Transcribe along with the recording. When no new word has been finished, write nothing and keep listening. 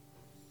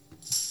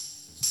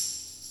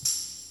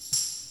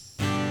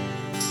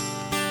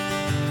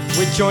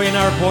with joy in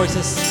our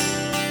voices,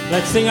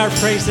 let's sing our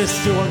praises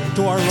to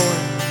our Lord.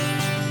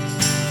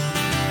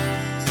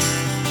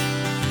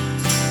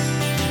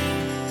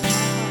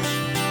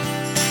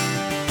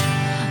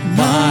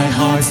 My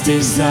heart's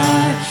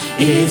desire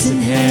is in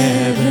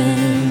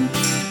heaven.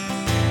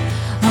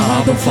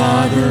 Abba,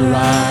 Father,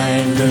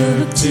 I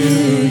look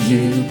to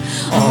you.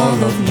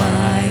 All of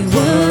my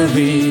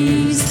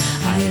worries,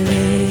 I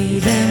lay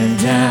them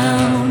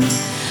down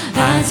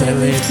as I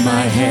lift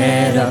my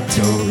head up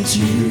towards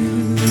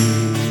you.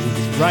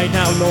 Right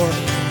now, Lord.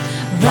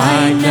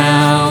 Right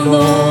now,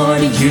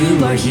 Lord,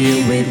 you are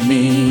here with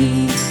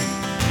me.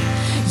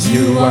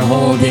 You are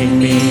holding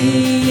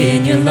me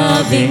in your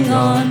loving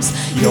arms.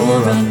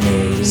 Your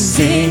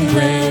amazing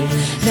grace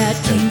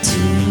that came to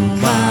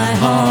my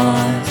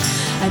heart.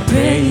 I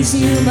praise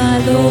you, my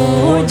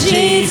Lord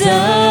Jesus.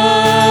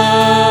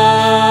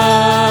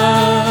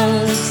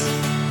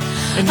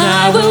 And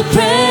I will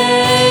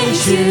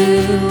praise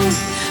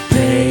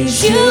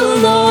you,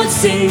 Lord,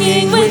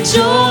 singing with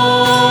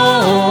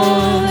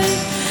joy.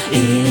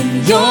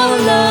 In your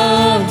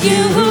love,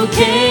 you who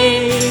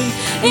came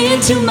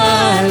into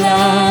my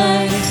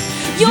life,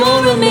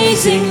 your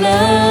amazing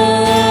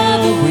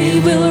love,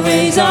 we will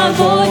raise our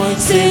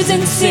voices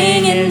and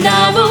sing, and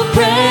I will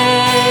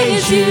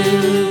praise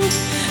you.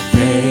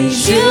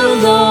 Praise you,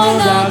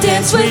 Lord, I'll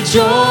dance with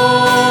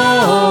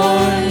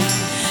joy.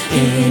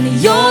 In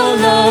your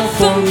love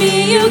for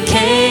me you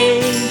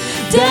came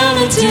down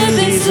into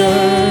this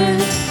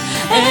earth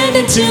and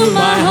into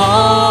my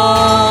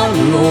heart,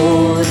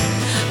 Lord.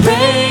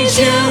 Praise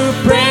you,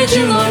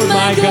 Lord,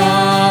 my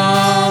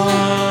God.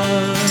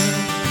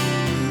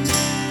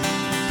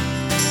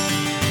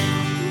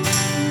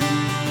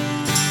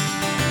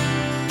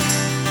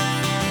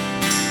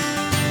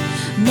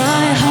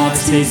 My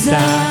heart's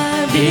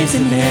desire is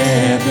in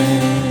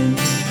heaven.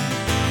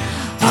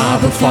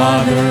 Abba,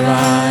 Father,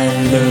 I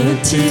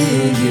look to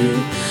you.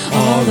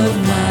 All of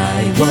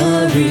my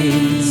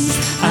worries,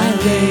 I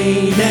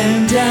lay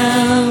them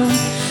down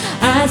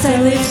as I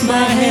lift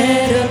my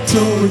head up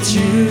towards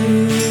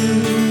you.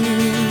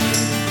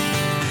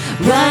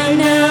 Right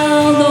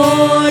now,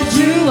 Lord,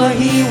 you are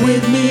here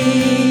with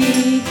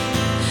me.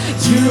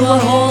 You are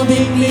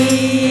holding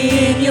me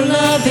in your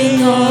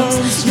loving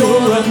arms.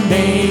 Your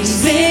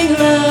amazing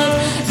love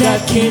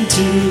that came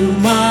to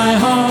my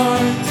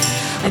heart.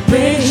 I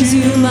praise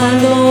you, my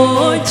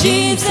Lord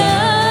Jesus. I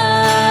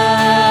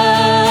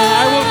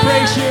will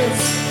praise you.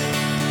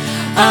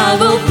 I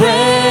will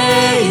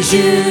praise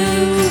you.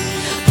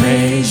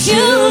 Praise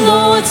you,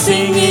 Lord,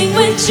 singing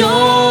with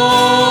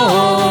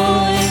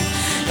joy.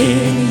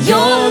 In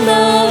your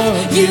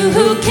love, you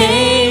who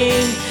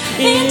came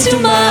into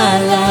my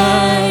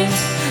life,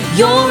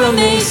 your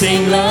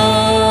amazing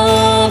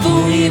love,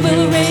 we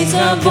will raise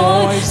our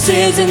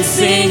voices and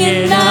sing,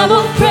 and I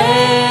will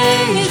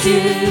praise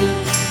you.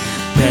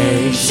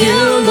 Praise you,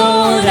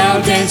 Lord,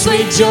 I'll dance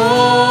with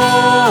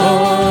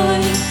joy.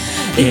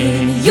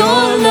 In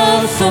your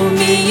love for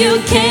me you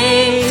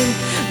came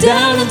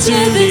down into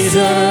this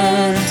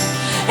earth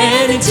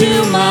and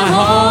into my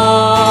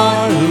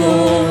heart,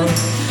 Lord.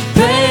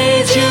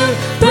 Praise you,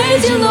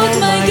 Lord,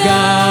 my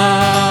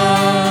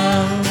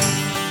God.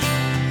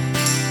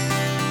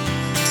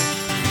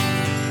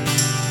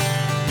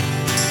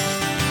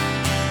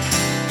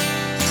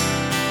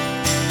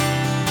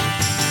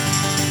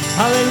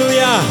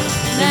 Hallelujah.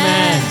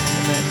 Amen.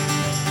 Amen.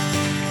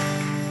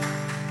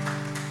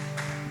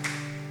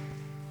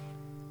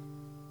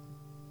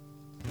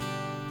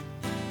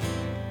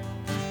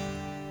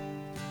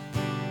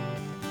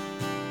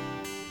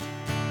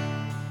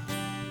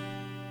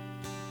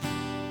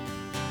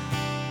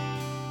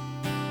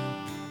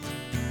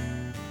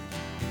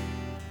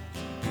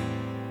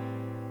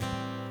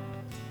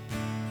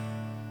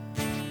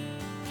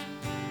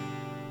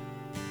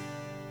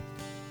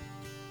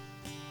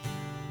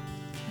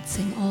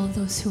 Sing, all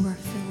those who are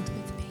filled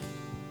with pain.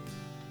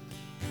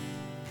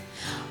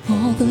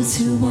 All those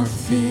who are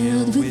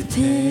filled with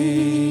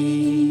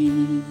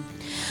pain.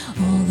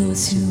 All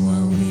those who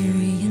are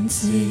weary and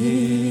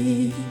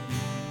sick.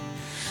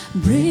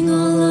 Bring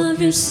all of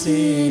your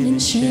sin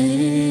and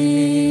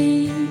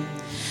shame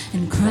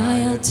and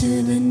cry out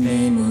to the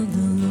name of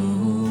the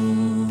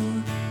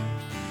Lord.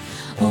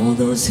 All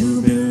those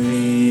who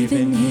believe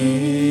in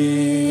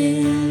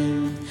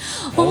Him,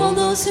 all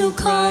those who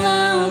call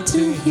out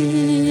to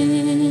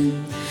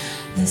Him.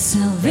 The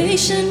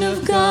salvation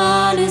of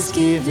God is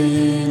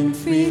given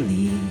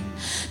freely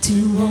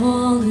to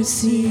all who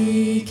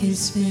seek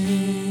His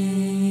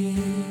face.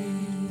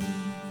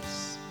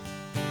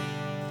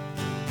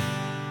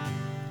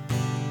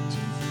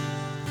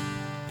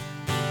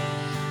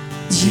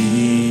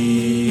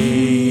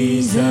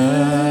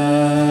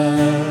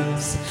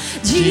 Jesus,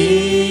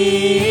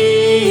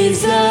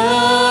 Jesus,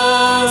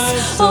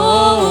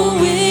 oh,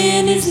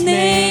 in His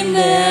name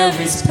there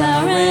is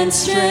power and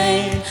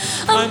strength.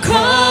 I'm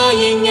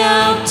crying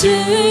out to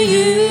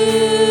you,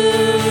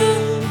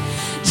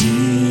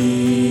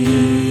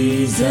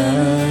 Jesus,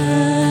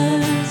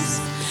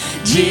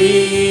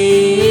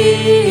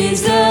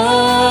 Jesus,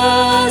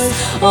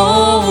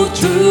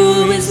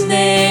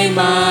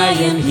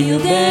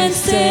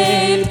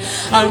 saved.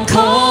 I'm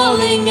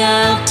calling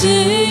out to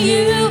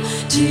you,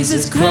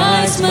 Jesus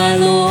Christ, my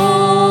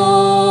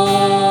Lord.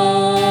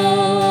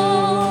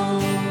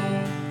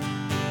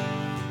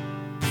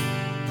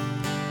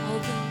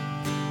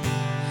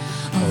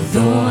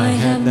 Although I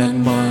have not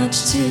much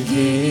to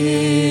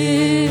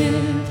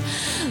give,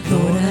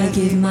 Lord, I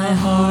give my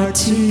heart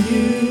to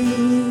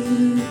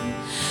you.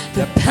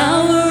 The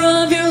power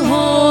of your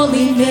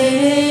holy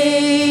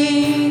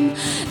name,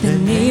 the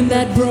name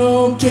that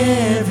broke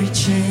every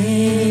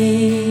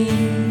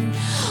chain.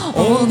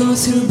 All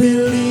those who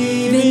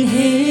believe in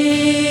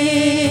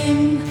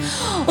him,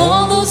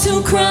 all those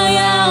who cry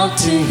out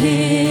to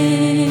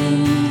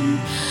him,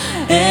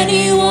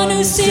 anyone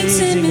who seeks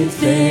him in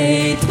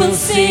faith will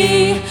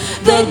see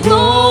the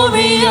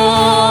glory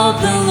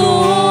of the Lord.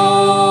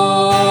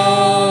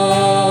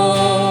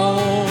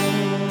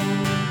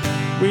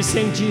 We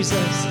sing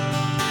Jesus.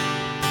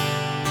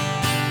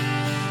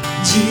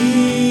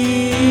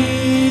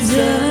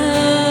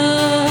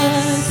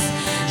 Jesus,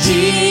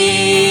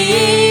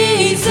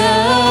 Jesus,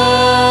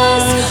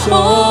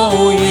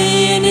 oh,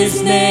 in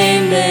his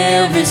name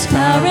there is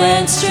power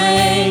and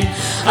strength.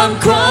 I'm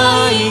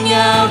crying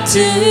out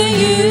to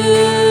you,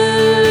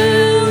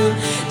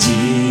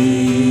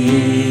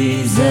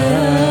 Jesus,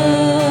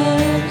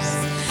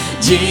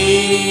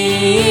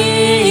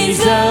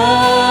 Jesus,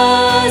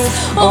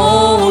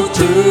 oh,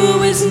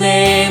 through his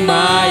name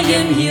I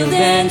am healed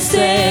and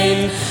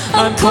saved.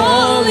 I'm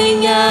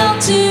calling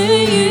out to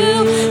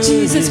you,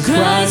 Jesus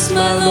Christ,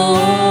 my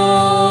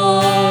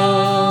Lord.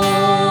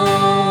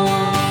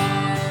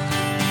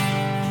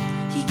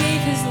 He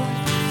gave his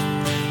life.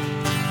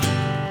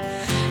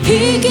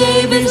 He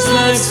gave his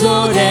life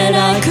so that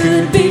I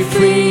could be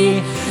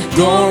free.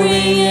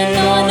 Glory and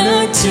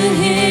honor to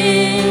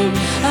him.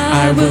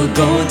 I will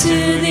go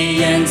to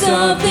the ends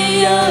of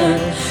the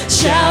earth,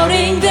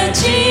 shouting that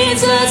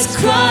Jesus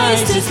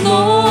Christ is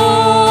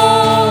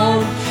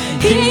Lord.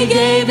 He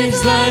gave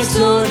his life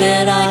so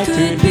that I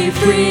could be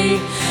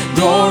free.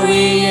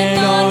 Glory and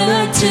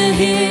honor to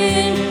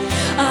him.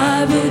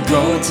 I will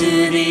go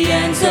to the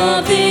ends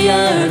of the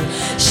earth,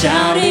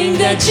 shouting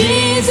that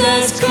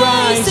Jesus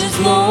Christ is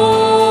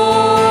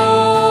Lord.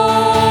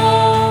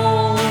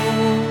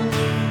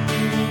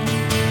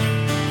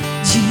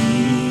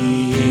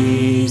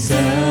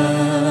 Jesus,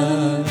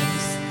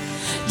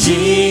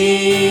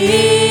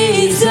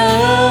 Jesus,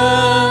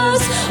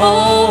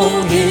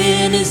 oh,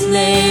 in his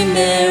name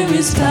there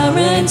is power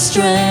and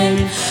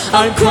strength.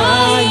 I'm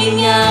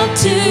crying out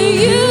to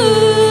you,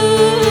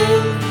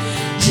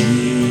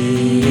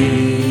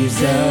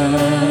 Jesus,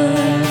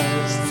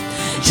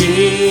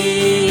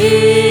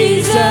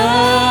 Jesus,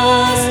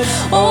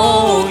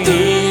 oh,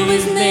 through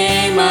his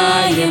name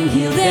I am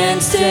healed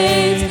and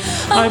saved.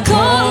 I'm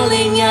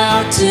calling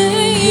out to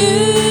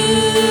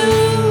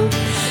you,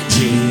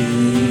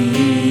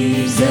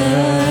 Jesus,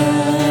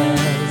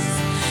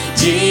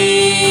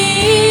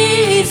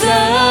 Jesus,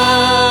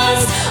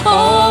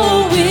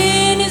 oh,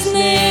 in his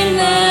name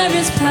there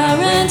is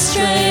power and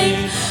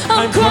strength.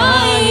 I'm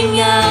crying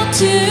out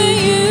to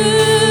you,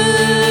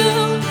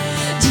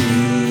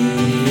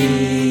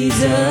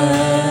 Jesus,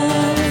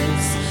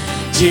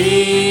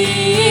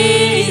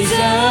 Jesus,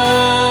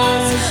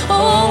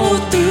 oh,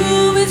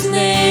 through his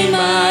name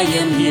I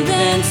am healed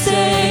and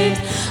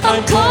saved.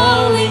 I'm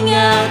calling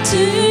out to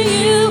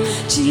you,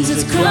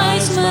 Jesus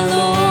Christ, my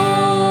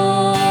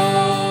Lord.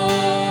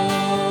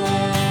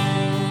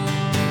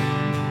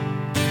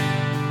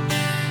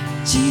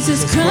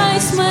 Jesus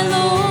Christ, my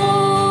Lord.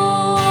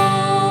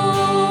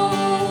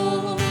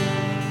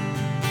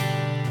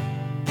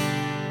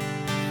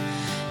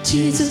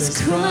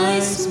 Jesus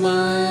Christ,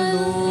 my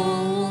Lord.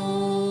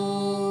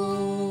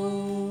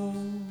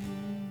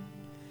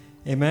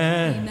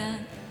 Amen.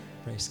 Amen.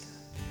 Praise God.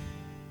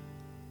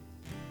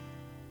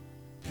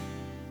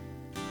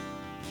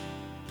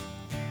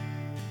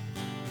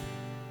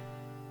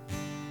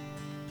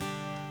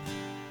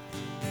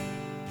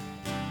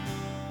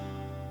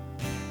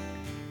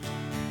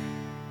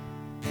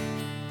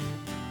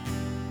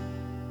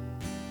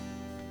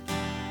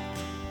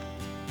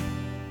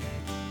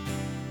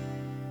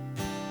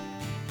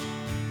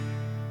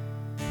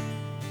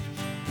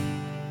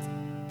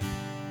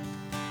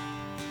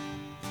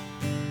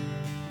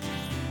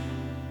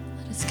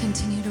 Let's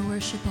continue to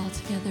worship all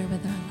together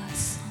with our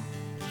last song.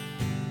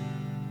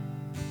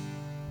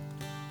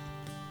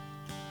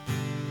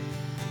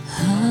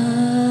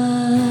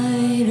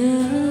 Hide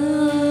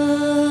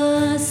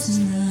us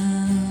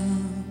now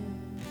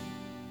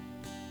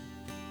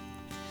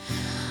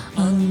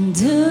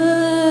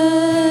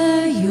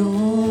under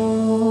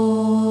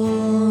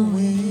your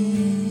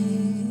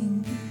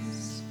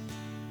wings.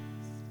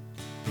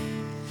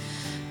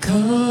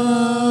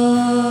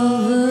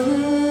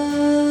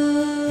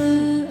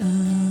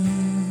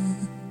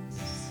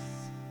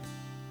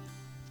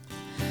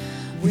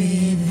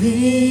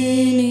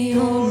 Within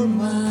your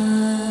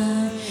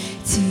mighty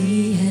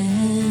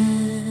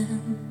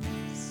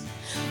hands,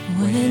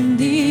 when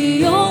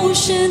the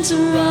oceans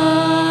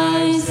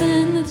rise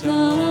and the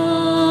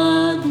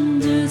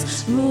thunders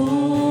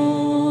roll,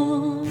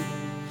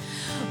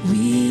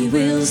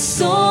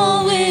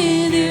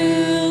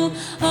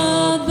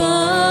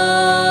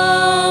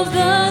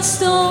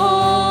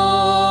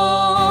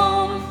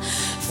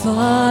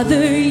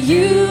 Father,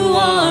 you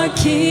are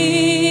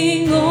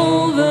King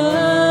over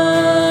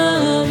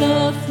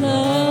the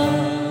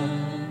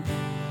flood.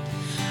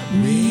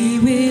 We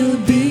will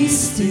be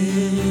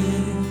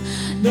still,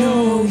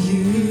 know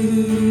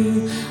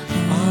you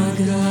are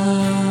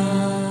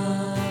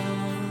God.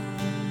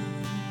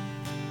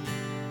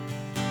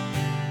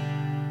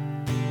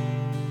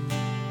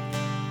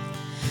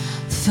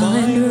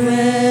 Find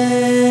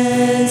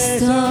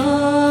rest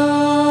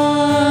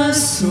our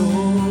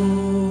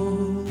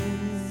souls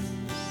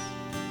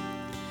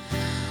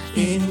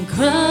in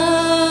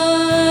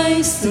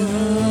Christ alone.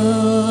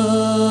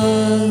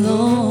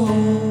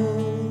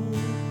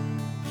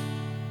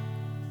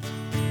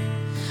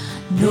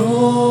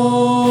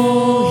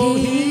 Know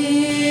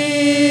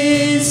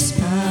His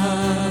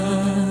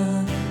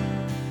path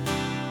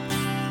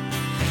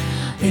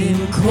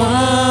in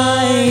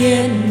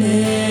quietness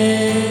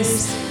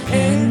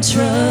and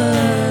trust.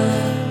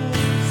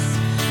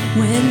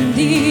 When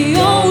the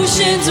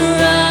oceans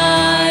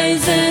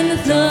rise and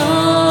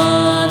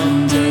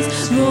thunders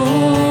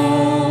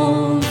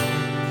roll,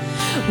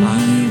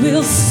 we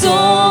will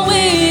soar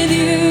with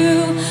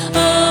you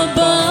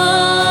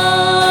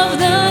above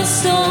the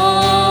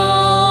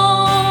storm.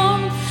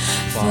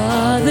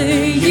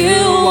 Father, you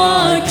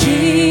are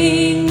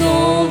King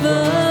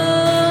over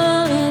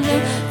the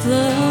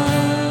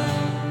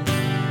flood.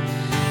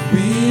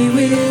 We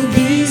will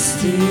be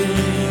still,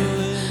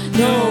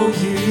 know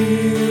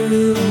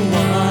you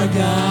are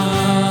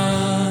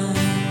God.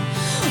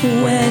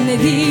 When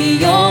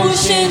the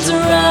oceans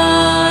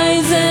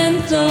rise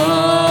and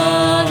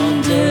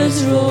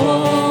thunders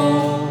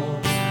roll,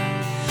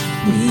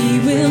 we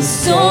will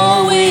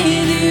soar with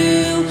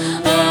you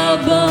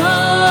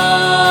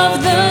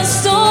above the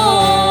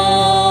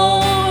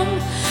storm.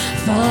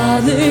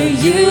 Father,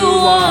 you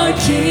are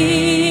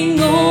King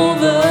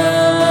over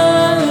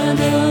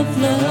the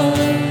flood.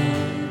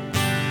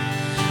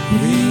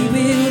 We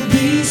will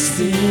be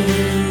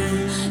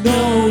still,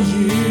 know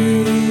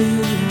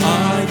you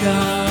are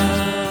God.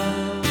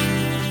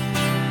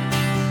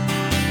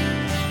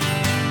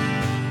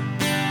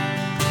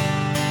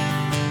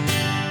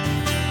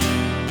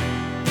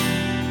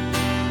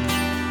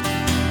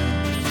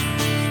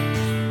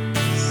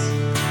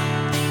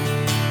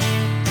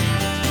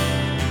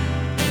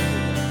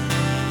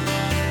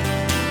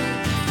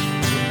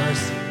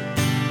 Mercy.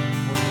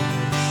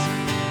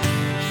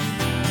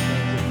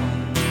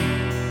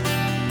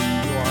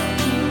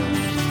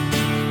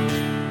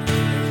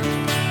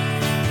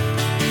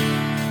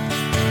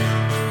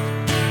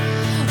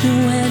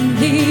 When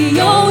the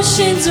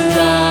oceans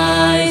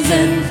rise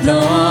and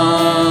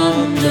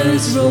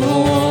thunders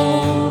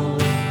roll,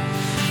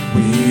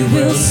 we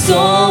will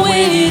soar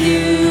with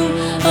you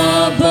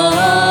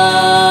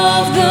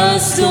above the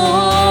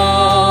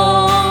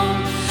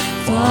storm.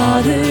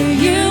 Father,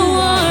 you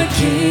are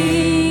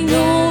King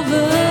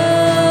over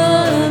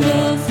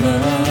the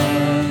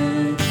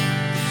flood.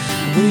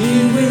 We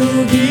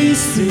will be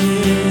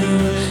still,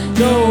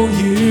 know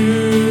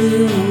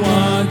you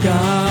are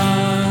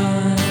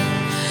God.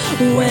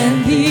 When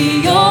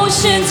the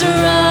oceans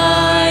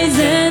rise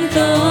and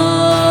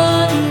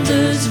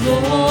thunders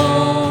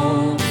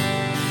roll,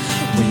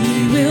 we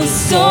will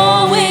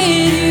soar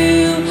with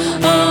you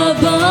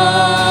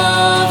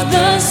above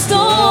the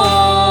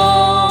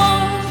storm.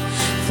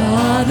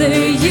 Father,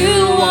 you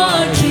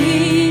are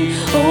King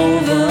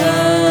over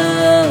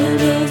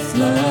the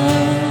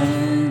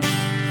flood.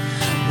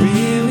 We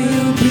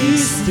will be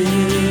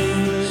still,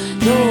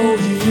 know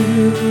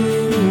you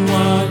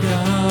are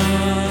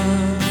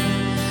God.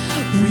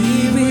 We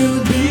will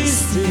be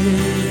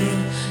still,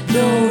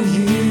 know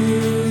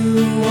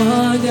you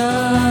are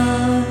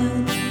God.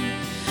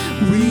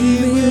 We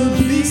will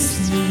be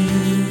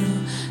still,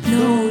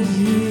 know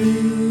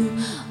you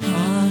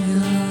are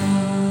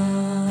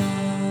God.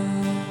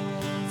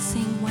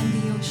 Sing when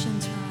the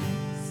oceans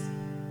rise.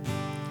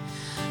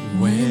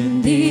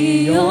 When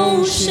the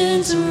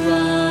oceans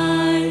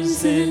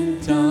rise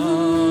and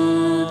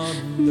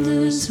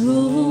thunders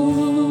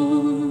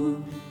roll,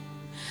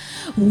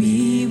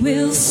 we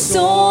will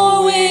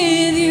soar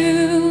with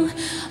you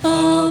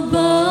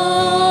above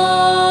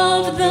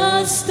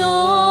the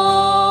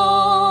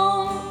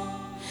storm.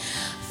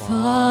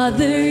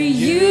 Father,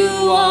 you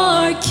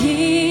are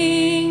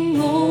King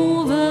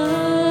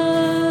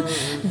over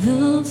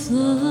the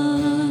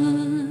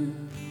flood.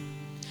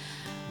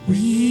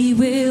 We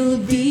will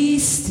be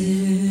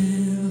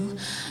still,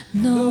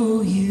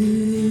 know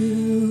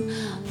you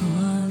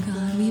are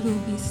God. We will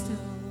be still.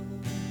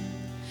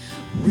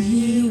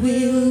 We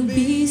will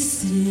be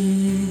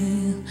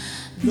still,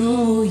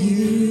 know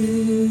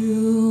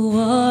you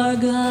are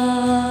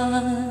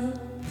God.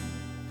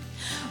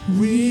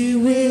 We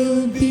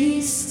will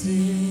be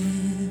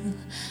still,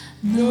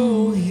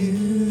 know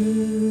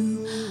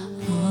you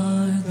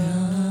are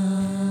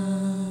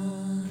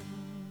God.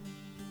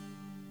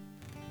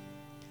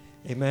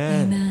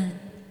 Amen. Amen.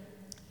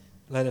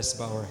 Let us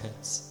bow our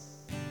heads.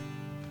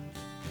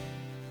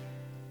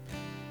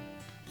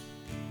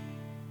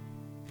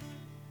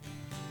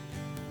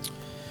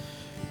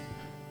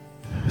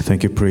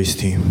 Thank you, praise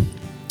team.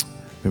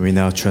 May we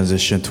now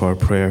transition to our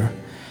prayer.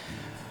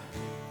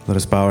 Let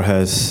us bow our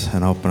heads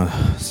and open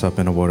us up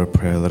in a word of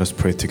prayer. Let us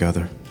pray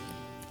together.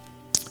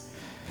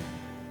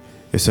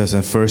 It says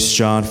in 1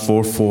 John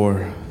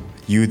 4:4,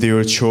 you,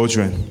 dear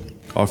children,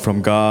 are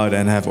from God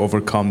and have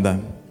overcome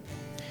them,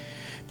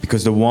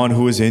 because the one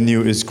who is in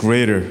you is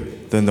greater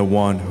than the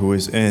one who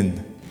is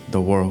in the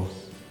world.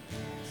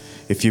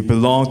 If you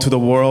belong to the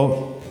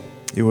world,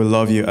 it will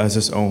love you as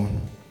its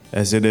own.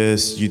 As it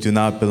is, you do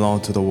not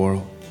belong to the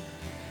world.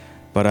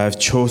 But I have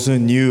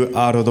chosen you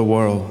out of the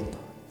world.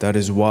 That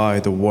is why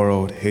the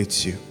world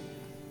hates you.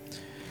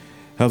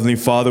 Heavenly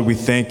Father, we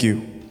thank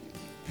you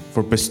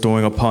for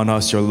bestowing upon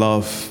us your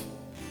love,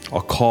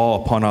 a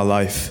call upon our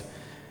life,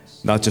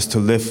 not just to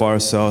live for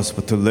ourselves,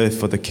 but to live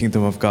for the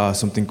kingdom of God,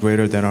 something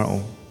greater than our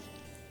own.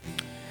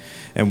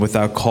 And with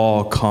that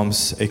call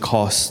comes a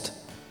cost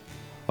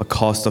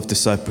of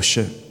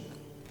discipleship,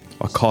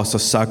 a cost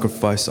of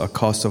sacrifice, a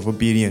cost of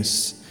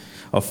obedience,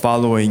 of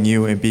following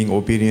you and being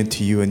obedient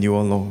to you and you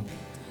alone,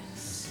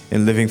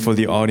 and living for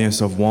the audience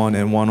of one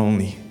and one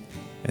only,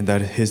 and that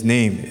his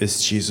name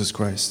is Jesus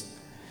Christ.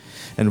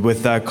 And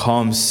with that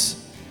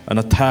comes an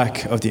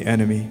attack of the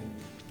enemy.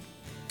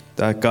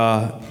 That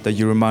God, that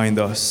you remind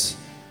us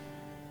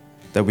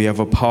that we have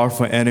a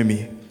powerful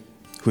enemy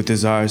who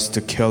desires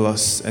to kill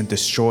us and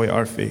destroy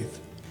our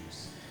faith.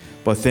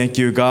 But thank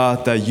you,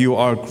 God, that you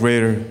are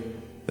greater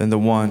than the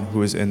one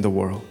who is in the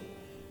world.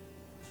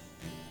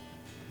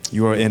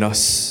 You are in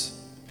us,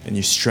 and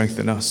you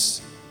strengthen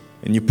us,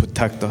 and you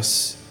protect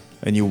us,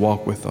 and you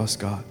walk with us,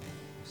 God.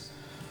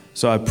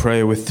 So I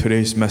pray with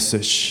today's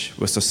message,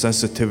 with the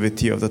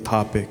sensitivity of the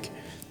topic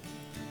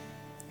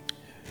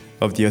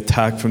of the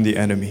attack from the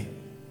enemy,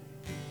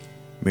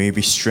 may you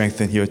be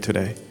strengthened here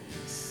today.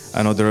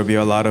 I know there will be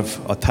a lot of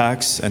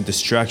attacks and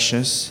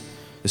distractions,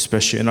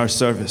 especially in our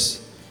service.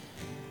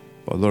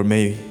 But Lord,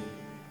 may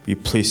we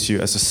place you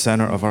as the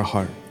center of our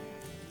heart.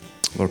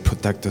 Lord,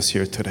 protect us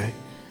here today.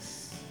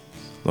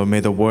 Lord,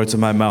 may the words of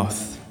my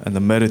mouth and the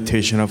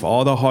meditation of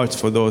all the hearts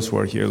for those who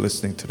are here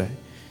listening today,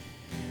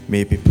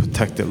 may it be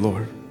protected,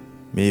 Lord.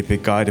 May it be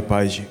guided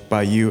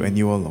by you and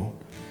you alone.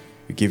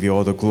 We give you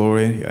all the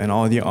glory and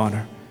all the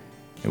honor.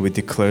 And we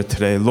declare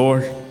today,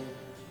 Lord,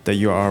 that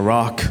you are our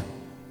rock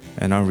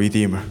and our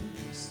Redeemer.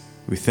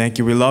 We thank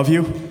you, we love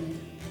you.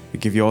 We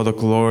give you all the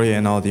glory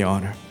and all the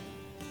honor.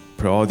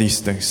 Pray all these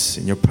things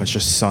in your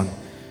precious Son,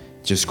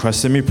 Jesus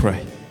Christ, and we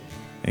pray.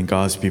 And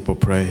God's people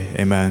pray,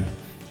 amen.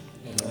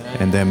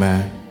 And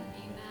amen.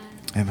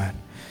 Amen.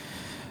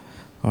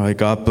 All right,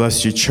 God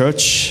bless you,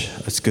 church.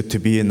 It's good to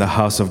be in the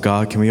house of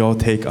God. Can we all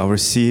take our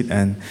seat?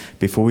 And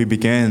before we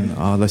begin,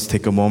 let's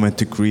take a moment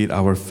to greet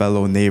our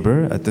fellow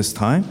neighbor at this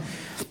time.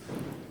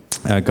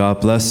 God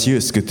bless you.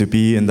 It's good to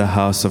be in the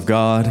house of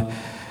God.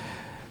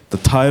 The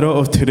title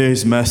of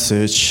today's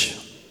message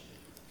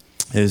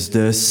is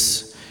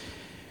this: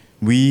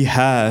 we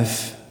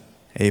have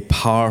a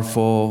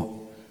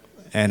powerful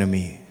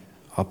enemy.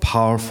 A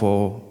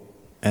powerful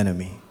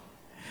enemy.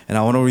 And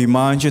I want to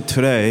remind you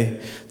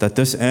today that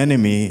this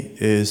enemy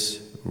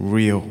is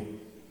real.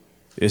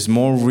 It's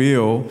more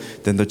real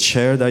than the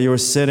chair that you're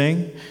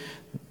sitting,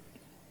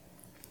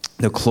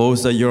 the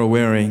clothes that you're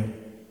wearing,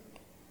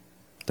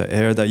 the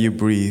air that you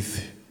breathe.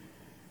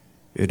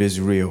 It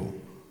is real.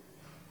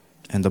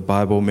 And the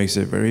Bible makes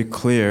it very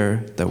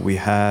clear that we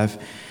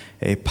have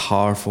a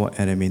powerful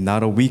enemy,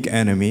 not a weak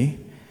enemy,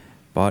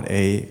 but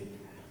a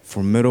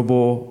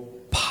formidable,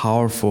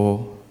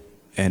 powerful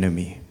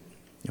enemy.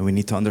 And we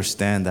need to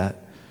understand that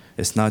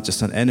it's not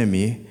just an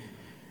enemy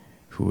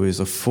who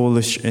is a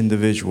foolish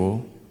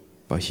individual,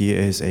 but he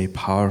is a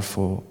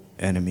powerful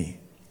enemy.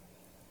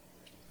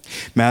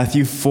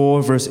 Matthew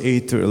 4, verse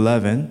 8 to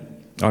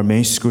 11, our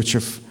main scripture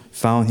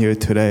found here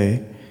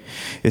today.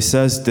 It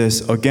says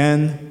this: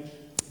 again,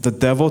 the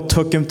devil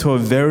took him to a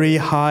very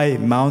high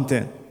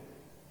mountain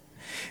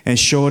and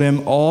showed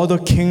him all the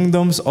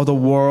kingdoms of the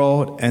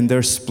world and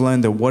their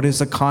splendor. What is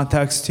the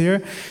context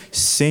here?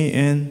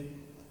 Satan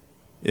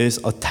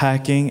is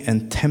attacking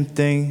and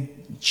tempting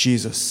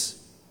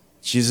Jesus.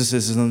 Jesus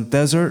is in the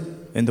desert,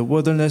 in the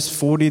wilderness,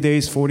 40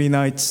 days, 40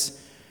 nights,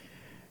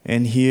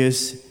 and he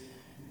is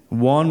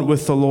one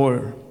with the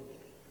Lord.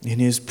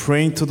 And he is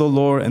praying to the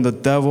Lord, and the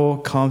devil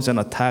comes and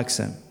attacks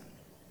him.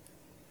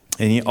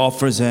 And he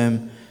offers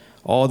him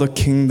all the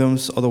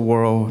kingdoms of the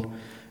world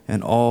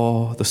and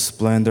all the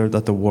splendor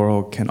that the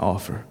world can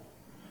offer.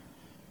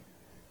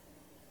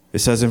 It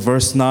says in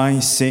verse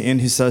 9, Satan,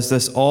 he says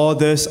this: all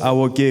this I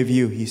will give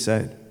you, he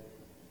said.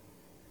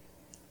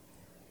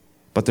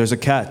 But there's a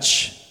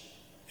catch.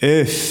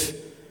 If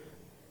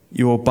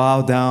you will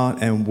bow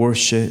down and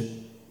worship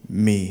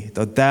me.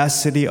 The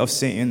audacity of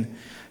Satan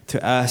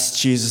to ask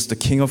Jesus, the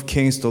King of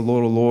Kings, the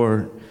Lord of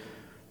Lords,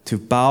 to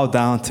bow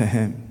down to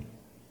him.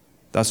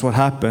 That's what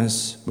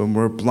happens when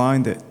we're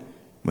blinded,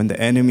 when the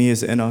enemy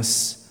is in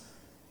us.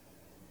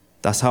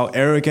 That's how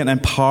arrogant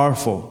and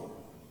powerful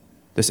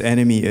this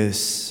enemy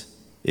is.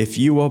 If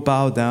you will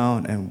bow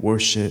down and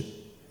worship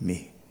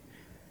me.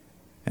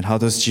 And how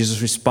does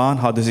Jesus respond?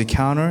 How does he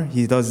counter?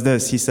 He does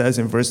this. He says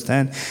in verse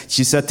 10,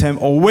 she said to him,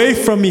 "Away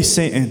from me,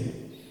 Satan.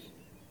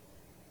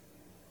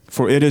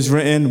 For it is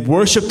written,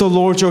 worship the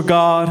Lord your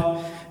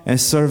God and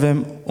serve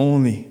him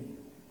only."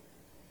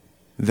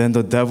 Then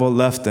the devil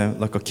left him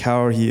like a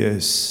coward he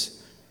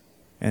is,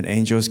 and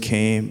angels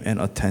came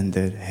and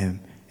attended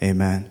him.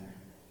 Amen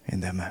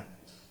and amen.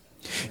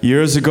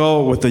 Years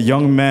ago, with the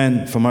young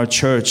men from our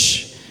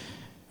church,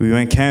 we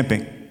went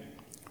camping.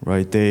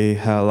 Right? They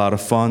had a lot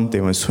of fun. They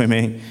went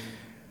swimming,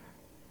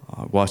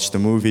 watched the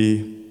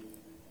movie.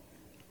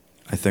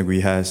 I think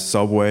we had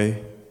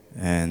Subway,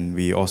 and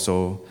we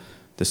also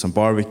did some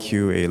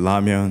barbecue, ate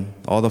ramyeon,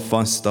 all the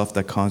fun stuff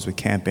that comes with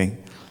camping.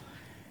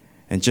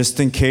 And just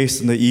in case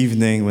in the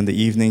evening, when the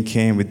evening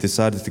came, we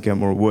decided to get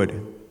more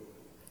wood.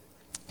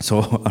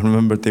 So I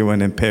remember they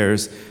went in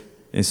pairs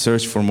in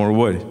search for more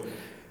wood.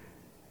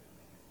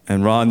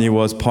 And Ronnie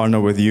was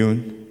partnered with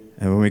Yoon.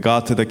 And when we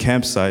got to the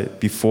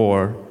campsite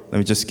before, let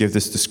me just give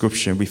this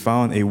description. We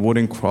found a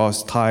wooden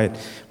cross tied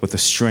with a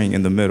string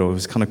in the middle. It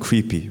was kind of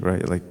creepy,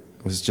 right? Like,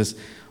 it was just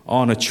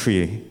on a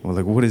tree. We're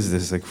like, what is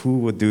this? Like, who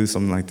would do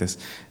something like this?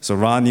 So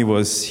Ronnie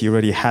he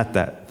already had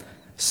that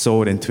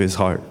sewed into his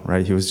heart,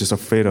 right? He was just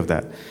afraid of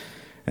that.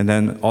 And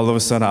then all of a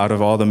sudden, out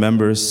of all the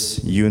members,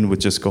 Yoon would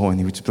just go and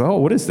he would just be like, oh,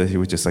 what is this? He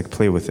would just like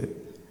play with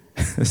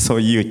it. So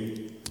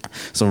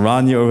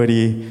Ronnie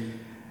already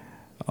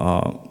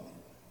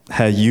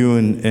had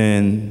Yoon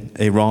in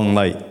a wrong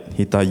light.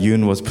 He thought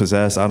Yoon was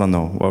possessed. I don't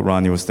know what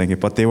Ronnie was thinking.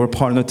 But they were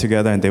partnered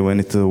together and they went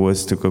into the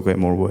woods to go get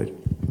more wood.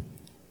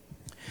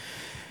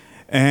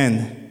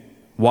 And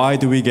why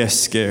do we get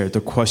scared?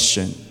 The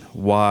question,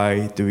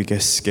 why do we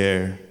get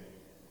scared,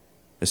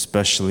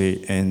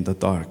 especially in the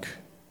dark?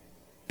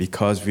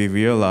 Because we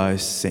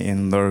realize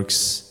Satan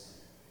lurks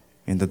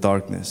in the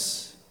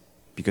darkness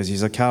because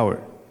he's a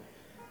coward.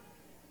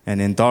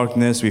 And in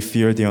darkness, we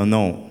fear the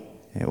unknown.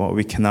 And what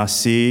we cannot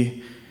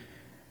see,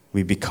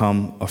 we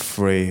become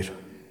afraid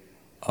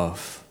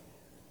of.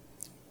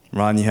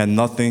 Ronnie had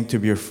nothing to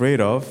be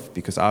afraid of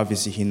because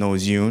obviously he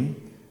knows Yoon.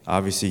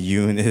 Obviously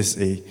Yoon is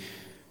a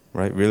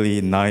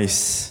really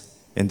nice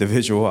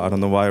individual. I don't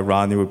know why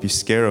Ronnie would be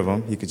scared of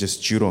him. He could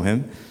just judo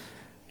him.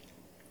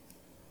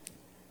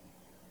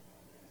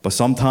 But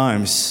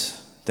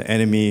sometimes the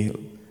enemy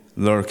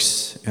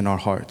lurks in our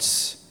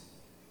hearts.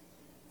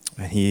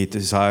 And he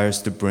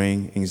desires to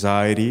bring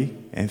anxiety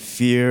and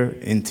fear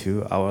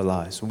into our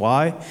lives.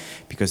 Why?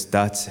 Because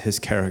that's his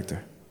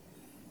character.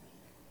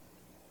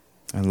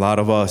 And a lot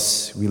of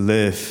us, we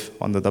live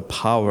under the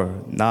power,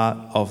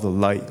 not of the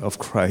light of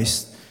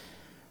Christ,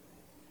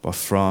 but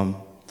from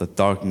the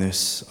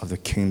darkness of the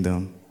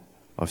kingdom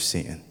of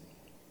Satan.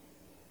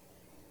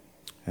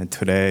 And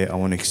today, I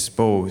want to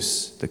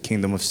expose the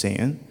kingdom of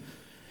Satan.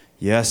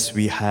 Yes,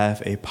 we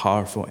have a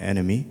powerful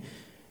enemy.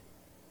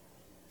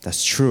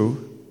 That's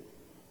true.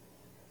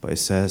 But it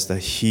says that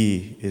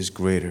he is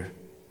greater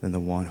than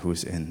the one who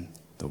is in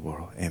the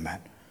world. Amen.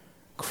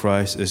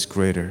 Christ is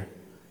greater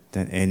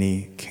than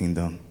any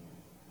kingdom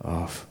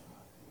of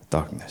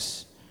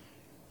darkness.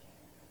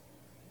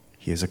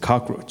 He is a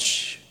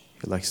cockroach.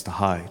 He likes to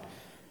hide.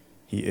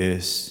 He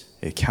is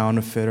a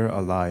counterfeiter,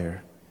 a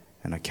liar,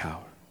 and a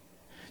coward.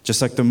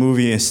 Just like the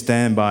movie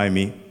Stand By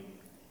Me,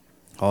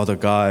 all the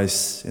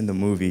guys in the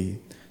movie,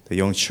 the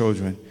young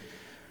children,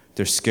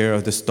 they're scared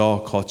of this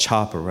dog called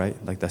Chopper, right?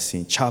 Like that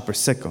scene, Chopper,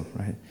 sick 'em,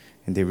 right?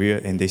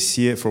 And they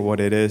see it for what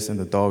it is, and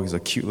the dog is a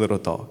cute little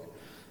dog.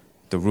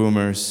 The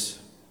rumors,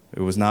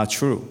 it was not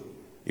true.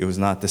 It was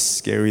not this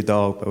scary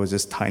dog, but it was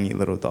this tiny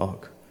little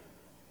dog.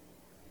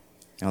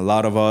 And a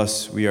lot of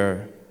us, we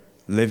are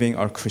living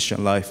our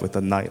Christian life with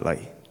a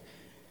nightlight,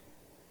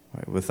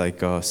 right? With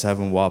like a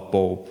 7-watt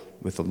bulb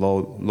with a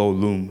low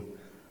lume.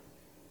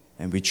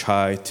 And we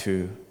try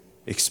to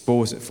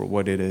expose it for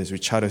what it is. We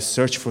try to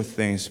search for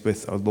things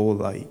with a low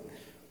light.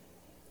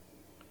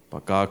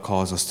 But God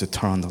calls us to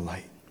turn on the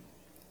light.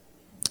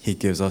 He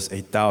gives us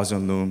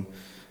 1,000 lume,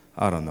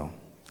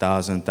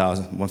 1,000,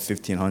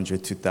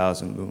 1,500,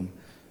 2,000 lume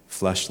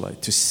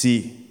flashlight to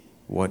see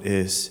what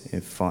is in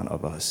front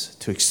of us,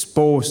 to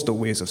expose the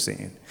ways of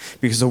Satan.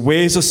 Because the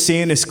ways of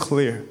Satan is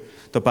clear.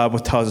 The Bible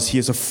tells us he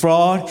is a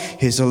fraud,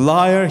 he is a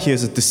liar, he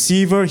is a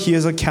deceiver, he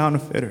is a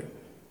counterfeiter.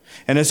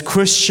 And as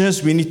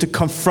Christians, we need to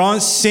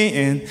confront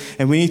Satan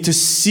and we need to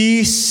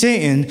see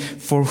Satan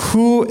for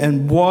who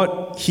and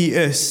what he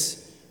is.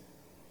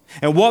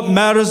 And what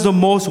matters the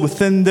most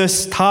within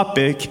this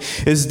topic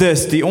is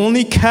this. The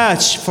only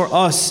catch for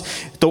us,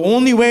 the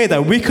only way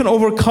that we can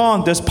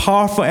overcome this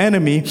powerful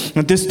enemy,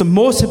 and this the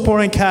most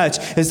important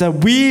catch, is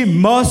that we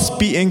must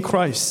be in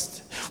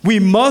Christ. We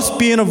must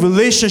be in a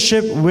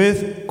relationship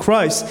with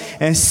Christ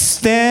and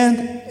stand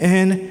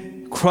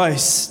in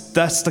Christ.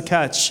 That's the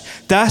catch.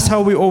 That's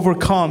how we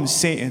overcome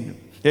Satan.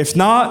 If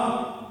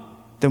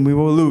not, then we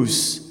will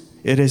lose.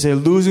 It is a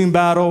losing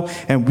battle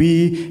and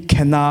we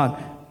cannot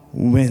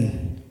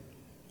win.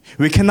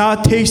 We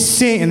cannot take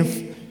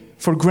Satan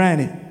for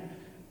granted.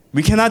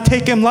 We cannot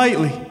take him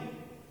lightly.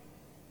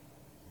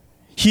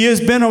 He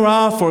has been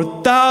around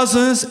for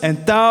thousands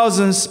and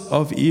thousands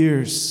of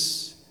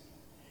years.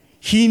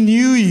 He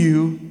knew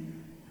you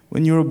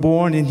when you were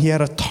born, and he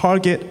had a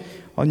target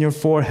on your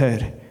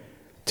forehead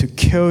to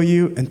kill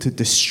you and to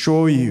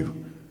destroy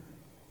you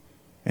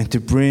and to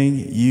bring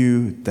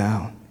you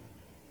down,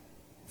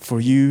 for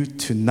you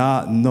to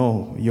not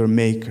know your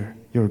Maker,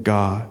 your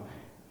God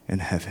in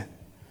heaven.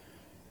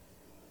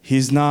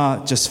 He's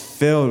not just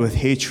filled with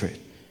hatred,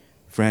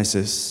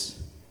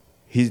 Francis.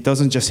 He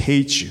doesn't just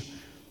hate you.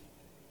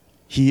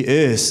 He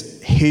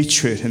is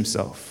hatred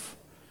himself.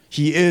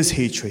 He is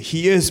hatred.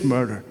 He is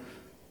murder.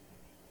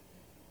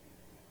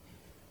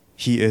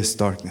 He is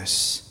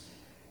darkness.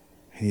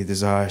 And he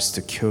desires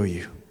to kill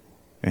you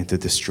and to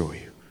destroy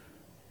you.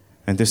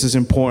 And this is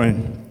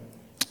important.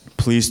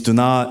 Please do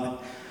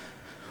not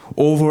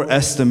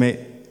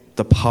overestimate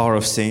the power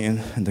of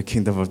Satan and the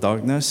kingdom of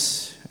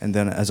darkness. And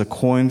then as a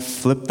coin,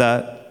 flip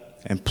that.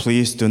 And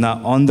please do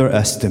not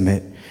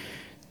underestimate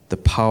the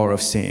power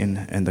of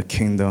Satan and the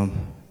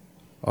kingdom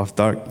of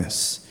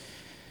darkness.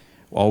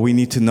 All we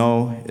need to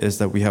know is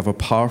that we have a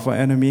powerful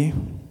enemy,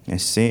 and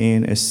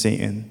Satan is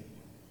Satan,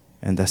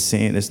 and that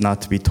Satan is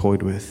not to be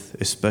toyed with,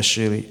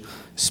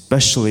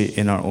 especially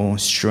in our own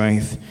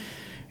strength,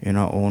 in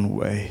our own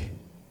way.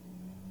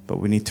 But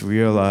we need to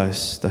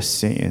realize that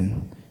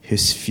Satan,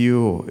 his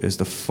fuel is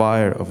the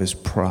fire of his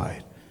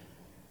pride,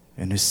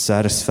 and his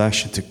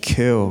satisfaction to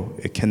kill,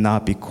 it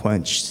cannot be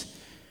quenched.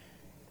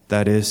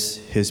 That is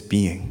his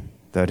being.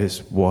 That is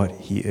what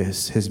he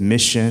is. His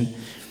mission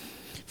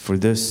for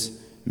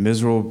this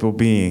miserable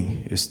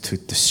being is to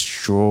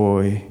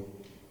destroy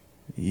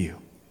you.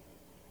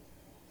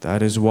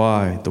 That is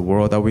why the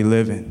world that we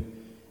live in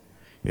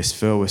is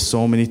filled with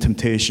so many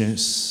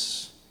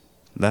temptations.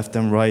 Left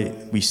and right,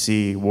 we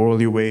see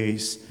worldly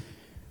ways.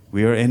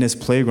 We are in his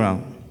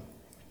playground.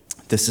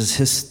 This is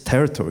his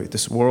territory.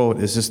 This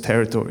world is his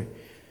territory.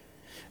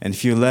 And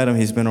if you let him,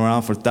 he's been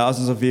around for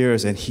thousands of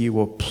years, and he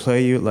will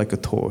play you like a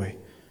toy.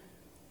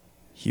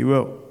 He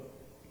will.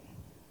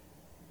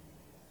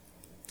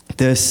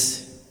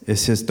 This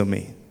is his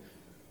domain.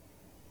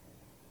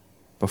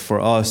 But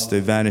for us, the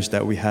advantage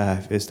that we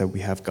have is that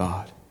we have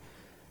God.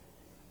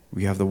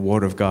 We have the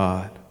Word of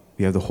God.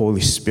 We have the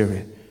Holy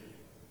Spirit.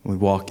 We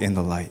walk in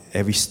the light.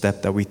 Every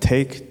step that we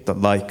take, the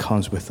light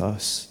comes with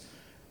us.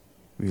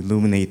 We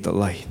illuminate the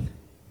light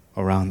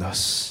around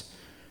us.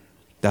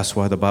 That's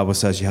why the Bible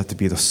says you have to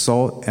be the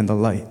salt and the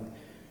light.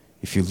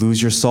 If you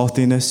lose your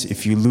saltiness,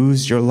 if you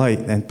lose your light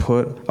and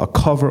put a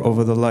cover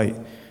over the light,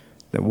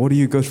 then what are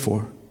you good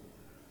for?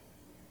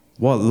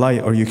 What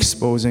light are you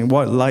exposing?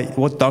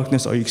 What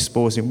darkness are you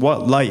exposing?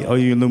 What light are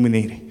you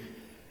illuminating?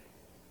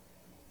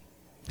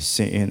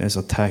 Satan is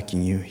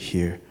attacking you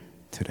here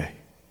today.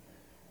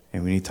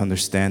 And we need to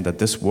understand that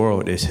this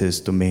world is his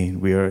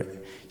domain.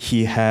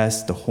 He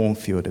has the home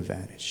field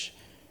advantage.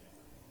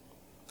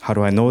 How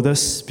do I know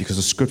this? Because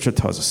the scripture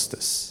tells us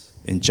this.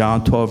 In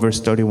John 12, verse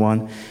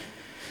 31,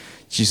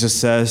 Jesus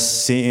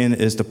says, Satan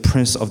is the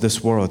prince of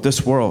this world,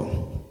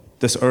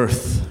 this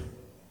earth.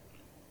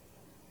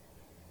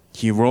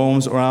 He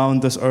roams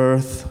around this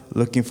earth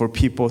looking for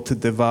people to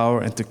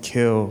devour and to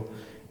kill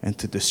and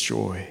to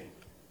destroy.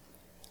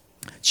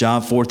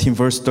 John 14,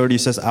 verse 30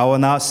 says, I will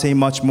not say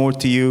much more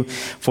to you,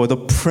 for the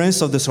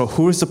prince of this world.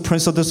 Who is the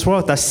prince of this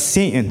world? That's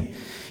Satan.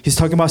 He's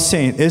talking about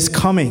Satan is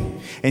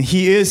coming, and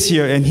he is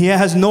here, and he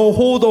has no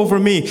hold over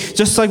me.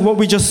 Just like what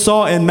we just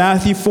saw in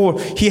Matthew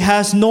 4. He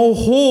has no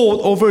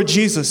hold over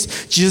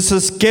Jesus. Jesus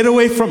says, get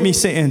away from me,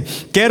 Satan.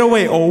 Get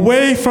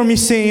away from me,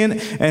 Satan.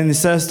 And it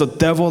says the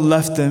devil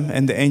left him,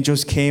 and the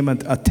angels came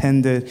and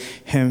attended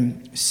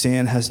him.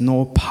 Satan has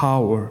no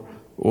power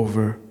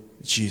over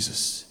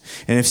Jesus.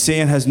 And if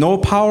Satan has no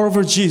power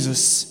over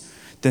Jesus,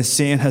 then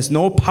Satan has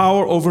no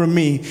power over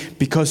me,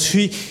 because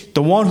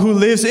the one who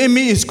lives in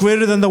me is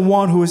greater than the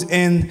one who is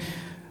in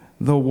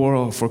the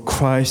world. For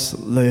Christ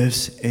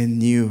lives in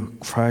you.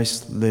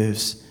 Christ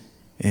lives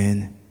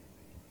in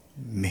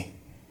me.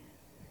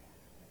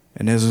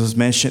 And as was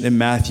mentioned in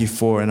Matthew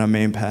 4 in our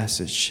main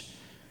passage,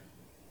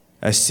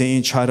 as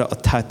Satan tried to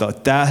attack, the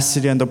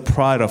audacity and the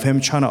pride of him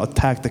trying to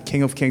attack the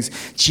King of Kings,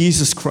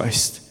 Jesus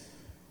Christ,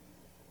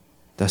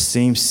 that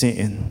same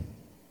Satan,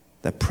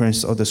 that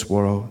prince of this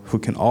world, who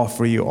can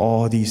offer you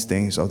all these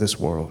things of this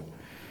world,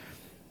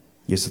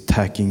 he is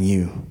attacking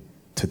you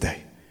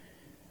today.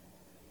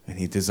 And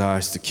he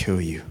desires to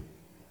kill you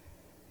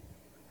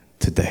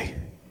today.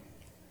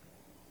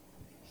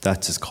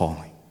 That's his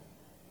calling.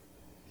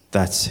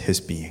 That's his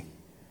being.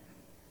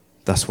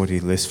 That's what he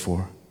lives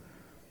for.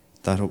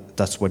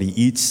 That's what he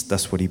eats.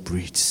 That's what he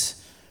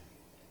breathes.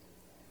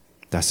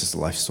 That's his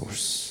life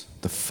source.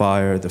 The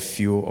fire, the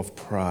fuel of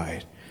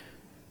pride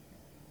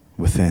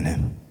within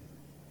him.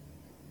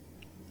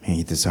 And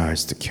he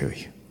desires to kill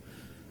you.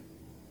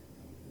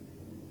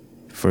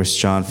 1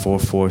 John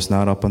 4:4 is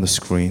not up on the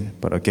screen,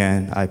 but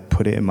again, I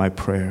put it in my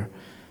prayer.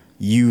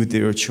 You,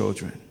 dear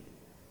children,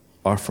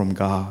 are from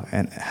God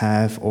and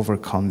have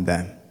overcome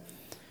them,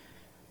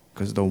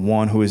 because the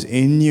one who is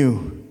in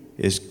you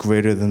is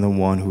greater than the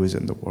one who is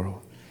in the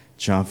world.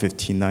 John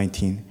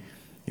 15:19.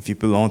 If you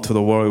belong to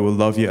the world, it will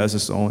love you as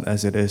its own.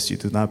 As it is, you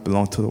do not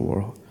belong to the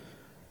world.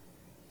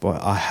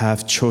 but I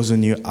have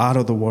chosen you out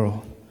of the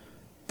world.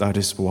 That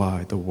is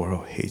why the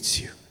world hates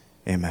you.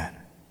 Amen.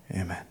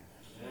 Amen.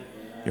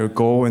 Your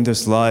goal in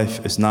this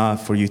life is not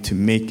for you to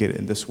make it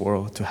in this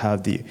world, to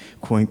have the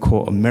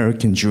quote-unquote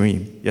American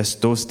dream. Yes,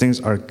 those things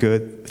are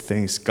good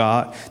things.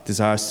 God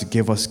desires to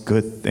give us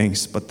good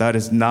things, but that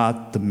is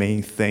not the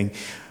main thing.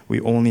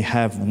 We only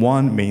have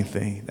one main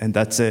thing, and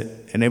that's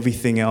it. And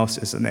everything else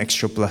is an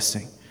extra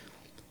blessing.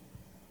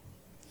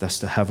 That's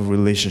to have a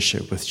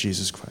relationship with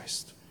Jesus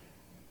Christ.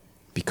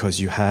 Because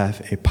you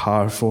have a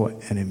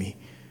powerful enemy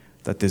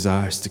that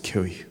desires to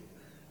kill you.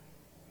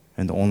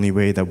 And the only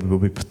way that we will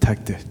be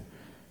protected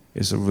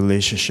is a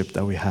relationship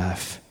that we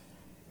have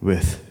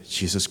with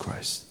Jesus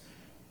Christ.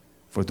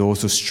 For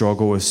those who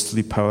struggle with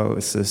sleep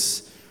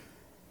paralysis,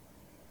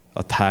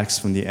 attacks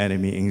from the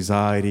enemy,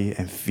 anxiety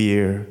and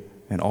fear,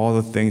 and all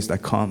the things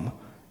that come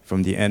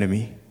from the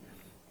enemy,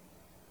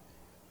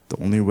 the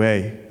only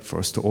way for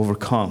us to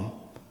overcome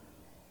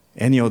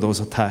any of those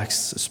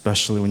attacks,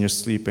 especially when you're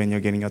sleeping, you're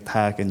getting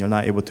attacked and you're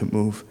not able to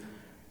move,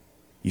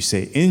 you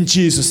say, in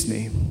Jesus'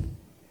 name,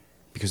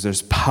 because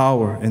there's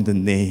power in the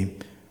name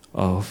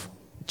of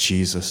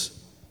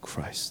Jesus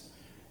Christ.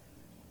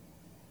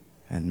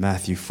 And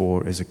Matthew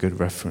 4 is a good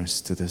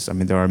reference to this. I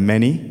mean, there are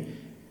many,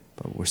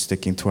 but we're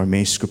sticking to our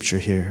main scripture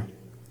here.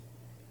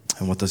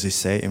 And what does he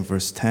say in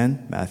verse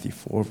 10? Matthew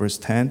 4, verse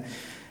 10.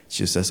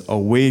 Jesus says,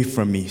 away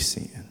from me,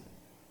 Satan.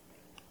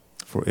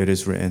 For it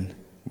is written,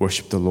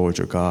 worship the Lord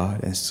your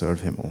God and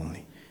serve him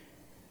only.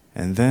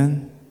 And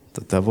then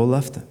the devil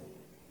left him.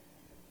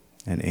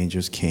 And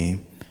angels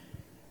came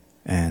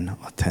and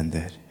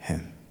attended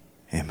him.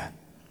 Amen.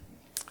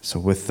 So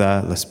with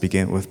that, let's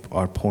begin with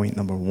our point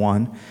number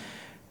one.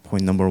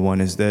 Point number one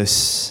is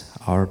this.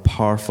 Our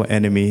powerful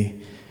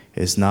enemy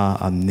is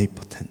not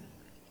omnipotent.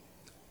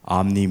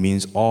 Omni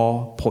means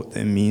all,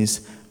 potent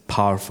means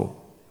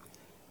powerful.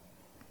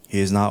 He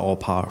is not all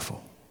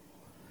powerful.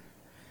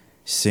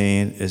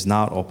 Satan is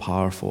not all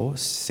powerful.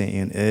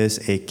 Satan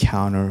is a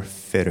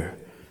counterfeiter,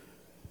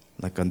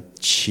 like a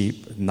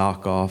cheap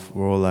knockoff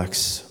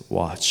Rolex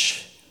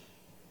watch.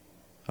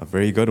 A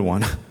very good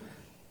one,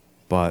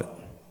 but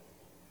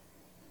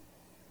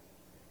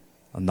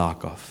a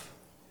knockoff,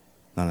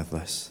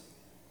 nonetheless.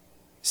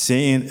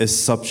 Satan is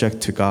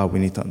subject to God. We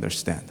need to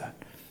understand that.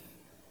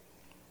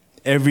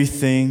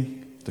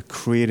 Everything, the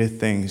created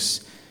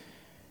things,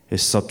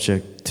 is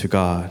subject to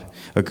God.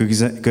 A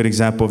good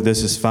example of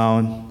this is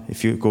found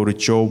if you go to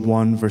Job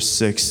 1, verse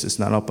 6. It's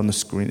not up on the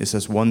screen. It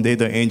says, one day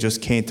the angels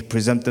came to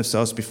present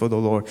themselves before the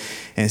Lord,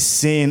 and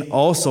Satan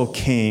also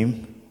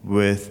came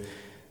with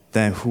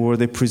them. Who are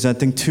they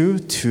presenting to?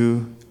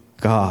 To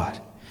God.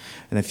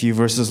 And a few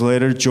verses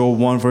later, Job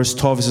 1, verse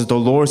 12, it says, the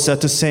Lord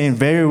said to Satan,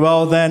 very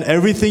well then,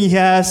 everything he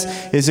has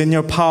is in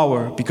your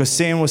power. Because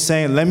Satan was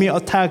saying, let me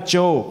attack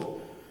Job.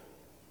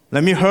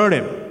 Let me hurt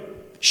him.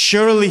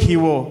 Surely he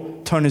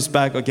will turn his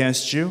back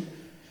against you.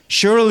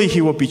 Surely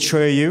he will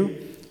betray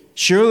you.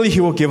 Surely he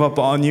will give up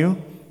on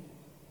you.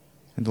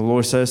 And the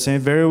Lord says, saying,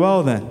 very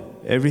well then,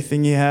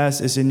 everything he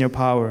has is in your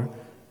power.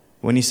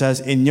 When he says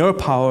in your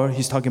power,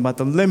 he's talking about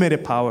the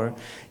limited power.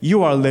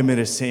 You are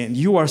limited, Satan.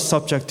 You are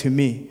subject to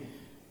me.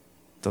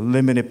 The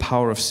limited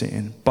power of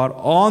Satan. But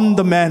on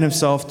the man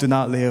himself, do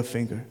not lay a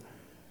finger.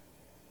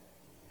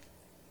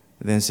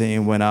 And then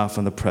Satan went out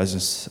from the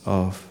presence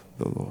of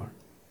the Lord.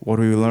 What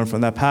do we learn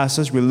from that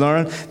passage? We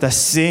learn that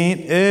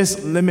Satan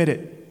is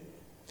limited.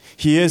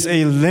 He is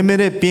a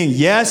limited being.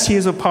 Yes, he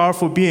is a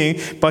powerful being,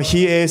 but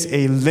he is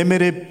a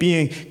limited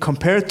being.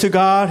 Compared to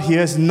God, he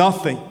is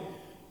nothing.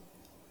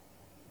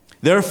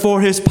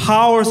 Therefore, his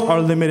powers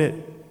are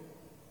limited.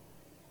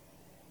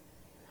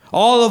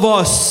 All of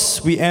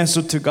us, we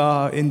answer to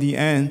God. In the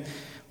end,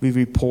 we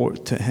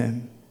report to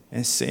him.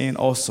 And Satan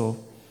also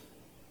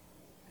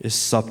is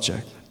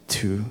subject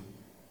to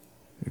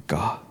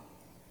God.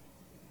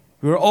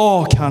 We're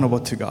all accountable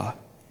to God.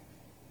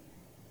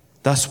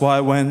 That's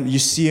why when you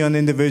see an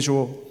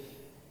individual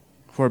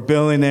who are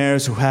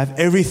billionaires, who have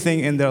everything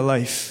in their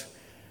life,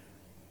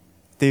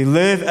 they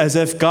live as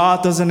if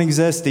God doesn't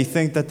exist. They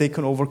think that they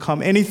can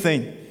overcome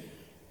anything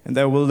and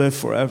that will live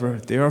forever.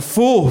 They are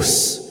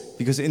fools,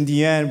 because in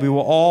the end, we will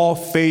all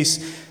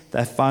face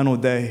that final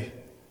day,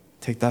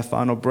 take that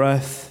final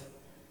breath,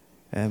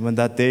 and when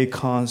that day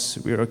comes,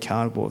 we are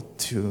accountable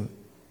to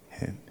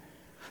him.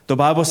 The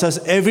Bible says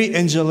every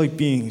angelic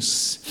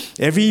beings,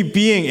 every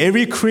being,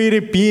 every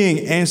created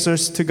being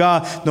answers to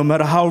God. No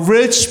matter how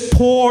rich,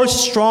 poor,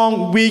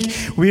 strong, weak,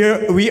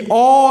 we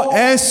all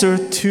answer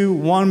to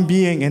one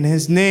being, and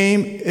his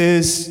name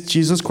is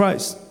Jesus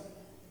Christ.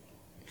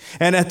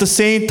 And at the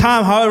same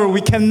time, however,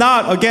 we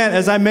cannot, again,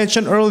 as I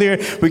mentioned earlier,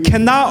 we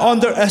cannot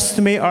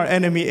underestimate our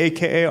enemy,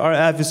 aka our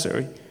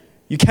adversary.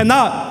 You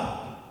cannot.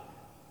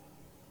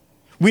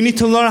 We need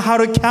to learn how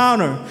to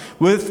counter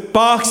with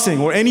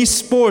boxing or any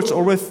sports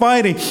or with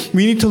fighting.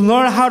 We need to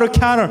learn how to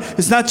counter.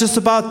 It's not just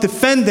about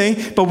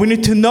defending, but we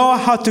need to know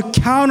how to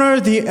counter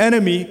the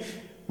enemy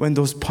when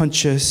those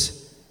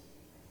punches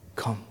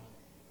come.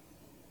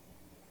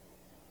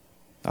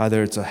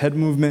 Either it's a head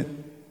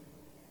movement,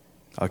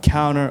 a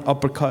counter,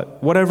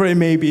 uppercut, whatever it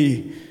may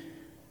be.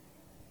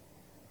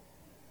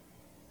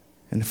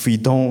 And if we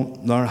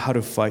don't learn how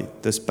to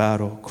fight this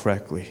battle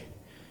correctly,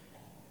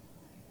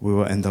 we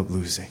will end up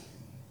losing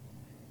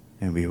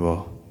and we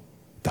will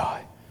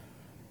die.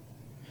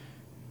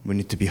 We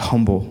need to be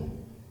humble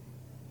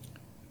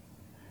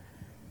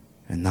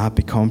and not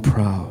become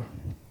proud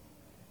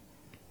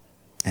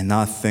and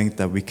not think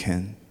that we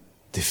can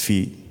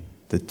defeat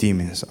the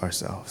demons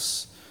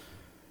ourselves.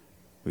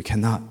 We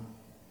cannot.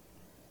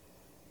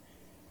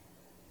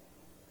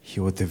 He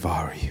will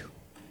devour you,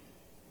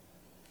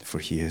 for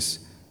he is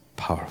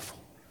powerful.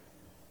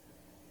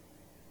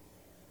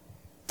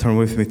 Turn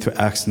with me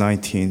to Acts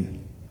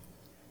 19.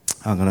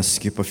 I'm going to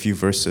skip a few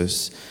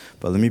verses,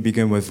 but let me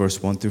begin with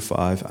verse 1 through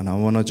 5, and I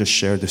want to just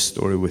share this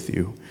story with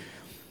you.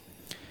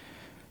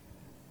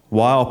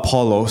 While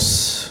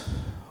Apollos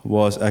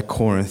was at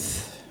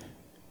Corinth,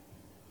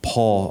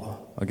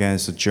 Paul, again,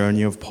 it's the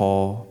journey of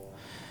Paul,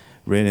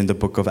 written in the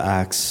book of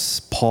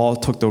Acts. Paul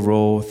took the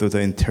road through the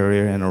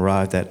interior and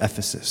arrived at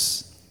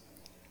Ephesus.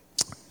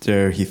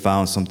 There he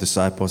found some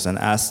disciples and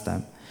asked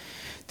them,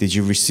 "Did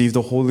you receive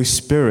the Holy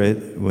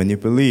Spirit when you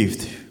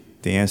believed?"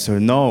 They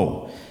answered,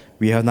 "No,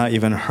 we have not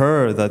even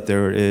heard that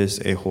there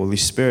is a Holy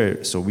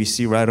Spirit." So we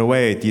see right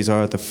away, these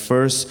are the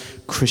first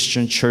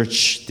Christian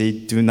church. They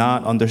do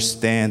not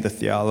understand the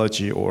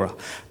theology or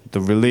the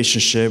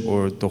relationship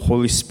or the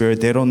Holy Spirit.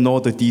 They don't know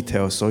the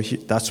details. So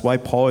that's why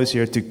Paul is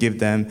here to give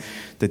them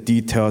the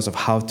details of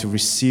how to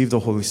receive the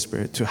Holy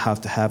Spirit, to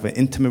have an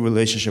intimate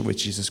relationship with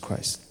Jesus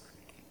Christ.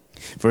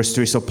 Verse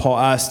 3, so Paul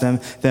asked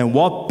them, "Then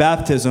what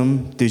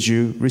baptism did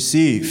you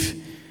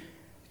receive?"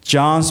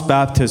 "John's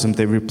baptism,"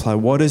 they replied.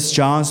 What is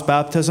John's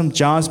baptism?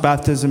 John's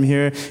baptism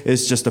here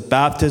is just a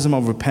baptism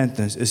of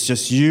repentance. It's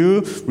just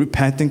you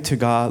repenting to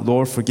God,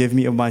 "Lord, forgive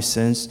me of my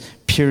sins,"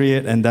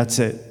 period, and that's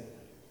it.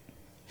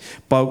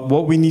 But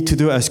what we need to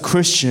do as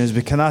Christians,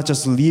 we cannot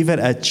just leave it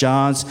at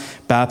John's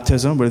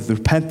baptism with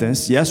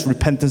repentance. Yes,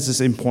 repentance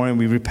is important.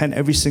 We repent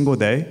every single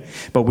day.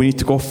 But we need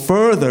to go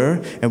further,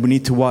 and we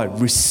need to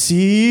what?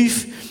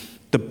 Receive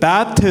the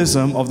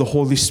baptism of the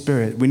Holy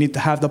Spirit. We need to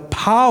have the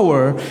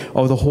power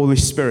of the Holy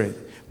Spirit.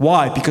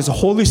 Why? Because the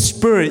Holy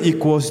Spirit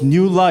equals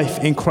new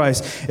life in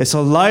Christ. It's a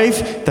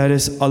life that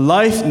is a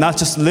life not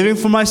just living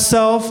for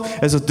myself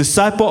as a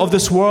disciple of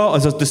this world,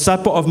 as a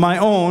disciple of my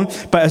own,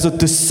 but as a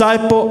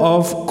disciple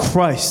of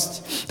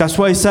Christ. That's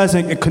why he says,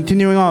 and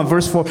continuing on,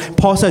 verse 4,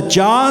 Paul said,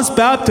 John's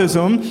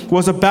baptism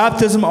was a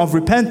baptism of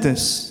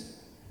repentance.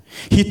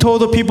 He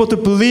told the people to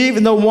believe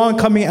in the one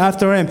coming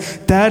after him.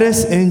 That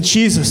is in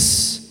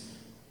Jesus.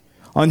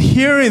 On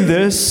hearing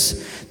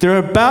this, they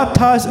are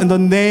baptized in the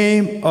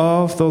name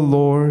of the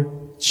Lord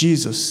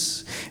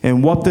Jesus.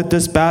 And what did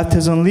this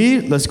baptism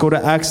lead? Let's go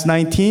to Acts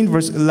 19,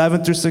 verse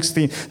 11 through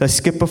 16. Let's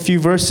skip a few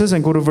verses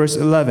and go to verse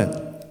 11.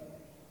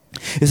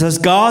 It says,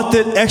 God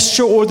did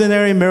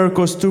extraordinary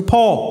miracles through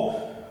Paul,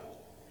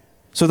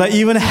 so that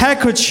even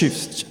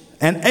handkerchiefs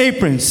and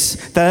aprons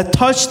that had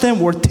touched them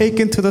were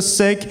taken to the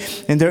sick,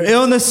 and their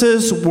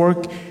illnesses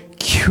were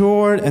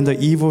cured, and the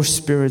evil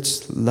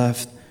spirits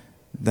left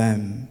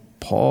them.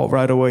 Paul,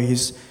 right away,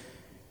 he's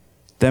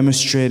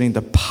demonstrating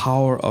the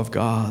power of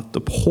God,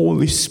 the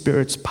Holy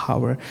Spirit's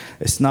power.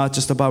 It's not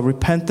just about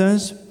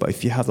repentance, but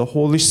if you have the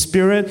Holy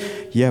Spirit,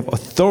 you have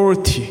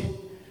authority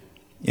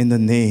in the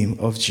name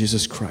of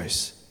Jesus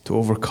Christ to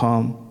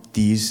overcome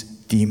these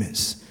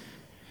demons.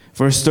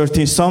 Verse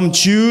 13, some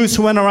Jews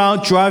who went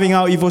around driving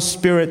out evil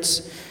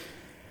spirits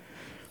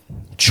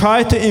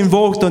tried to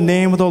invoke the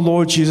name of the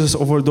Lord Jesus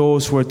over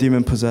those who are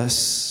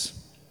demon-possessed.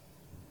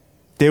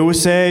 They would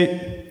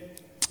say,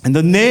 in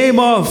the name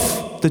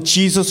of the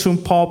Jesus whom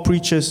Paul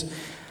preaches,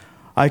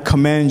 I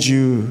command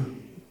you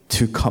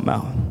to come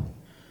out.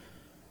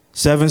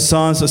 7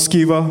 sons of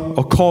Sceva,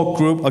 a cult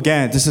group.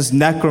 Again, this is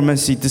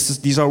necromancy.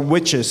 These are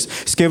witches.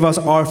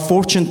 Scevas are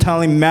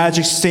fortune-telling,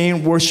 magic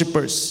saint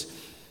worshippers.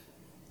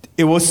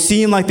 It was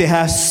seen like they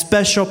had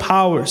special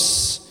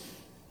powers.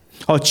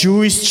 A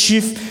Jewish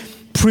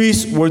chief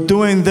priests were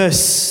doing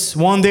this.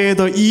 One day,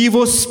 the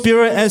evil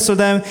spirit answered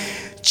them,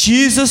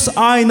 Jesus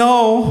I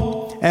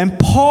know, and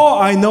Paul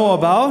I know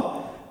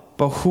about,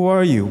 but who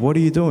are you? What are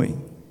you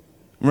doing?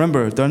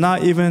 Remember, they're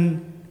not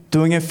even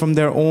doing it from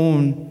their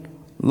own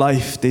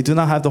life. They do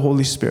not have the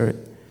Holy Spirit.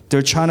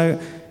 They're trying to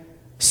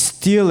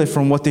steal it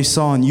from what they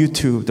saw on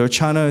YouTube. They're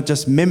trying to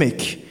just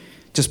mimic,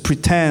 just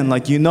pretend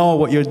like you know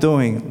what you're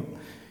doing.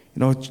 You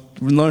know,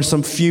 learn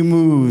some few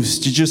moves,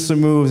 jiu-jitsu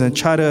moves, and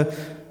try to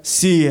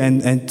see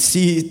and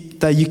see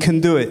that you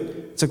can do it.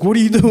 It's like, what are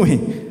you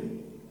doing?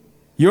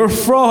 You're a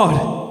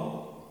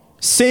fraud.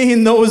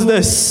 Satan knows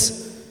this.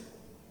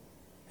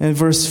 In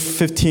verse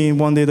 15,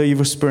 one day the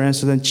evil spirit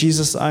answered them,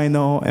 Jesus I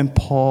know, and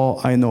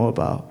Paul I know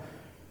about.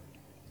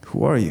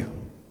 Who are you?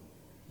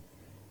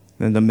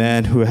 Then the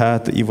man who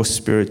had the evil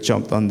spirit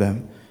jumped on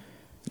them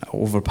and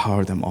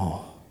overpowered them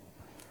all.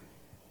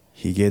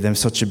 He gave them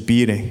such a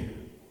beating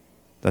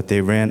that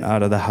they ran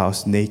out of the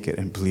house naked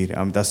and bleeding.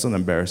 I mean, that's an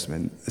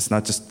embarrassment. It's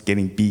not just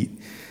getting beat,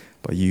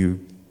 but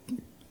you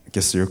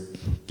guess you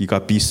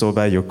got beat so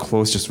bad, your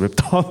clothes just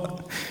ripped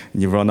off,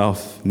 and you run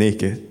off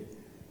naked.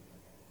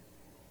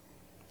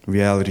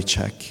 Reality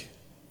check.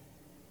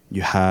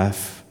 You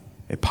have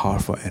a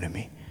powerful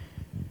enemy.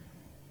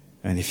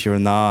 And if you're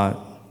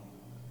not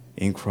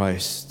in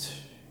Christ,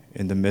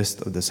 in the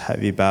midst of this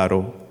heavy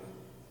battle,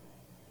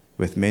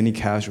 with many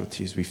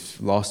casualties, we've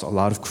lost a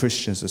lot of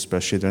Christians,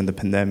 especially during the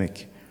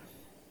pandemic.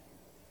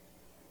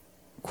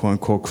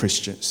 Quote-unquote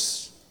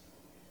Christians.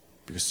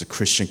 Because the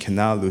Christian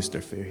cannot lose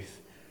their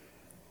faith.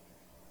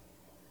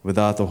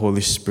 Without the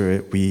Holy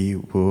Spirit, we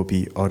will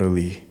be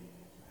utterly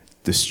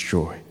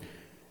destroyed.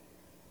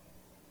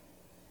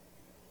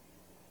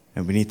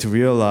 And we need to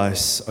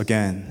realize,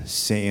 again,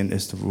 Satan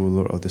is the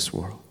ruler of this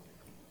world.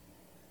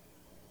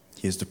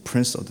 He is the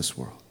prince of this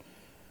world.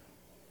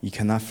 You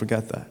cannot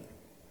forget that.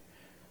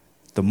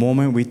 The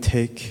moment we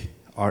take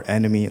our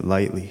enemy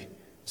lightly,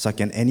 it's like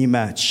in any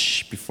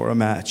match, before a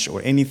match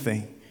or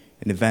anything,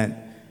 an event,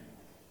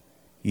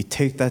 you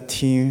take that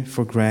team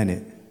for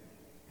granted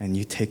and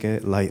you take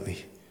it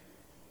lightly.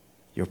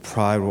 Your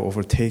pride will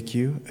overtake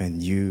you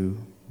and you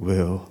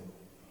will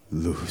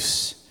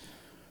lose.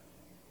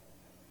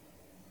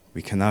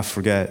 We cannot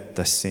forget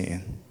that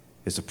Satan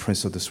is the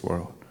prince of this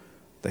world,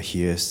 that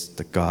he is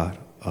the God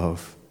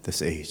of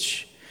this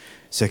age.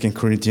 2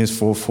 Corinthians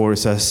 4:4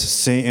 says,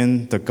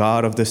 Satan, the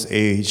God of this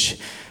age,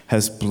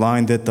 has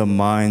blinded the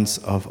minds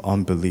of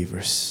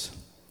unbelievers.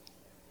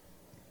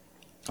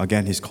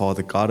 Again, he's called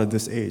the God of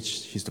this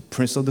age. He's the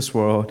prince of this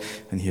world,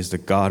 and he is the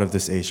God of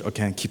this age.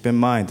 Again, keep in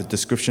mind, the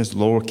description is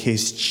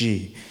lowercase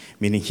g,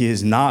 meaning he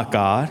is not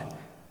God.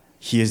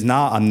 He is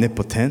not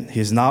omnipotent. He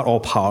is not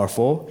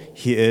all-powerful.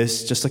 He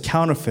is just a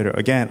counterfeiter.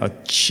 Again, a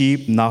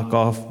cheap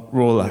knockoff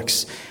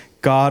Rolex.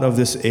 God of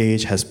this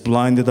age has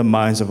blinded the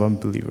minds of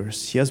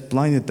unbelievers. He has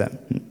blinded them.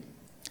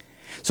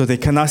 So they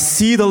cannot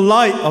see the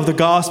light of the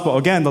gospel.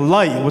 Again, the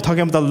light. We're talking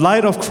about the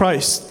light of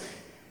Christ.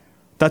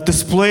 That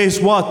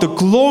displays what? The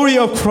glory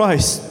of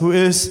Christ, who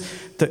is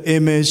the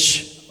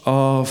image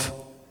of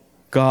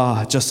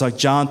God. Just like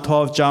John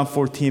 12, John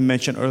 14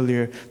 mentioned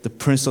earlier, the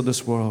prince of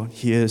this world,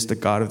 he is the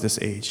God of this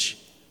age.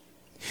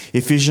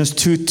 Ephesians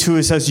 2:2,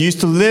 it says, you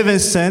used to live in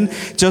sin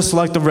just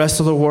like the rest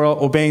of the world,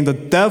 obeying the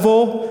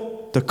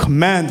devil, the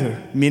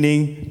commander,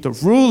 meaning the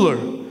ruler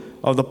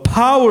of the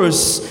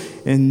powers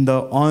in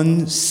the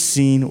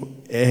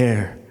unseen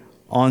air,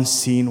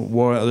 unseen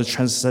world. The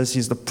translation says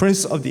he's the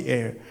prince of the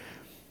air.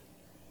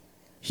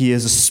 He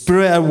is a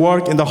spirit at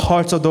work in the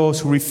hearts of those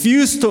who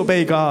refuse to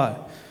obey God.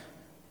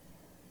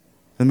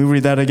 Let me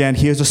read that again.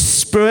 He is a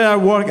spirit at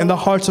work in the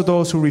hearts of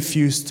those who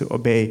refuse to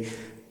obey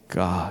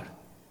God.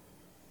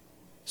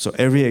 So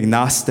every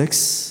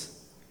agnostics,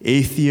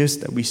 atheist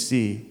that we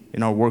see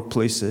in our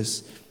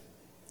workplaces,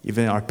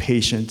 even our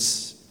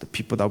patients, the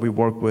people that we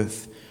work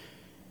with,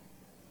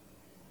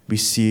 we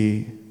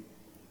see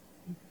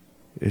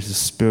there's the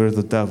spirit of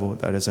the devil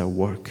that is at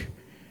work,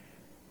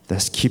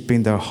 that's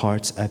keeping their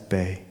hearts at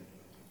bay,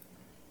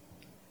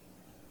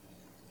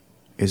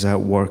 is at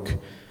work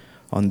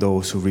on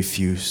those who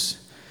refuse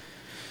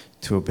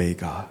to obey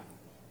God.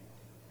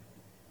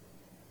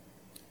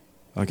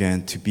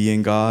 Again, to be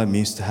in God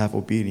means to have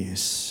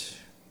obedience,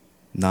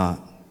 not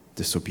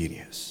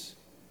disobedience.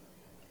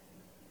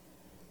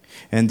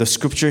 And the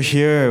scripture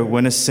here,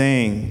 when it's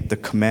saying the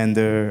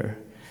commander,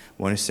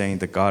 when it's saying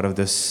the God of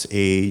this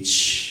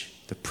age,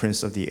 the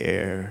prince of the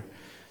air,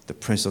 the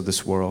prince of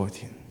this world,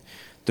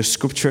 the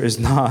scripture is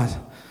not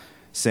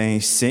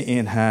saying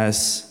Satan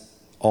has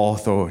all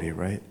authority,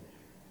 right?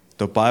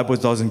 The Bible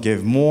doesn't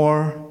give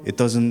more, it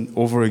doesn't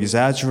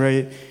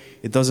over-exaggerate,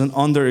 it doesn't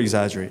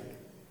under-exaggerate.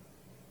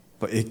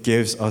 But it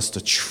gives us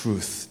the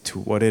truth to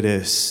what it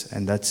is,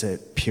 and that's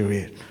it,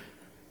 period.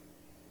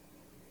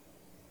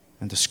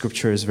 And the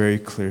scripture is very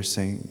clear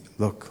saying,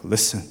 look,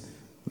 listen,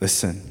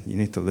 you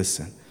need to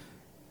listen.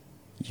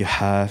 You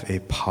have a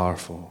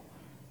powerful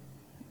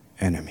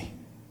enemy.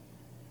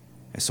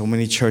 And so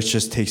many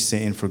churches take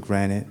Satan for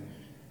granted.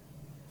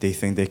 They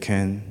think they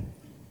can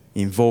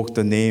invoke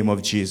the name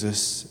of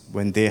Jesus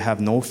when they have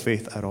no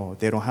faith at all.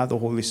 They don't have the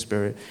Holy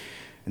Spirit,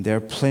 and they're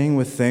playing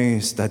with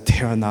things that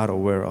they are not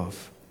aware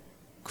of.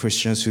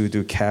 Christians who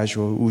do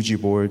casual Ouija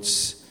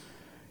boards,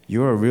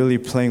 you are really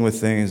playing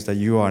with things that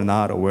you are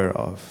not aware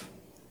of.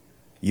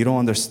 You don't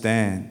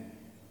understand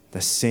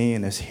that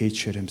Satan is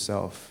hatred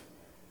himself.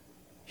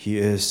 He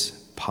is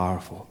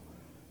powerful,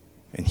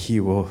 and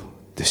he will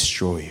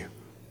destroy you.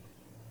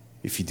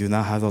 If you do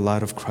not have the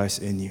light of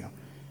Christ in you,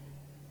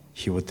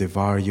 he will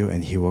devour you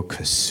and he will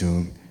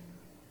consume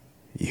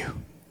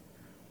you.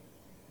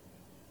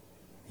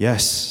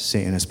 Yes,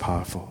 Satan is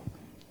powerful.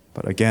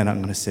 But again, I'm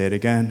going to say it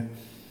again.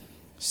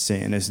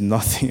 Satan is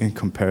nothing in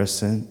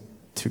comparison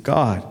to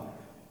God.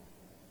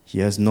 He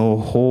has no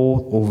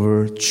hold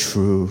over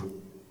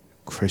true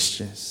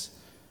Christians.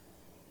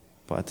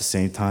 But at the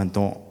same time,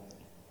 don't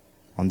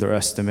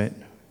underestimate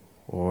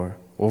or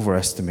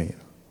overestimate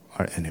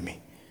our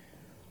enemy.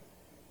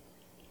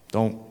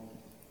 Don't.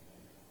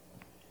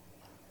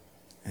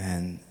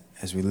 And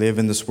as we live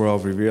in this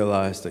world, we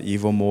realize the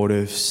evil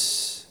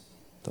motives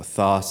the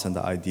thoughts and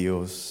the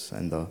ideals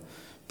and the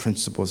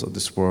principles of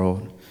this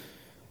world.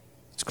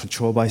 It's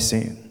controlled by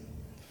Satan.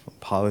 From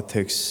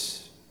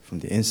politics, from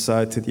the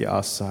inside to the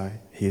outside,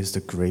 he is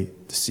the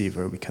great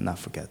deceiver. We cannot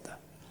forget that.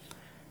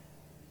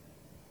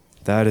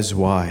 That is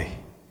why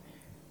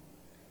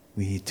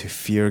we need to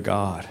fear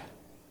God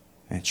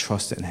and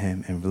trust in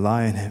him and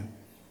rely on him.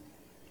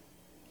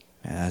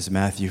 And as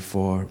Matthew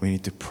 4, we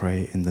need to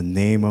pray in the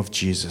name of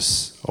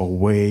Jesus,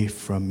 away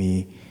from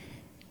me,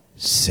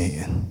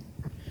 Satan.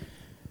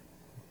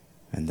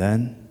 And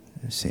then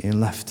Satan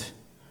left.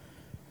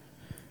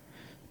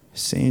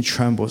 Satan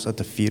trembles at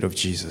the feet of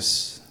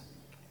Jesus.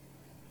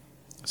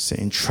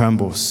 Satan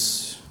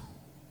trembles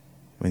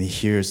when he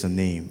hears the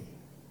name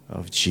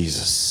of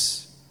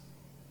Jesus.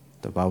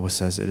 The Bible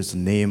says it is the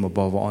name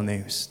above all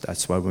names.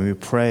 That's why when we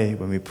pray,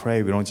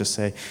 we don't just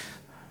say,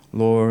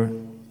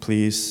 Lord,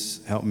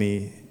 please help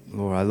me.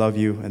 Lord, I love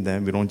you. And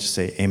then we don't just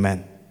say,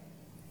 amen.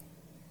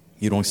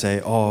 You don't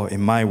say, oh,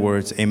 in my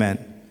words,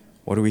 amen.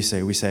 What do we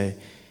say? We say,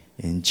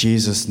 in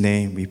Jesus'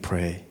 name we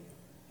pray,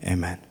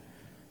 amen.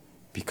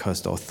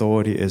 Because the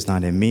authority is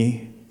not in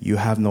me. You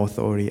have no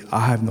authority.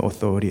 I have no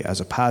authority.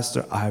 As a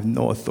pastor, I have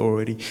no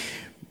authority.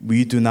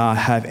 We do not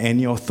have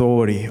any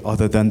authority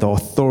other than the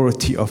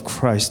authority of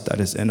Christ that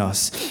is in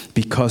us.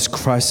 Because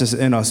Christ is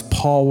in us,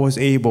 Paul was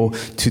able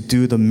to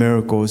do the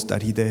miracles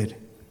that he did.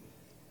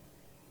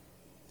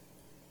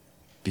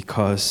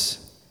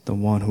 Because the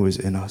one who is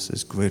in us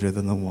is greater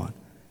than the one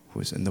who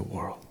is in the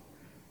world.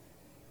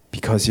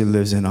 Because he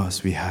lives in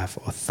us, we have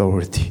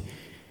authority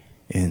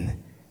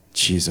in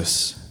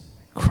Jesus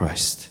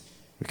Christ.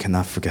 We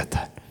cannot forget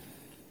that.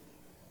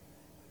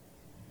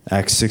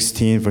 Acts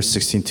 16, verse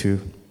 16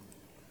 to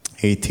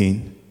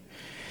 18.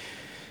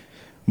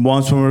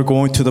 Once when we were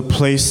going to the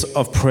place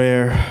of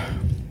prayer,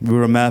 we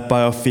were met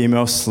by a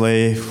female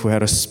slave who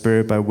had a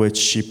spirit by which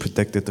she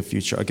predicted the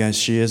future. Again,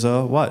 she is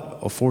a what?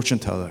 A fortune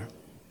teller.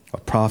 A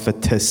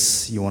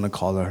prophetess, you want to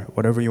call her.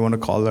 Whatever you want to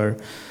call her,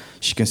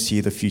 she can see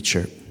the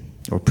future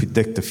or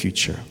predict the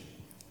future.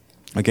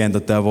 Again, the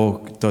devil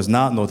does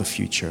not know the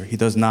future. He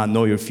does not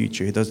know your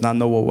future. He does not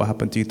know what will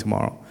happen to you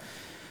tomorrow.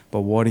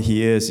 But what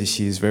he is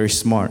he is very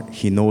smart.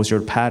 He knows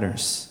your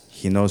patterns.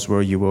 He knows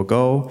where you will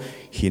go.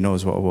 He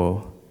knows what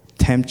will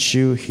tempt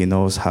you. He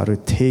knows how to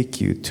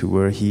take you to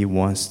where he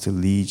wants to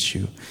lead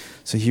you.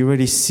 So he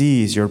already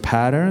sees your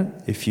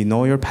pattern. If you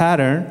know your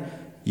pattern,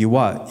 you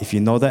what? If you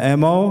know the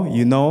MO,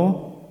 you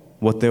know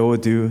what they will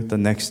do the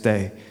next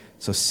day.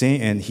 So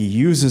Satan, he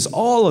uses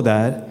all of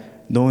that,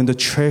 knowing the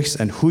tricks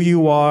and who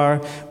you are,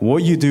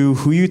 what you do,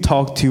 who you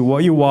talk to,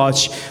 what you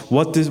watch,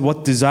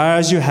 what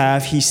desires you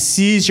have. He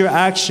sees your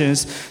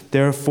actions.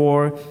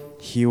 Therefore,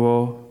 he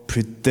will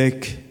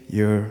predict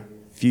your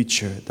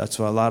future. That's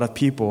why a lot of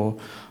people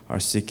are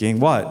seeking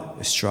what?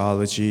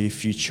 Astrology,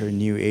 future,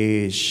 new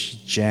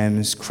age,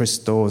 gems,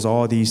 crystals,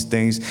 all these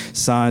things,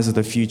 signs of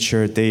the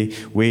future. They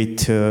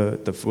wait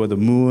for the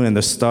moon and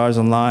the stars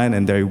align,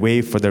 and they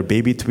wait for their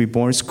baby to be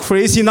born. It's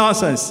crazy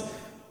nonsense.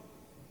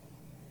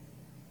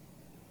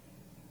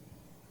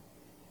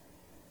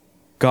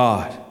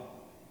 God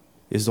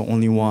is the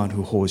only one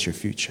who holds your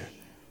future.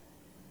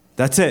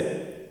 That's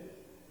it.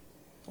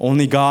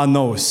 Only God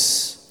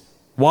knows.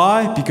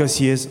 Why? Because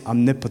he is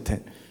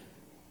omnipotent.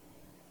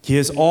 He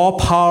is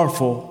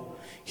all-powerful.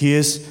 He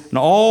is an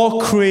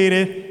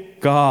all-created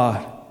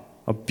God,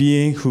 a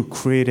being who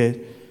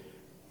created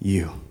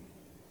you.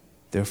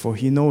 Therefore,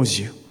 he knows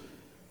you.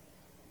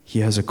 He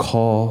has a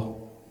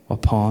call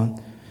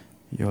upon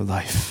your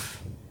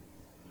life.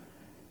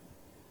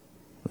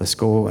 Let's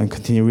go and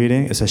continue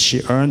reading. It says,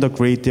 she earned a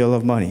great deal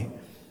of money.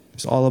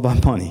 It's all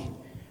about money.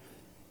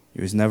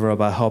 It was never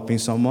about helping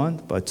someone,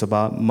 but it's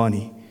about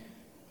money.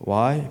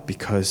 Why?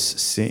 Because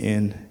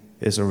Satan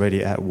is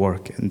already at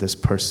work in this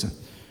person.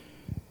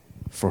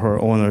 For her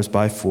owners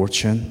by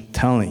fortune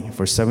telling.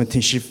 Verse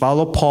 17, she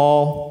followed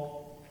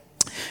Paul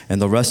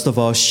and the rest of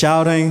us,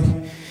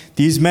 shouting,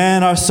 these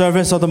men are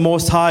servants of the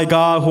Most High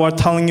God who are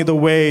telling you the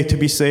way to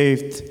be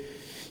saved.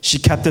 She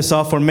kept this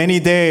up for many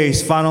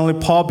days. Finally,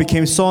 Paul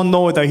became so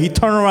annoyed that he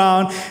turned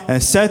around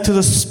and said to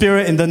the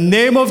Spirit, in the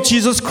name of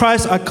Jesus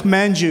Christ, I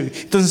command you.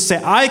 He doesn't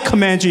say, I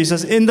command you. He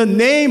says, in the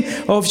name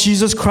of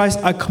Jesus Christ,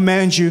 I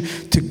command you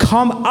to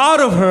come out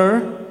of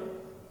her.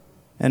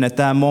 And at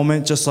that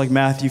moment, just like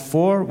Matthew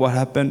 4, what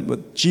happened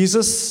with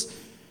Jesus?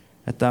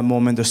 At that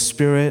moment, the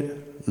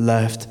Spirit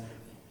left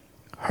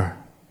her.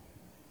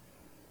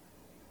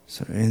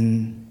 So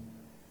in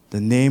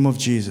the name of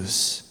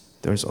Jesus,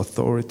 there's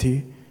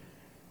authority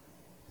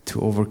to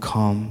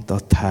overcome the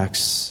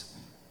attacks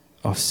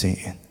of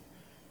Satan.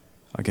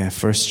 Again,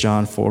 1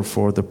 John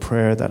 4:4, the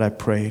prayer that I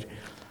prayed.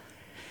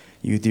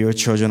 You, dear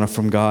children, are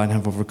from God and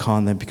have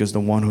overcome them because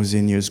the one who's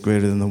in you is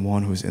greater than the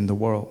one who's in the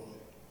world.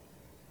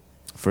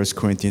 1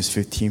 Corinthians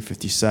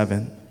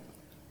 15:57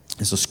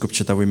 is a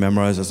scripture that we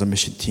memorize as a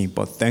mission team.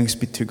 But thanks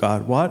be to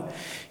God, what?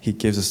 He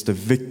gives us the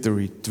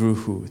victory through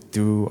who?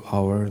 Through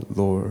our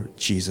Lord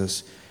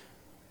Jesus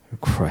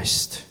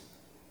Christ.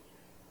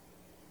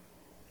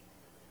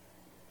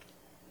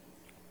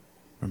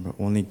 Remember,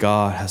 only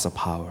God has the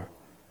power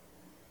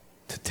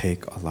to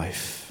take a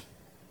life,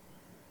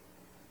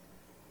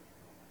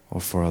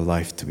 or for a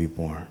life to be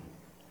born.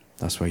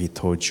 That's why he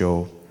told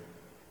Job,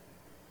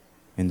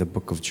 in the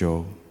book of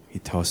Job, he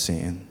tells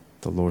Satan,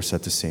 the Lord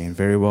said to Satan,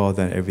 very well,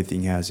 then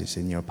everything he has is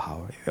in your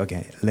power.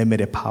 Again,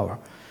 limited power.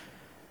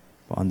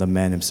 But on the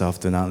man himself,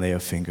 do not lay a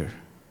finger.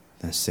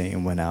 Then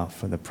Satan went out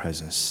from the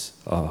presence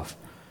of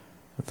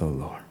the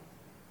Lord.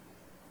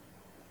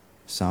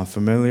 Sound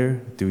familiar?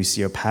 Do we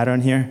see a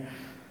pattern here?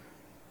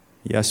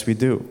 Yes, we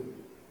do.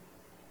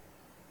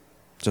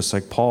 Just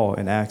like Paul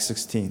in Acts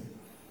 16.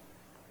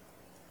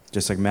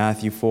 Just like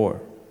Matthew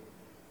 4.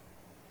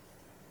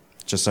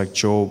 Just like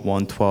Job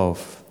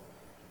 1:12.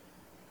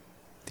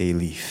 They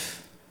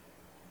leave.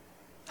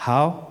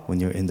 How? When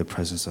you're in the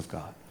presence of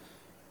God.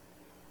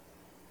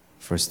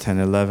 Verse 10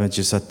 and 11,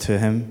 Jesus said to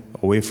him,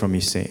 away from me,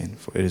 Satan,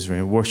 for it is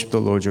written, worship the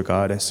Lord your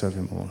God and serve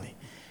him only.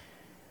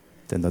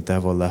 Then the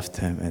devil left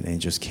him, and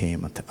angels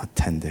came and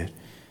attended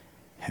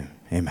him.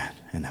 Amen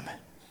and amen.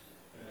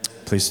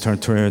 Please turn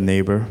to your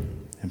neighbor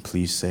and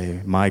please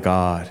say, my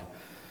God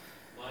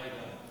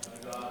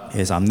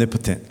is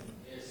omnipotent.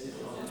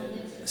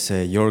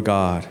 Say, your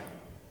God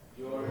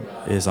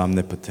is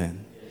omnipotent.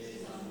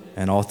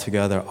 And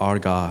altogether, our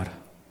God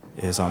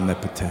is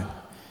omnipotent.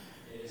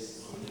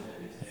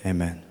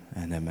 Amen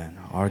and amen.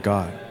 Our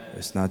God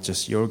is not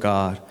just your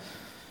God.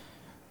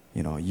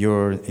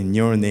 In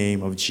your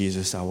name of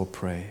Jesus, I will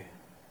pray.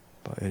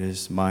 But it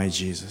is my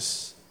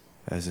Jesus,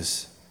 as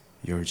is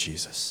your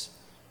Jesus.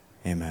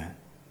 Amen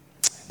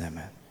and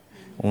amen.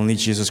 Only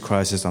Jesus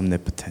Christ is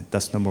omnipotent.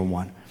 That's number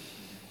one.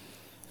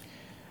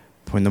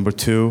 Point number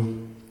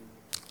two,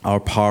 our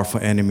powerful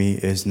enemy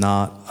is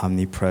not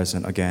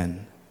omnipresent.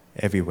 Again,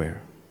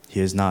 everywhere.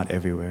 He is not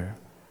everywhere.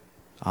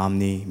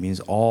 Omni means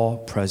all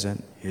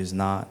present. He is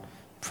not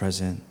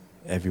present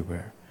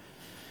everywhere.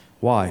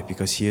 Why?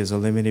 Because he is a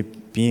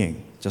limited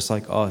being. Just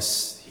like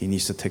us, he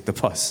needs to take the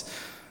bus,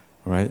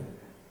 right?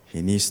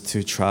 He needs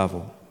to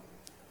travel.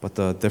 But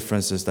the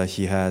difference is that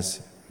he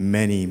has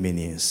many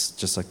minions,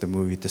 just like the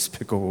movie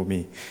Despicable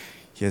Me.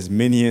 He has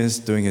minions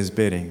doing his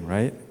bidding,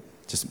 right?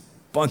 Just a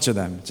bunch of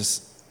them,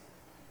 just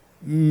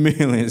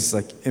millions,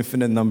 like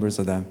infinite numbers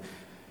of them.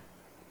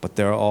 But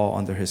they're all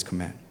under his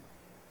command.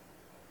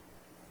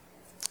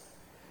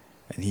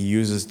 And he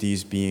uses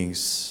these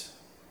beings,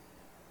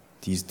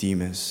 these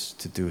demons,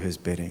 to do his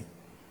bidding.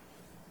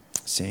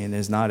 Satan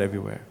is not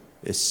everywhere.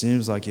 It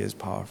seems like he is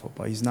powerful,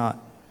 but he's not.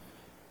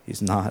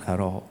 He's not at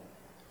all.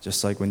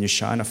 Just like when you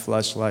shine a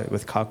flashlight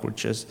with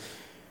cockroaches,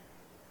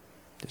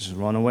 they just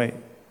run away.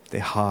 They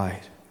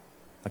hide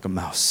like a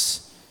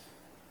mouse.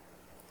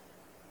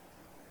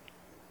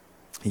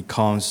 He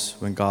comes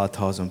when God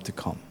tells him to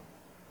come.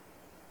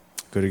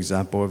 Good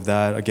example of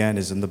that, again,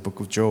 is in the book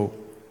of Job.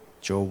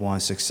 Job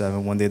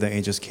 1:6-7. One day the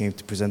angels came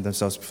to present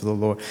themselves before the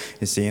Lord,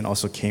 and Satan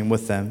also came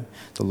with them.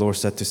 The Lord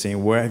said to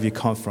Satan, where have you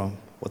come from?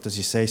 What does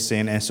he say?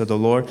 Satan answered the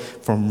Lord,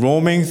 from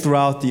roaming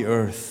throughout the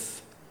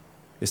earth.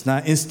 It's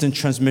not instant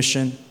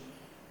transmission.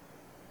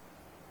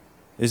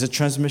 Is it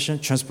transmission?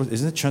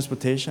 Isn't it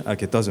transportation?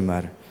 Okay, it doesn't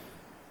matter.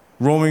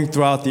 Roaming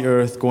throughout the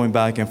earth, going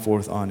back and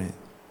forth on it.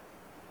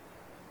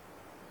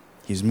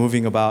 He's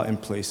moving about in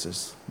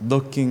places,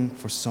 looking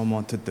for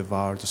someone to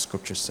devour, the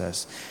scripture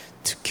says,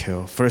 to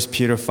kill. 1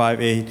 Peter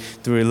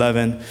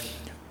 5:8-11,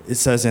 it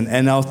says in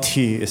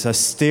NLT, it says,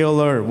 stay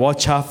alert,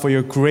 watch out for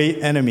your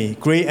great enemy.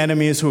 Great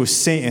enemy is who?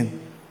 Satan,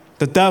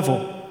 the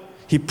devil.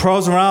 He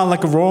prowls around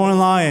like a roaring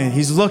lion.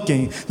 He's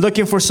looking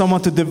for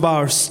someone to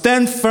devour.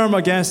 Stand firm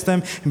against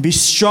them and be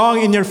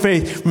strong in your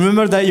faith.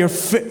 Remember that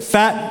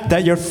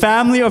your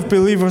family of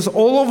believers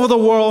all over the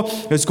world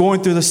is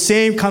going through the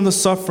same kind of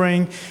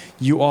suffering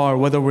you are.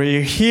 Whether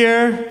we're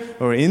here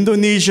or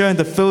Indonesia and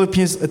the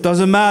Philippines, it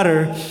doesn't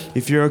matter.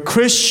 If you're a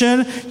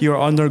Christian,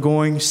 you're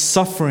undergoing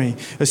suffering.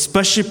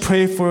 Especially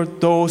pray for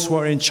those who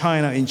are in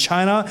China. In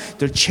China,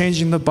 they're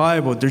changing the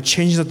Bible. They're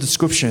changing the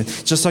description.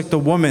 Just like the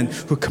woman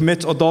who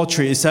commits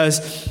adultery. It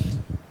says,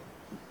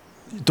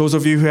 those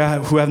of you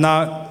who have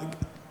not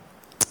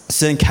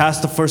sinned,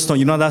 cast the first stone.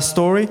 You know that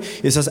story?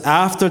 It says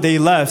after they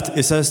left,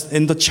 it says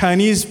in the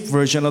Chinese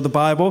version of the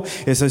Bible,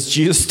 it says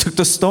Jesus took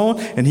the stone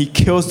and he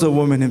kills the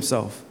woman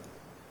himself.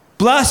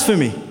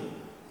 Blasphemy.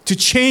 To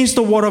change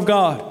the word of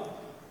God.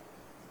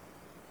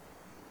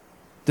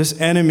 This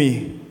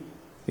enemy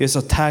is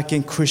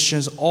attacking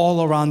Christians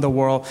all around the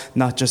world,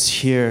 not just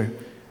here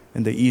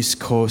in the East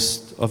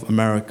Coast of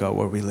America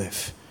where we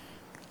live.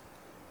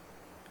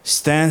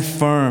 Stand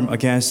firm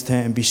against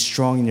him and be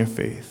strong in your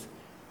faith.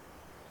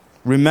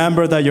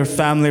 Remember that your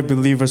family of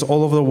believers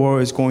all over the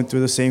world is going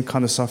through the same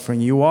kind of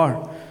suffering you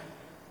are.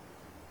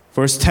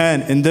 Verse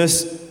 10,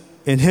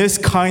 in his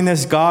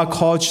kindness, God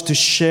called you to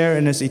share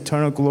in his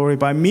eternal glory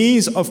by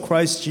means of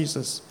Christ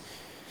Jesus.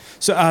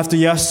 So after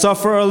you have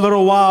suffered a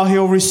little while, he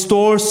will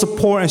restore,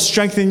 support, and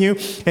strengthen you,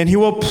 and he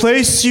will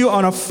place you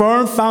on a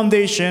firm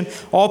foundation.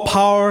 All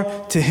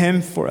power to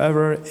him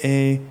forever.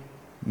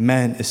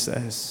 Amen, it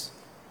says.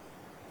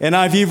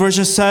 NIV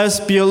version says,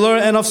 be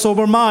alert and of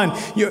sober mind.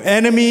 Your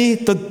enemy,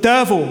 the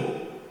devil.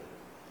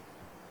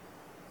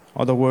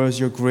 Other words,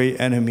 your great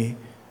enemy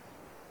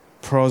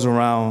prowls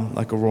around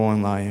like a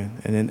roaring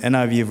lion. And in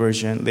NIV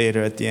version,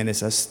 later at the end, it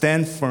says,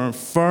 stand firm,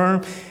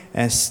 firm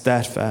and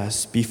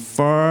steadfast. Be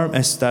firm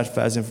and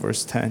steadfast in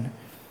verse 10.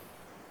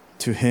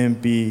 To him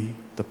be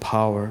the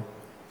power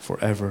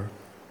forever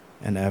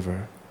and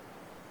ever.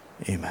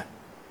 Amen.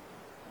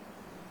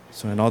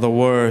 So in other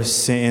words,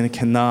 Satan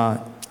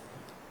cannot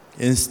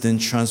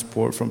instant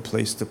transport from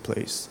place to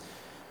place.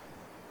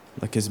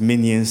 Like his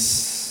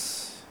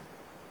minions,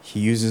 he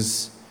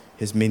uses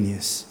his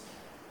minions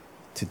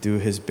to do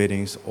his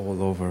biddings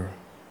all over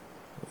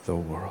the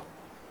world.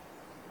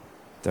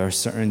 There are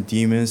certain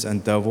demons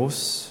and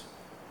devils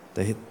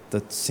that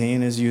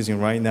Satan is using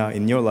right now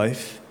in your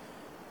life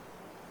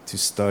to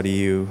study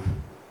you,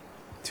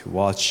 to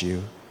watch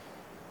you,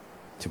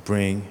 to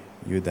bring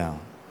you down.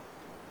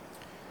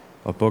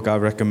 A book I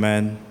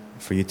recommend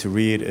for you to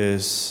read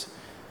is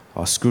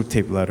Screw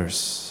Tape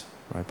Letters,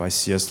 right, by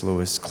C.S.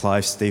 Lewis,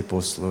 Clive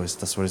Staples Lewis.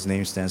 That's what his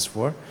name stands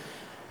for.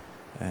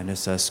 And it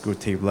says Screw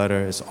Tape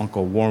Letter. It's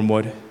Uncle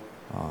Wormwood.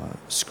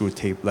 Screw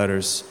Tape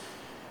Letters.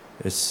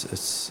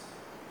 It's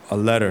a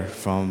letter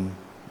from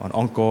an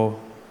uncle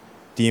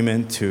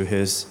demon to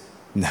his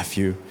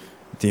nephew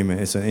demon.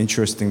 It's an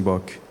interesting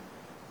book,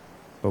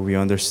 but we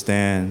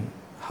understand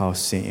how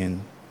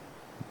Satan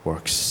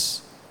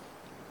works.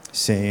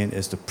 Satan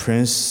is the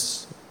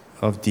prince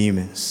of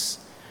demons,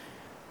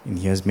 and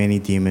he has many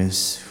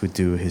demons who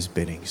do his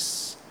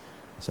biddings.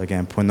 So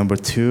again, point number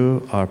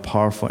 2, our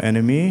powerful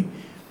enemy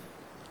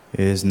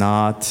is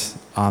not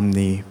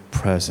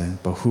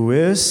omnipresent, but who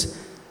is?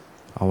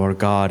 Our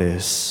God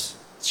is.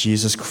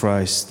 Jesus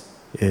Christ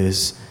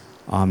is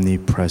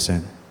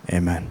omnipresent.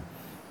 Amen.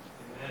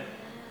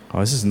 Oh,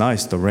 this is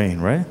nice, the rain,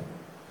 right?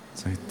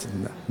 It's like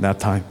nap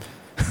time.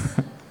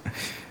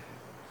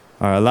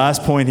 All right,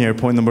 last point here,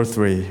 point number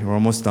 3. We're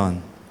almost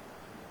done.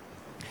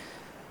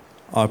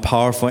 Our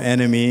powerful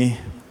enemy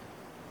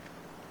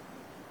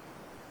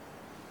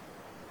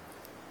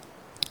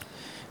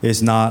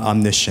is not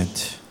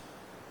omniscient.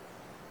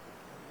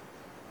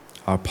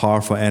 Our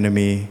powerful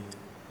enemy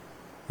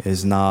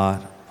is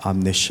not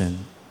omniscient.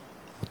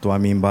 What do I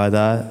mean by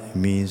that? It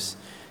means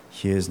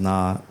he is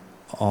not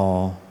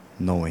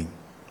all-knowing.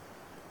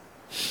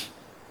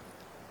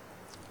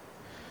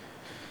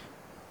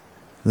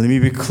 Let me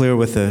be clear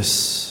with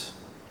this.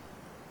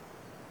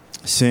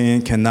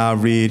 Satan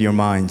cannot read your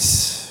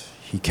minds.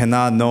 He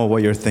cannot know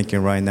what you're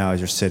thinking right now as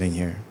you're sitting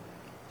here.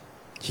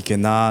 He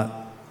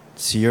cannot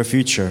see your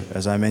future,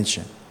 as I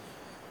mentioned.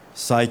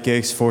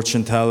 Psychics,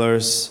 fortune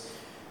tellers,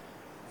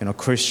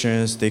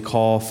 Christians, they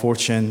call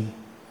fortune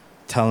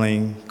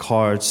telling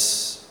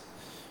cards,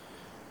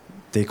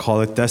 they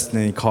call it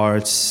destiny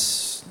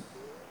cards.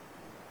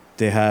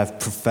 They have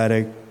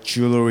prophetic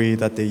jewelry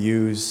that they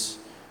use.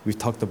 We've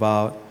talked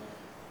about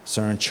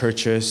certain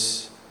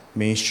churches,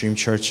 mainstream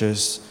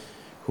churches,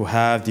 who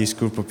have these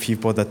group of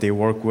people that they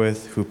work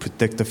with who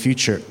predict the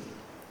future.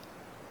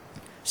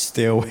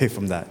 Stay away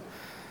from that.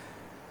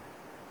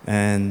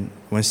 And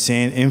when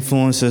Satan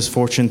influences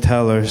fortune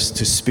tellers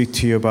to speak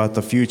to you about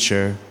the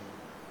future,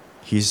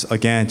 he's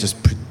again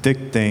just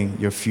predicting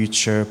your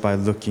future by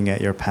looking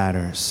at your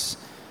patterns.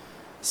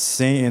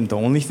 Satan, the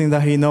only thing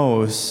that he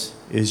knows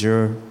is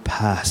your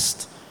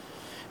past.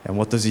 And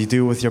what does he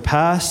do with your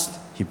past?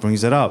 He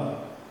brings it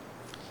up.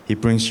 He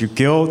brings you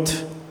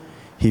guilt.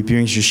 He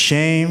brings you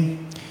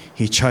shame.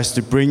 He tries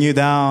to bring you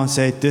down,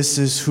 say, this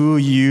is who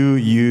you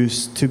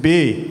used to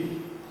be.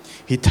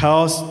 He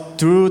tells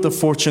through the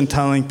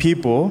fortune-telling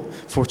people,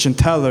 fortune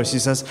tellers, he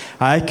says,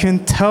 I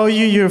can tell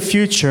you your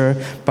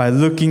future by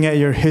looking at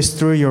your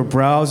history, your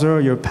browser,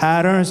 your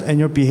patterns, and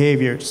your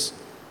behaviors.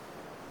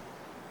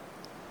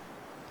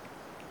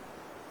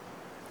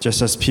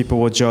 Just as people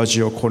will judge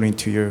you according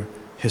to your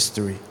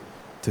history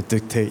to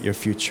dictate your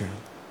future.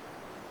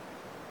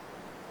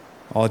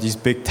 All these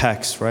big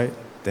techs, right?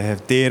 They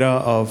have data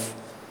of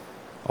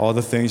all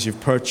the things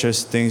you've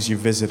purchased, things you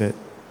visited.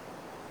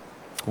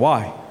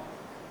 Why?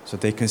 So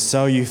they can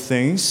sell you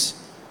things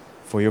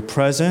for your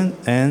present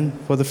and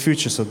for the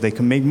future so they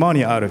can make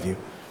money out of you.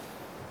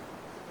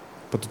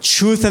 But the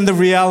truth and the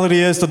reality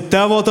is the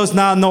devil does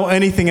not know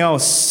anything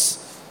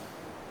else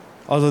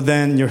other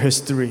than your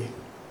history.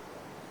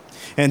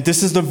 And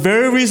this is the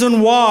very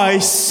reason why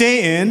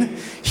Satan,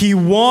 he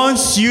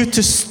wants you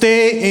to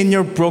stay in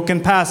your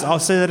broken past. I'll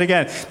say that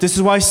again. This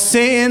is why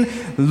Satan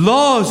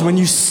loves when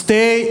you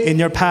stay in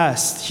your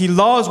past. He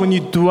loves when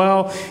you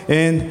dwell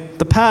in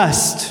the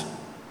past.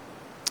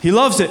 He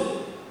loves it.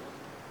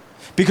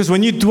 Because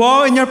when you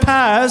dwell in your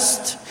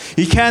past,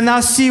 you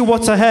cannot see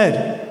what's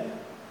ahead.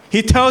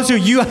 He tells you,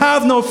 you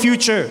have no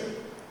future.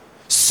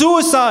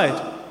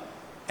 Suicide.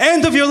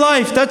 End of your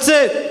life. That's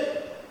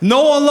it.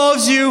 No one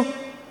loves you.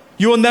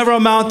 You will never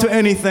amount to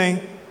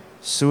anything.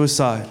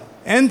 Suicide.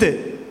 End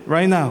it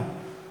right now.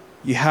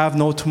 You have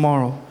no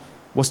tomorrow.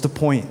 What's the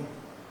point?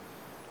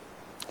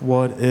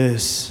 What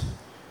is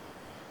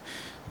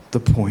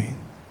the point?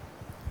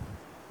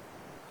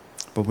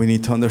 But we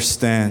need to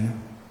understand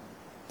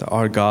that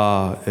our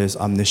God is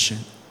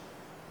omniscient.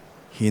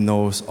 He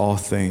knows all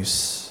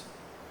things.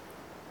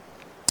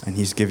 And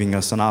He's giving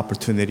us an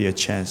opportunity, a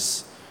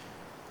chance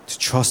to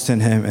trust in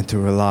Him and to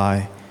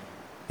rely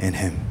in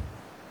Him.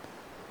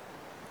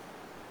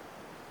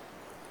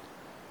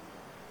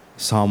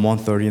 Psalm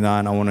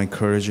 139, I want to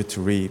encourage you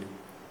to read.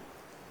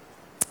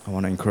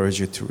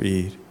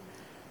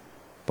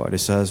 But it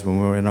says, when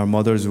we were in our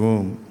mother's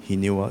womb, He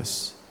knew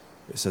us.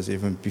 It says,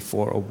 even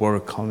before a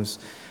word comes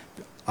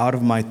out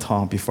of my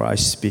tongue, before I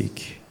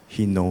speak,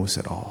 He knows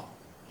it all.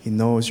 He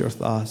knows your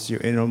thoughts, your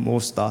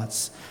innermost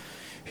thoughts.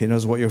 He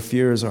knows what your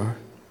fears are.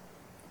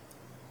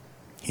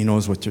 He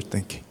knows what you're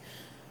thinking.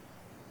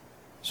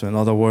 So in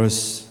other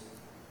words,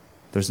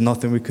 there's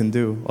nothing we can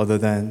do other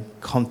than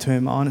come to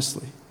Him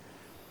honestly.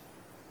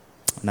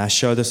 And I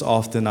share this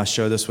often. I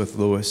share this with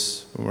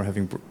Lewis when we're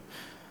having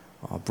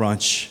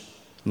brunch,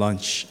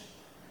 lunch.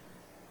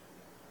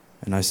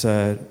 And I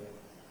said,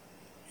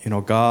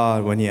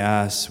 God, when He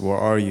asks, where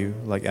are you?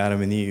 Like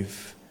Adam and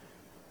Eve,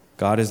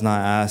 God is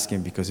not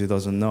asking because He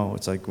doesn't know.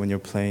 It's like when you're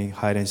playing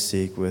hide and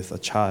seek with a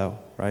child,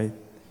 right?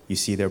 You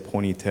see their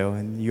ponytail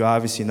and you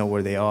obviously know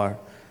where they are.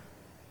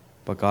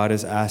 But God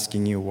is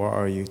asking you, where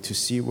are you? To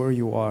see where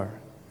you are.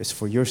 It's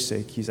for your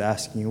sake. He's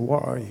asking you, where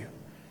are you?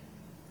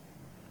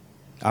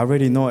 I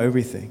already know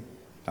everything.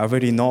 I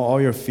already know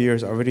all your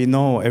fears. I already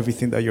know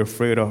everything that you're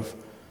afraid of.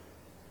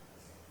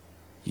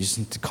 You just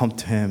need to come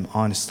to Him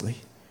honestly,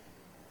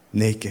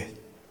 naked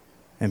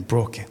and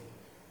broken.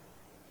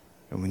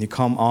 And when you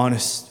come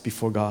honest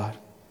before God,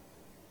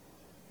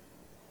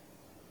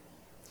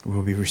 we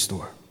will be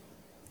restored.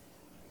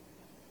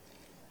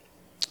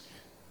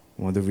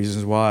 One of the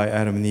reasons why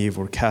Adam and Eve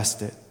were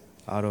casted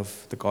out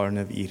of the Garden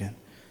of Eden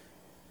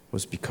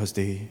was because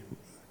they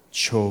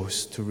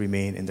chose to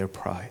remain in their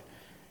pride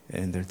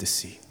and in their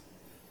deceit.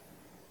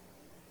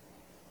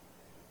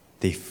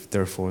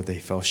 Therefore, they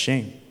felt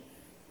shame.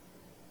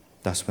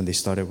 That's when they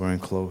started wearing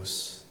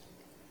clothes.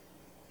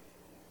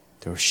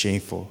 They were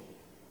shameful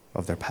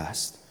of their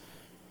past.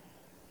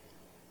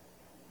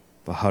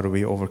 But how do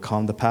we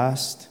overcome the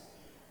past?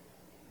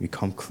 We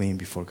come clean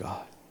before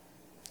God.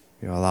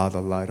 We allow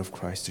the light of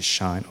Christ to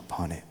shine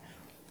upon it.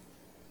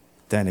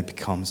 Then it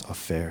becomes a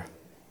fair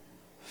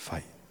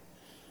fight.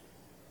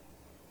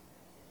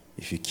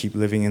 If you keep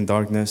living in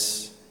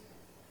darkness,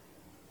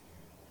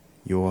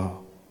 you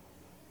will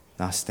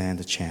not stand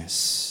a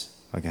chance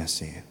against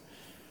sin.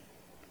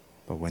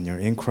 But when you're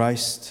in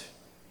Christ,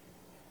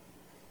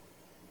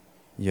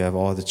 you have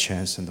all the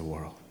chance in the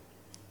world.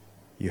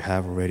 You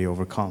have already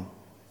overcome.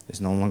 It's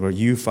no longer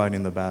you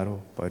fighting the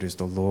battle, but it is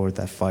the Lord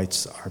that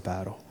fights our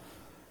battle.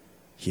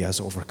 He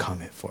has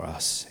overcome it for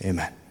us.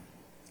 Amen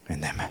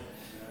and amen.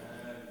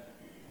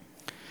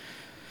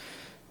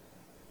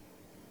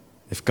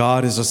 If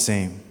God is the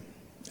same,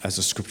 as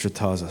the scripture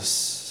tells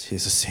us, He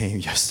is the same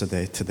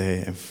yesterday,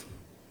 today, and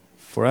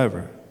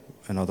forever.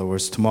 In other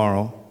words,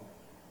 tomorrow,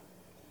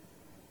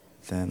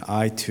 then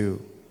I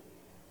too,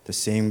 the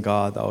same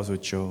God that was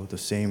with Job, the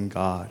same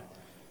God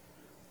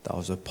that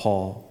was with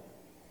Paul,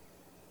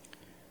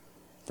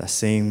 that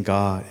same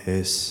God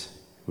is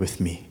with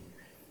me.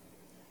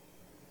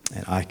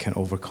 And I can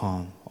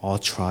overcome all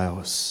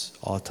trials,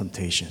 all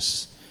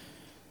temptations.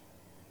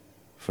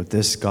 For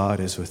this God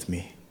is with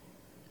me.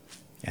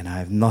 And I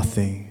have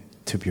nothing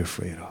to be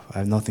afraid of. I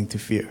have nothing to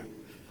fear.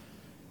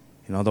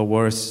 In other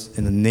words,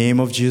 in the name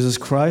of Jesus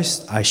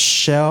Christ, I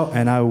shall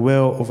and I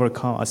will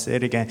overcome. I'll say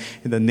it again.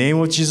 In the name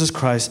of Jesus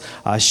Christ,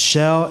 I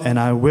shall and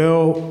I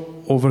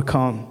will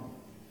overcome.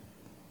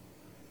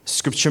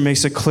 Scripture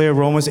makes it clear,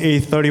 Romans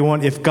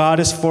 8:31, if God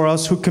is for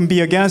us, who can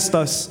be against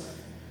us?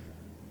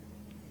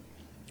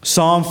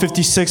 Psalm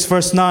 56,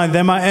 verse 9,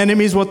 then my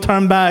enemies will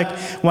turn back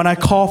when I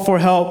call for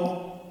help.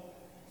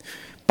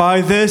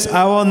 By this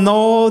I will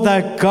know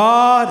that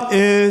God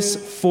is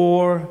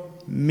for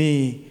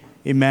me.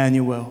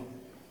 Emmanuel.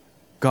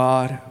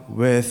 God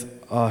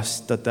with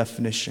us, the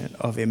definition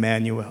of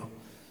Emmanuel.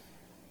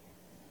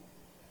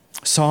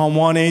 Psalm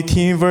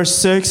 118, verse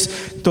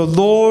 6, the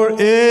Lord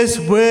is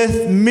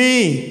with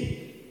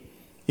me.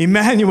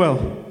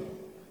 Emmanuel.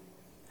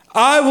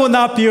 I will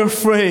not be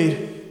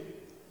afraid.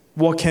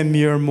 What can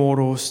mere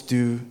mortals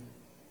do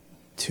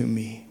to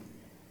me?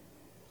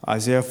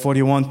 Isaiah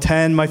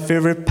 41:10, my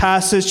favorite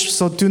passage.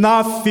 So do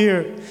not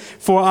fear,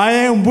 for I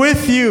am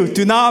with you.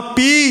 Do not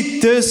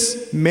be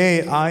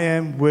dismayed. I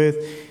am with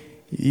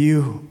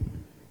you.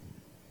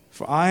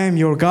 For I am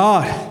your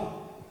God.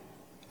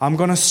 I'm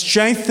going to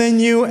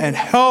strengthen you and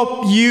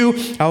help you.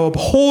 I will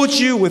uphold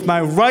you with my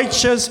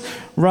righteous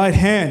right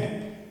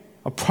hand.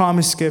 A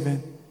promise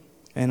given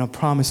and a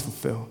promise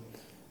fulfilled.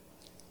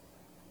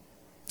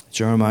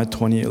 Jeremiah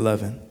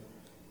 20:11.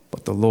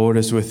 But the Lord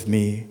is with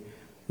me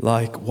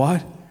like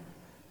what?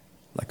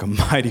 Like a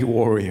mighty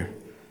warrior.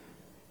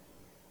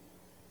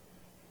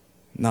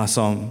 Not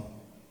some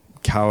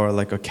coward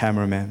like a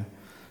cameraman.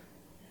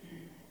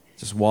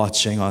 Just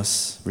watching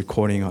us,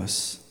 recording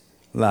us,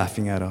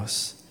 laughing at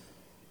us.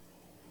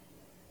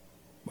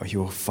 But He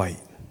will fight.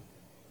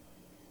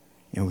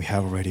 And we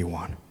have already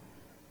won.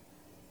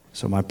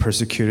 So my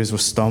persecutors will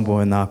stumble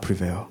and not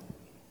prevail.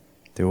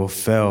 They will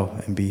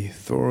fail and be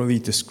thoroughly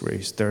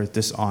disgraced. Their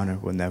dishonor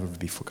will never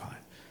be forgotten.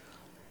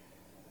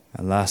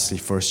 And lastly,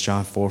 1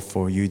 John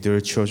 4:4, you dear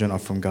children are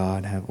from God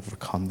and have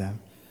overcome them,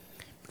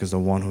 because the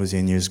one who is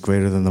in you is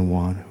greater than the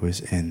one who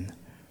is in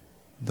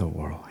the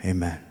world.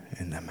 Amen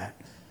and amen.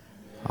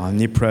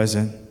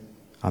 Omnipresent,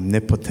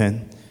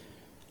 omnipotent,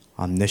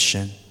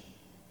 omniscient.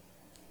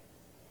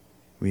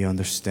 We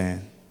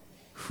understand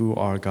who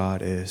our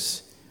God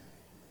is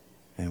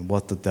and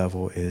what the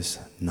devil is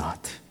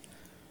not.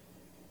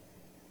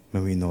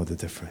 When we know the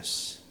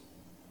difference.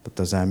 But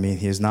does that mean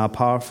he is not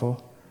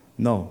powerful?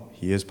 No,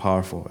 he is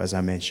powerful, as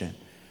I mentioned.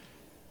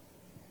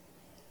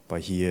 But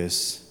he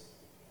is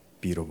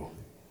beatable.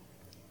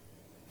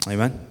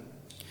 Amen?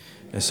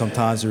 And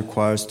sometimes it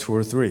requires 2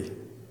 or 3.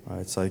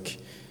 Right? It's like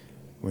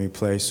when we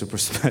play Super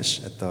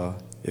Smash at the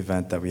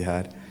event that we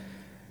had.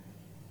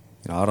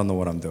 I don't know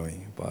what I'm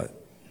doing, but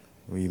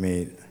we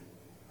made,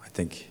 I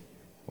think,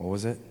 what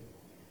was it?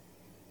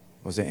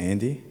 Was it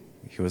Andy?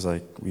 He was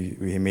like,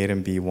 we made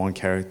him be one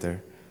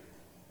character,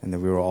 and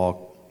then we were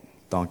all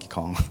Donkey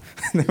Kong.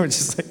 And they were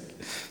just like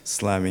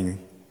slamming,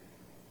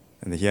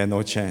 and he had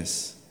no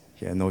chance.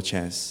 He had no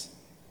chance.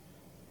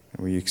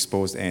 And we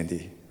exposed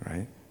Andy,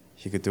 right?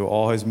 He could do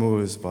all his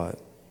moves, but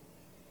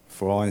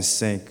if we're all in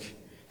sync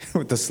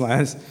with the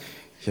slams,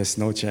 he has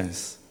no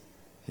chance.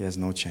 He has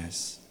no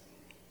chance.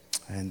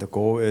 And the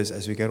goal is,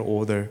 as we get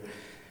older,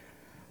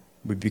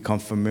 we become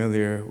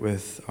familiar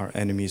with our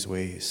enemy's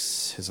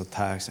ways, his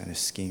attacks and his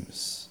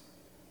schemes.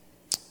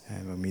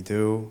 And when we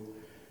do,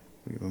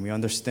 when we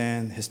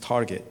understand his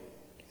target,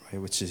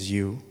 right, which is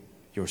you,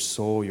 your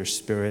soul, your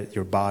spirit,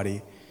 your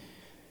body,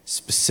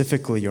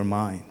 specifically your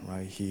mind,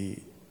 right?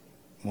 He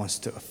wants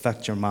to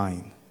affect your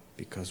mind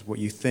because what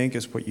you think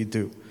is what you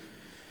do.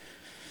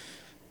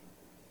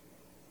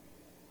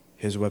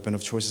 His weapon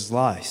of choice is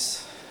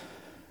lies.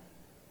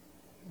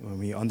 When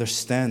we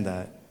understand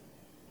that,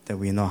 then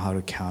we know how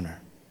to counter.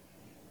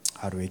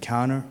 How do we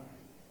counter?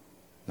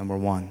 Number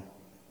 1,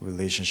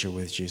 relationship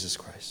with Jesus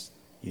Christ.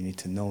 You need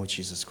to know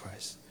Jesus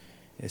Christ.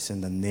 It's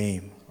in the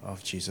name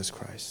of Jesus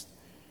Christ.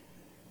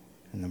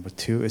 And number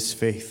 2 is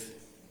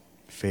faith.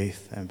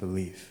 Faith and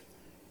believe.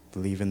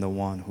 Believe in the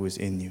one who is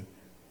in you.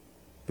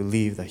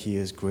 Believe that he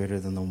is greater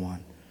than the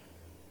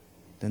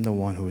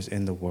one who is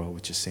in the world,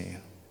 which is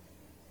Satan.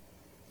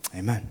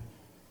 Amen.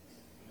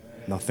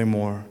 Nothing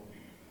more,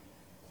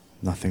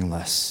 nothing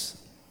less.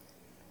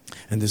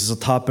 And this is a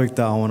topic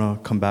that I want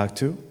to come back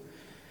to,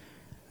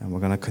 and we're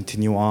going to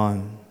continue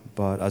on,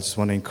 but I just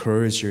want to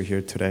encourage you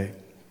here today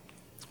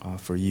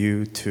for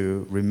you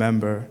to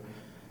remember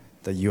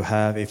that you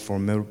have a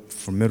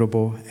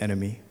formidable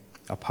enemy,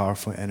 a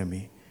powerful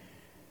enemy,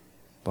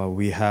 but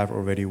we have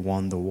already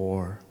won the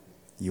war.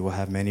 You will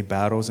have many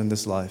battles in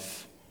this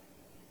life.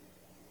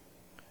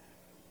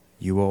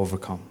 You will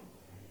overcome,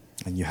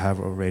 and you have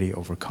already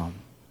overcome,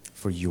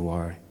 for you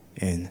are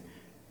in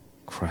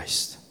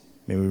Christ.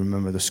 May we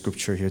remember the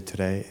scripture here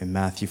today in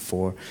Matthew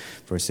 4,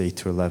 verse 8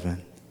 to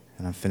 11.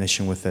 And I'm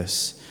finishing with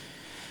this.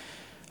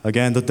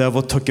 Again, the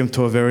devil took him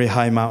to a very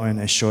high mountain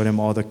and showed him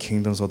all the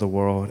kingdoms of the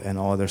world and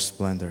all their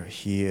splendor.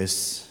 He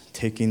is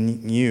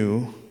taking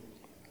you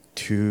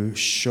to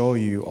show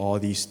you all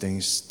these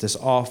things. This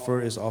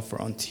offer is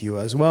offered unto you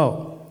as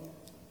well.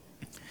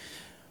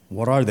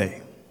 What are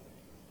they?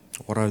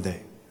 What are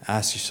they?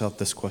 Ask yourself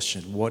this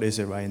question. What is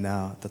it right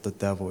now that the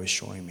devil is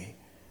showing me?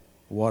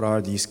 What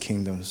are these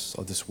kingdoms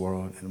of this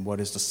world, and what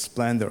is the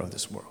splendor of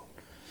this world?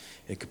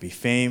 It could be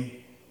fame,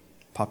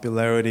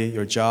 popularity,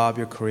 your job,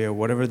 your career,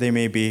 whatever they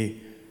may be.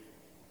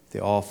 They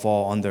all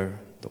fall under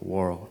the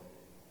world.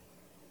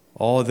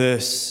 All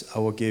this I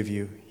will give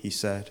you, he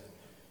said.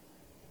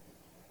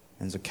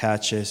 And the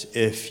catch is,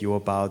 if you will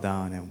bow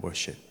down and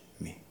worship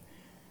me.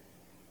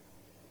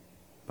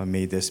 But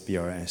may this be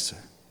our answer.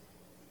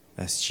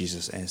 That's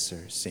Jesus'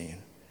 answer,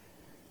 saying.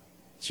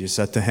 Jesus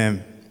said to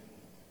him,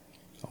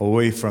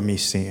 away from me,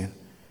 Satan,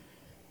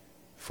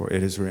 for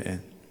it is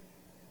written,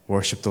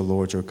 worship the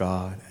Lord your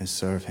God and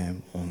serve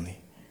him only.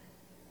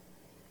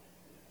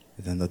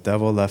 And then the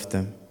devil left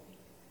him,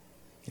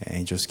 and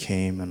angels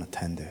came and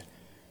attended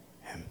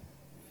him.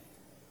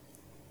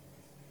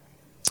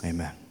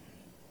 Amen.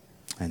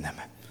 And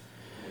amen.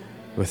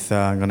 With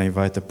that, I'm going to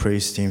invite the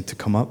praise team to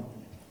come up.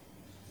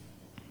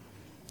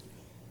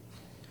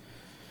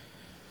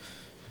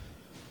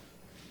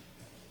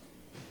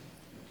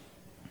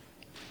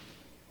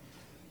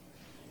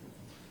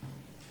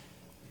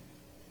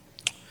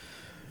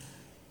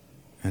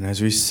 And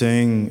as we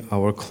sing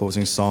our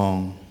closing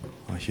song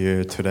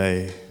here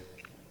today,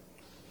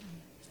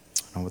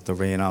 with the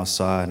rain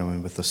outside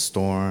and with the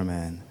storm,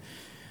 and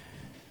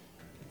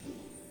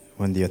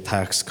when the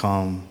attacks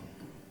come,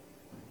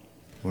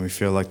 when we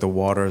feel like the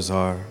waters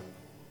are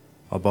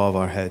above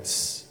our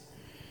heads,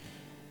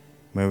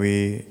 may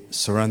we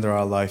surrender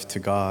our life to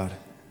God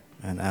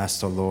and ask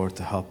the Lord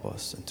to help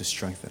us and to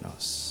strengthen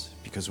us.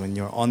 Because when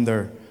you're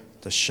under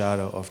the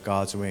shadow of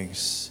God's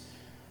wings,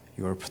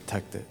 you are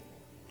protected.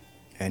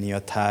 Any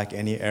attack,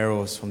 any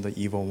arrows from the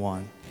evil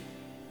one,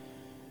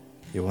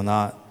 it will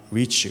not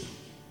reach you.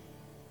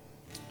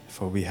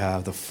 for we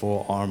have the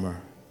full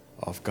armor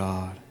of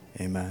God.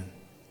 Amen.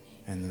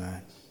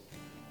 Amen.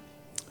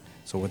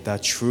 So with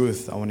that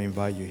truth, I want to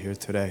invite you here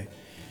today.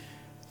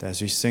 That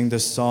as we sing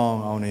this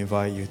song, I want to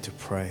invite you to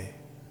pray.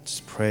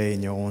 Just pray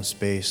in your own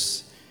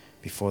space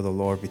before the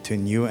Lord,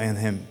 between you and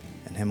Him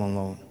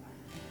alone.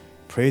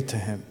 Pray to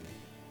Him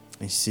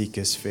and seek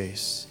His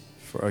face.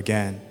 For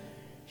again,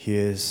 He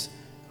is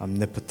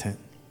omnipotent,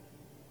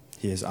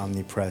 He is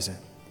omnipresent,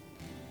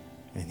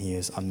 and He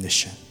is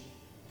omniscient.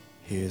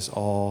 He is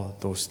all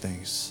those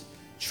things.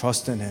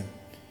 Trust in Him,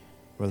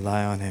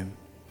 rely on Him,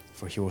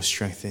 for He will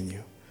strengthen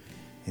you,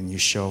 and you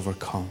shall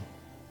overcome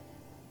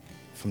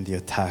from the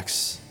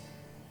attacks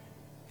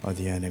of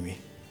the enemy.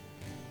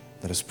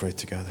 Let us pray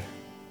together.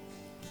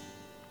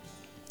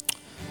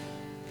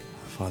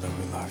 Father,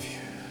 we love you.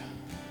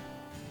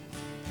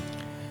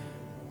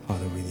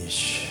 Father, we need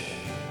you.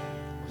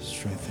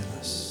 Strengthen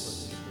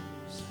us.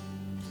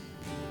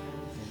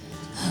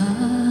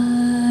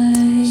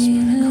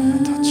 Spirit, come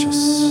and touch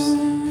us.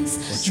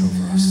 Watch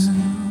over us.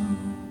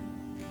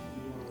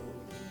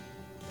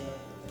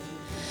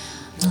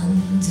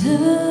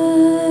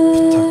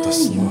 Protect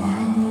us,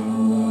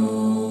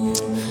 Lord,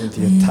 from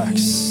the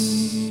attacks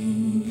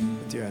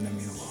of the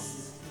enemy, Lord.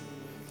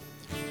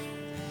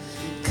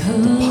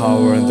 The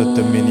power and the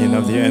dominion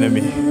of the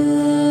enemy,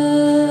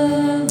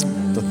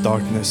 the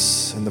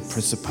darkness and the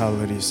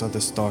principalities of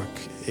this dark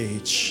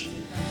age.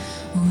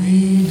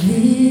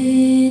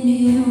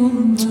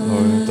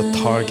 Lord, the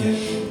target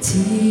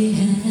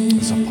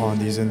is upon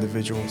these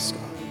individuals,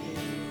 God.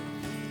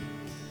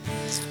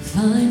 I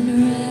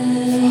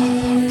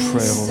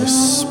pray, Holy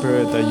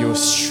Spirit, that you will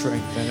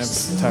strengthen and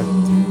protect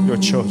your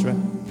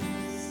children,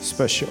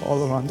 especially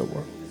all around the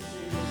world.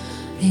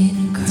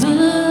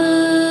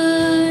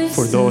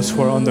 For those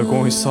who are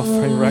undergoing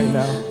suffering right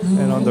now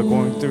and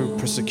undergoing through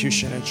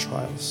persecution and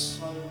trials,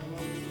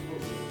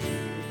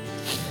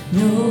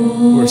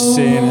 where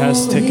sin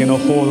has taken a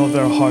hold of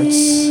their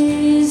hearts,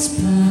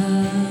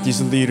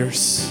 these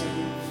leaders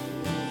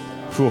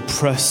who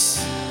oppress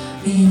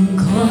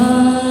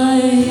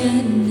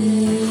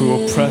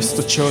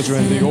the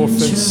children, the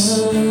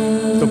orphans,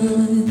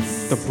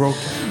 the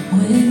broken.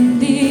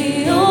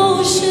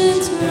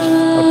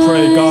 I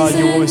pray, God,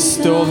 you will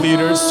instill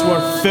leaders who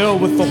are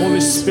filled with the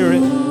Holy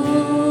Spirit,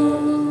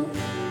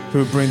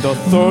 who bring the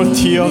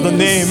authority of the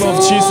name of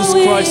Jesus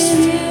Christ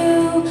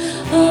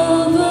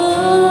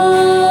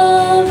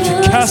to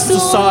cast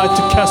aside,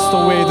 to cast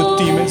away the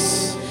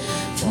demons.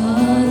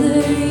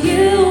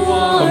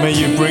 But may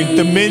you bring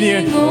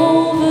dominion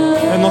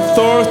and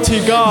authority,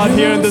 God,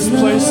 here in this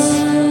place.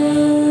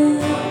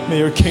 May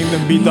your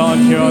kingdom be done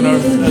here on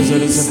earth as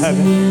it is in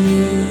heaven.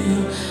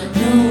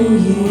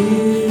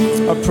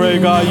 I pray,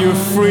 God, you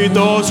free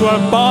those who are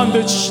in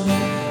bondage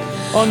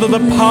under the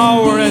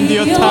power and the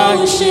attack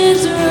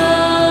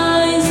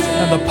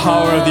and the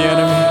power of the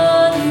enemy.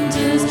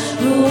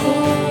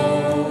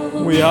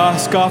 We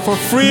ask, God, for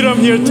freedom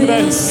here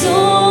today.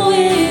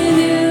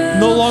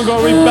 No longer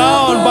are we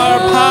bound by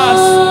our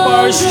past, by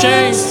our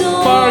shame,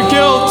 by our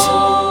guilt.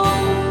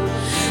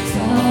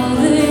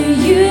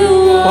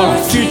 Our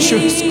future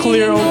is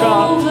clear, oh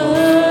God.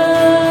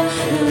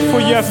 For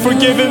you have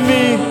forgiven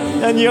me,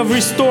 and you have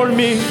restored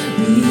me,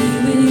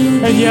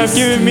 and you have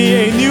given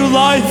me a new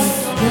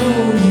life,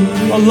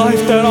 a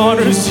life that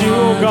honors you,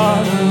 oh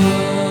God.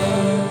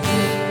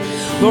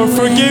 Lord,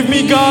 forgive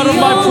me, God, of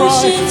my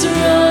pride.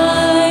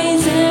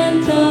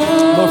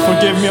 Lord,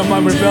 forgive me of my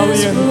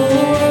rebellion.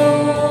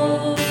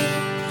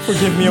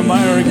 Forgive me of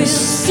my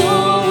arrogance.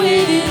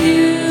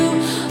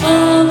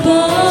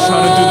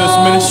 Trying to do this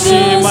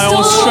ministry in my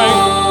own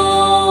strength.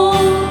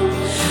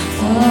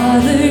 Oh,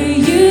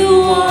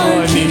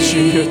 I need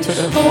you here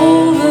today.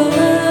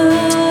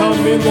 Help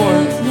me,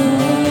 Lord.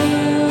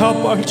 Help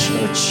our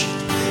church.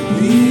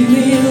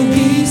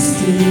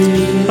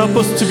 Help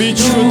us to be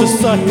true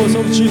disciples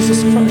of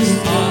Jesus Christ.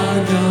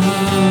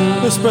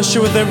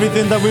 Especially with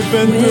everything that we've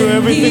been through,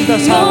 everything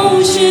that's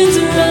happened.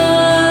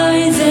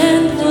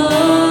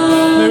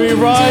 May we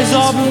rise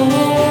up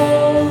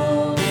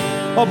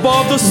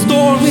above the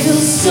storms,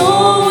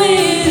 above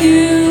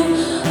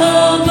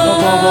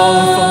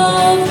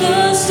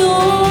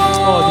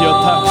all the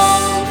attacks.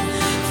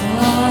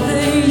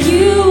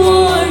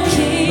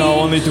 Not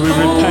only do we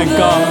repent,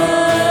 God,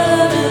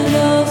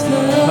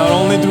 not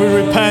only do we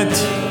repent,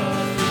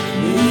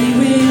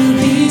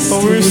 but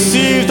we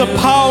receive the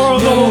power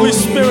of the Holy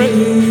Spirit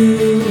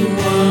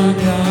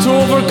to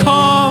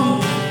overcome.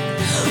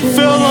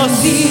 Fill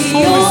us,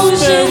 Holy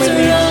Spirit, with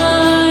you.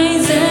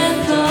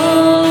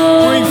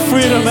 Bring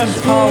freedom and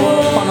power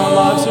upon our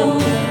lives here.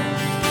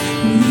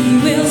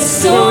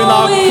 May we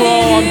not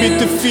grow and be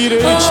defeated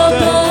each day,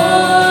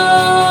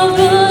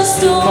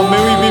 but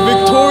may we be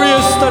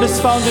victorious that is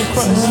found in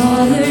Christ.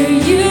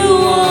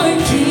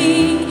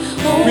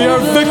 We are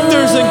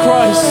victors in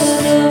Christ.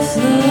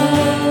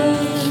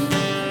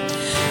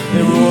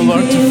 And we will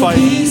learn to fight.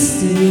 We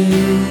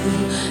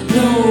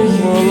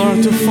will learn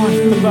to fight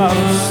the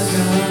battles,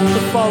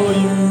 to follow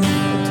you,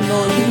 to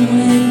know you.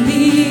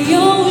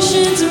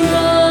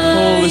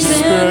 Holy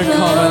Spirit,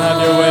 come and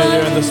have your way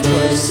here in this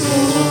place.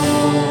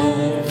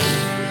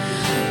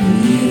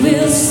 We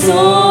will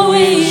soar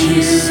with you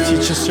Jesus,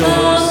 teach us your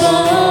ways.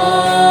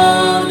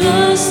 above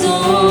the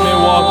storm. May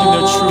we walk in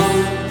the truth.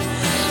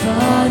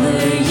 Father,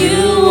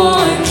 you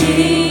are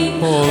King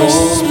Holy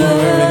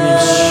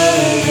Spirit,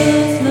 over the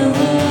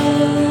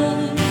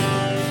flood.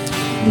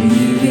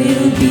 We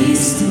will be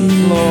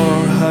still.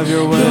 Lord, have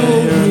your way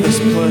here in this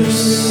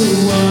place.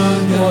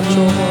 Watch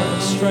over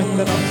us,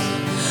 strengthen us.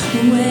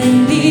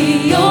 When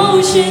the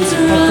oceans I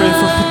pray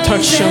for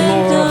protection,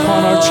 Lord,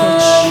 upon our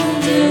church,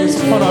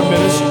 upon our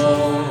ministry.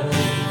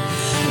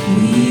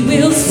 we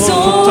will soar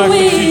Lord, protect the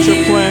with future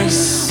you plans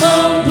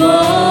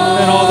above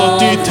and all the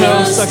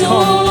details that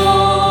come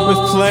storm. with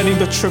planning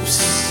the trips.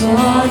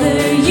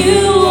 Father,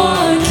 you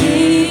are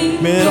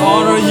King. May it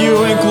honor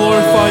you and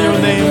glorify your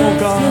name, O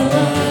God.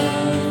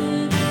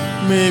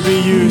 May it be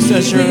used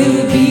as your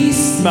Will be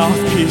still.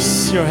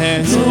 mouthpiece, your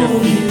hands and your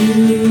feet.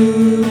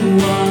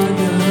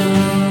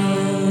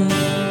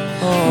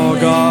 Oh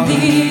God,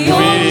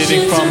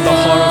 radiating from the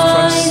heart of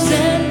Christ,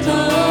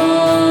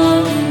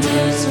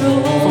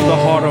 from the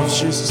heart of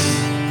Jesus.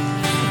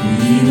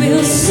 We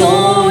will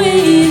soar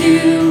with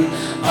you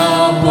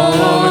above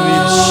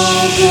the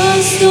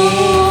Spirit,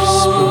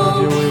 storm.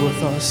 have your way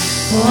with us.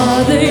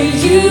 Father,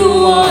 you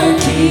are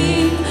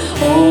King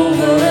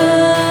over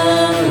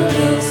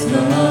the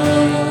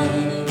flood.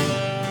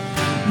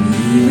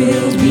 We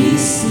will be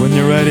still. When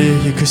you're ready,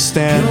 you could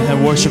stand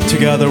and worship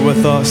together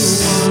with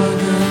us.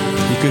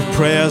 You could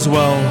pray as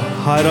well.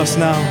 Hide us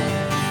now.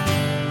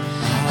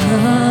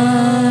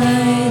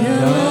 Hide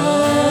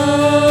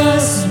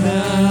us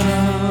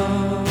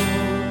now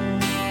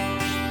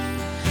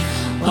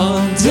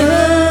under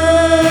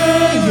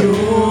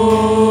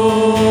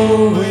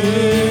your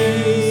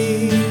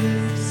wings.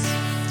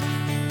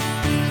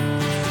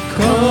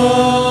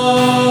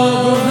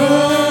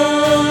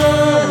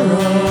 Cover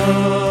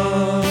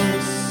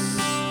us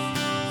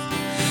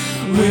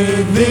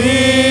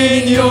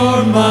within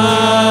your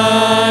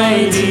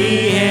mighty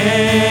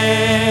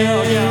hand.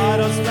 Oh yeah, hide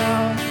us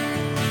now.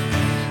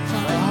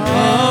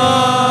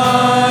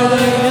 Hide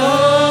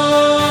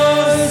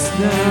us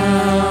now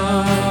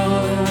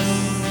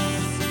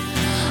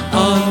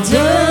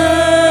under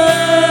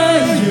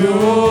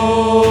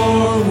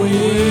your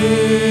wings.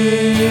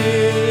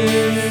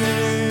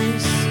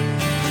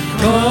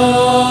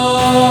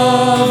 Cover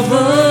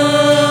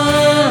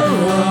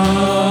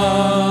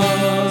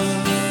us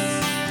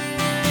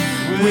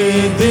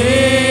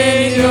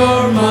within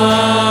your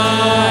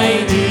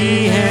mighty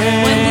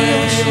hand.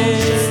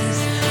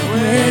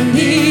 When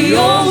the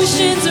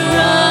oceans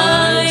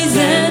rise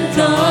and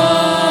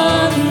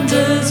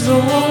thunders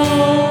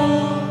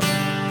roar,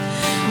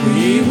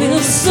 we will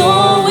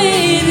soar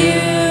with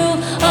you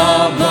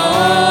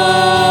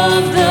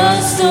above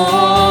the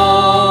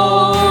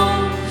storm.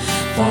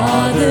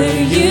 Father,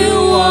 you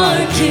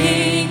are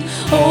King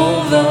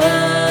over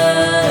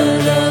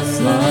the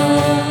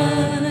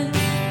flood.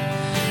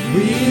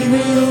 We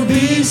will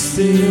be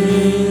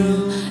still,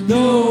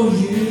 know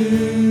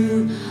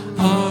you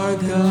are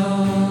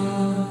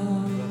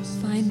God.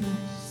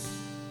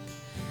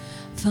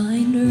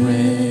 Find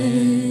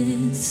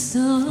rest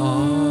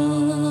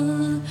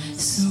our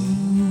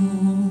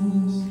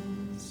souls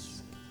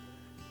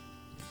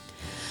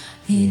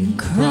in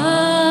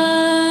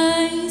Christ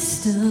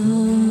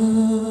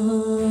alone.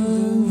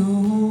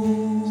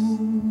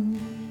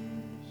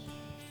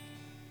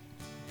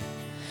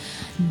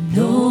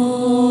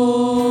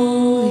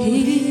 Know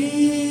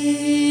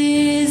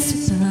His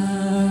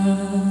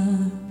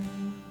blood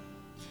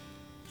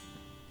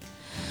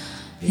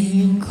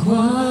in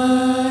quietness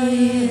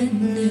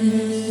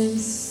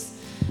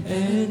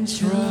and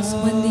trust.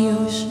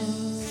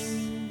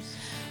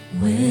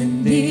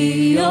 When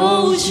the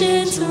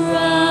oceans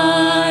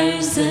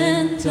rise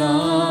and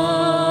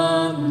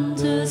thunders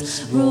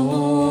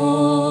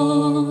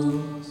roar,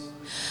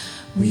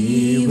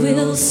 we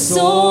will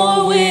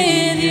soar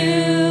with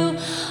you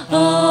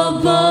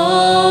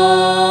above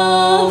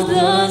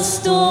the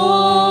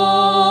storm.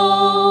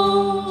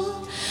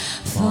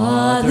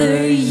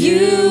 Father,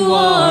 you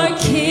are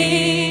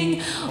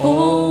King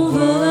over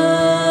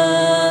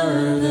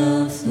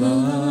the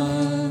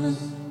flood.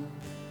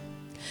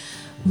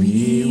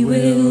 We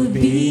will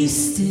be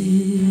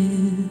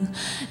still,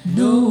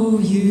 know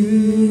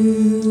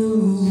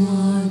you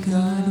are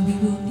God. We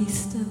will be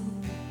still.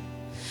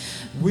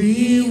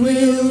 We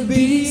will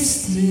be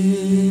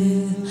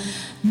still,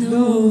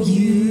 know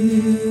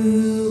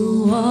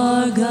you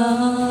are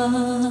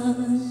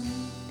God.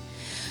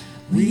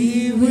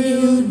 We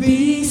will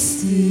be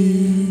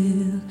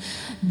still,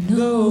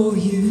 know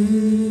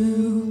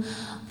you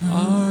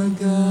are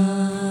God.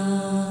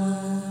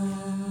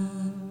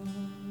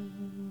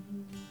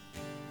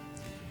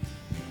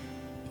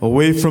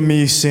 Away from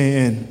me,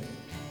 Satan.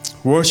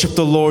 Worship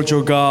the Lord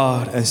your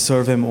God and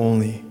serve him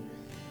only.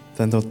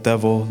 Then the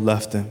devil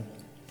left him,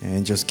 and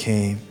angels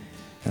came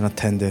and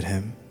attended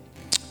him.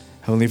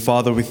 Heavenly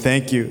Father, we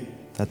thank you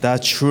that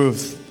that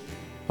truth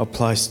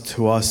applies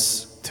to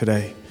us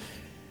today.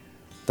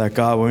 That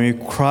God, when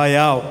we cry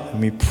out and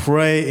we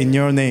pray in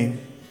your name,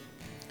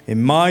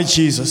 in my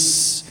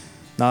Jesus,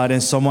 not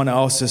in someone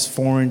else's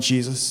foreign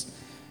Jesus,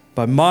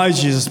 but my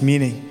Jesus,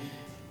 meaning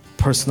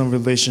personal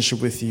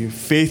relationship with you,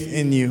 faith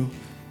in you,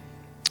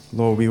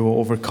 Lord, we will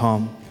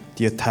overcome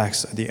the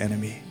attacks of the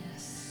enemy.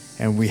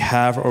 And we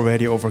have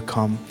already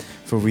overcome,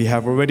 for we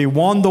have already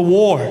won the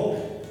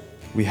war.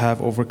 We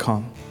have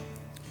overcome.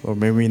 Lord,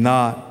 may we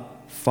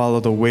not follow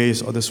the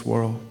ways of this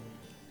world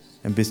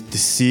and be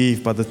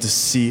deceived by the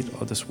deceit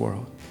of this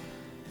world.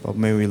 But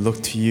may we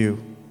look to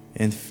you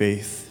in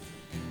faith.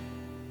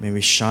 May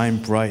we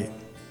shine bright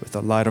with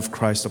the light of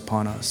Christ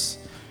upon us.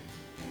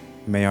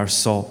 May our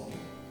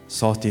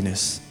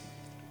saltiness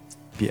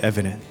be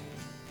evident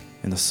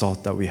in the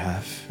salt that we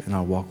have in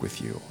our walk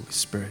with you, Holy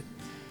Spirit.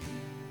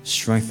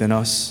 Strengthen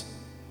us,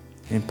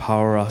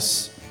 empower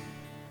us.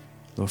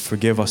 Lord,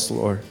 forgive us,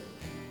 Lord.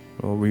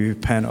 Lord, we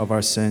repent of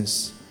our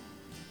sins.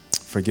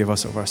 Forgive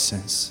us of our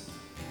sins.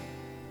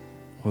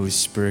 Holy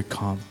Spirit,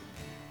 come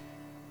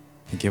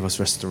and give us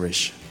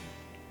restoration.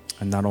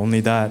 And not only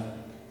that,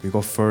 we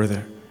go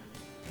further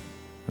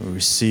and we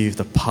receive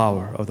the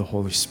power of the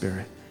Holy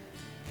Spirit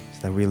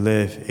so that we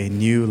live a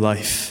new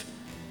life.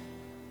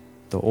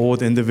 The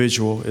old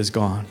individual is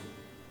gone.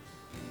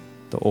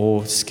 The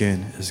old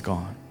skin is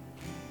gone.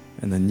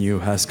 And the new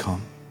has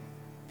come.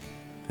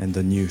 And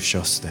the new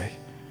shall stay.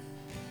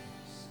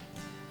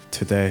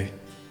 Today,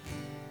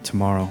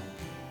 tomorrow,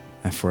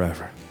 and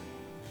forever.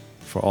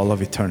 For all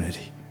of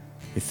eternity.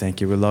 We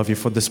thank you. We love you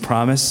for this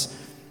promise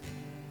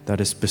that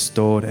is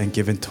bestowed and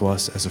given to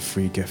us as a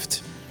free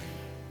gift.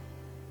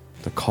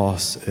 The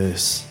cost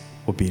is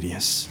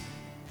obedience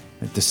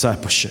and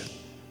discipleship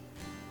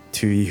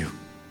to you,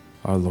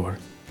 our Lord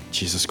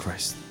Jesus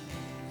Christ.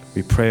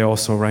 We pray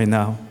also right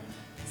now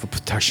for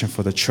protection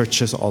for the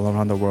churches all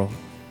around the world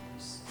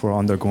who are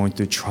undergoing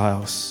through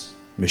trials,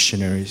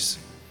 missionaries,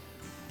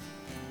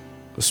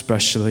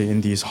 especially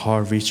in these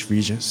hard-reached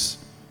regions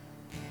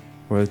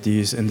where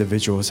these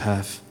individuals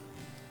have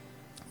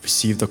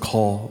received a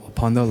call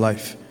upon their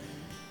life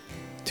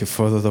to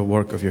further the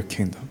work of your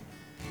kingdom.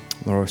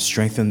 Lord,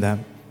 strengthen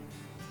them.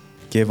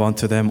 Give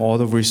unto them all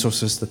the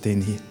resources that they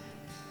need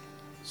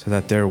so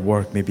that their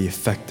work may be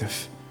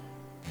effective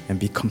and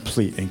be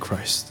complete in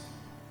Christ.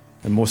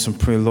 And most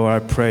importantly,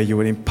 Lord, I pray you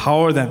would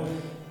empower them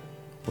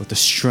with the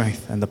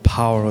strength and the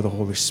power of the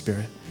Holy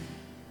Spirit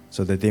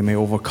so that they may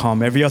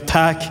overcome every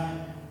attack,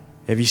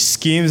 every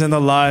schemes and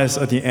the lies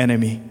of the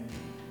enemy.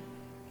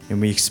 And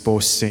we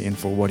expose Satan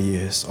for what he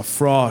is, a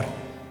fraud,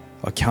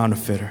 a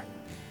counterfeiter.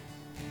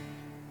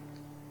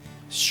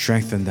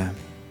 Strengthen them.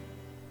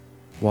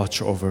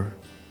 Watch over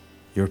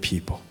your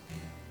people.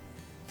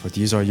 For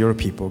these are your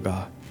people,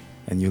 God,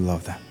 and you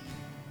love them.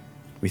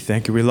 We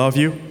thank you, we love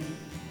you.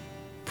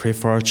 Pray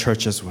for our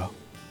church as well.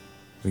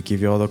 We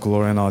give you all the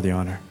glory and all the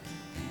honor.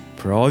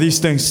 For all these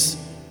things,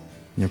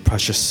 in your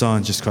precious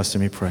Son, Jesus Christ,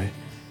 we pray.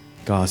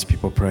 God's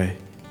people pray.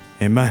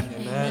 Amen.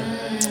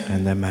 Amen.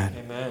 And amen.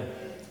 Amen.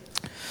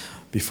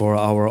 Before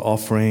our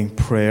offering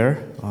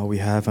prayer, we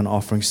have an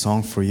offering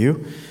song for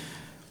you.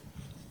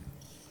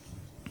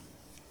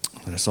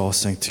 Let us all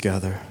sing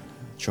together.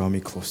 Draw me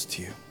close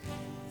to you.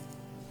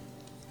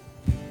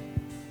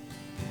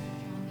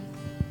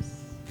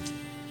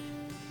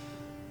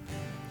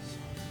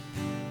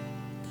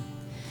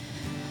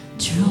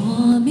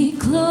 Draw me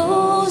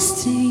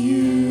close to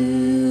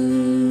you.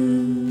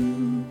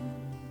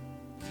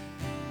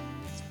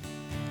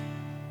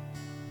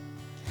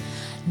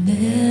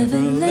 Never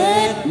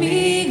let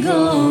me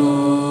go.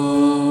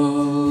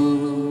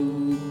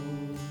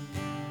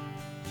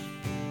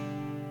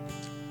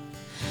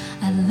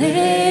 I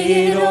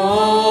lay it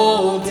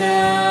all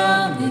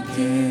down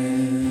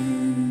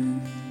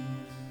again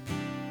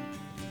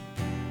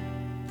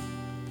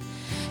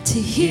to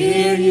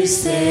hear you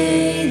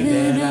say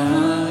that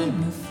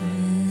I'm a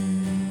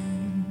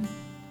friend.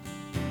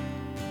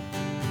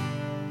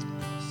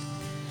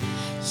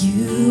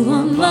 You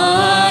are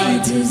my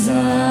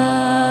desire.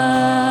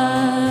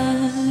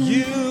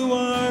 You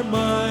are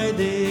my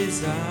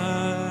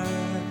desire.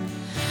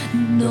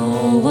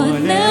 No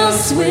one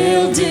else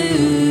will do.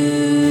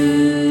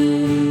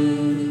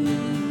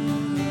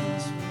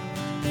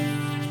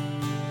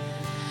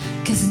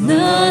 'Cause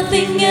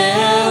nothing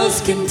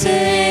else can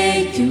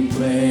take your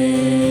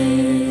place.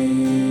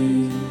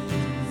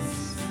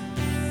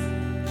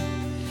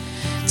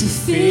 To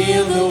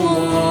feel the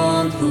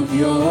warmth of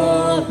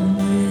your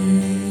embrace.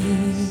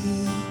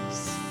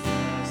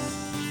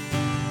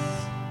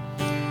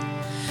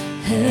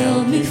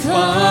 Help me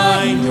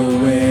find a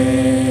way.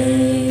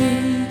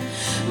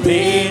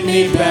 Lead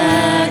me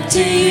back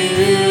to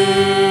you.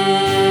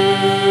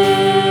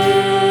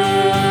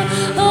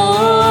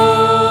 Oh,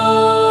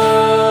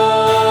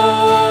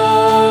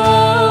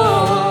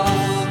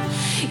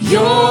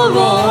 you're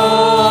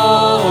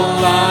all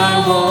I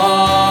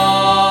want.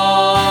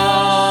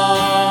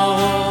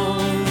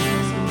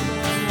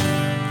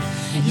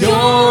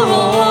 You're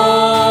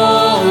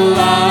all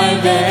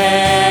I've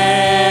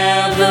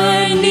ever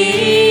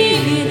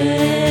needed.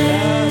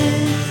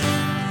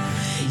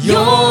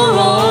 You're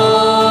all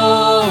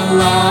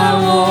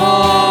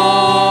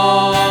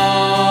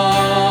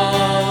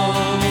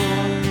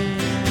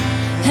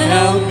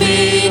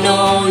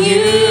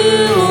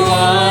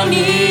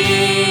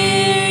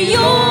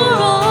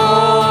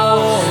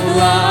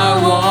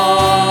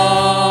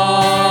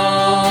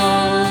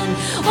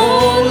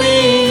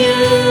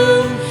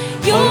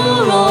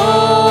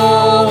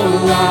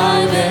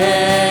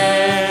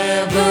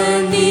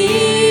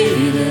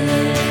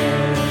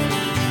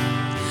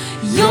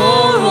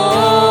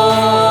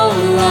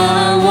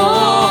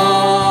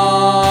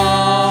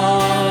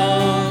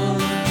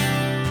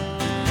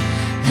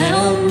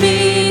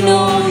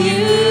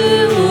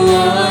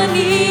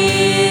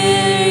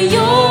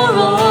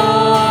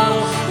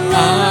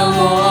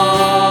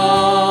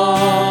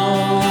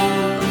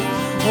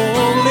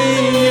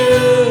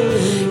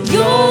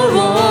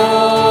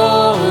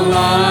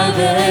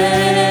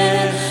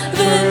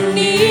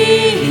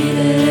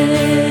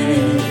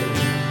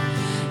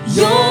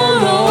You're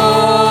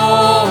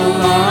all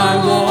I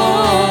want.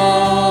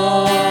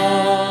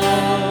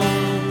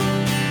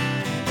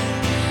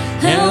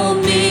 Help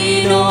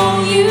me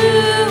know you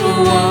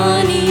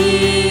are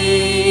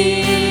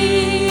near.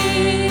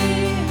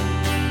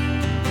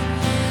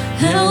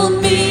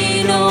 Help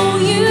me know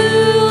you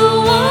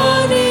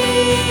are near.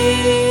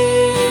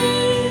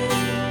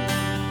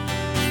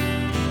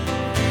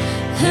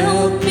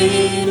 Help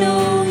me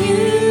know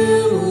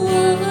you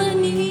are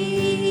near.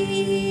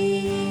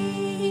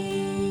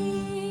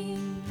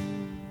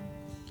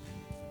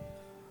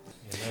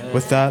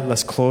 With that,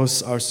 let's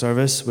close our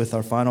service with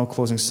our final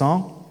closing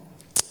song,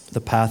 The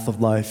Path of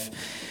Life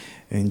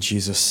in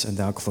Jesus. And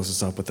now close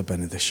us up with the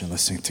benediction.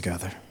 Let's sing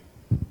together.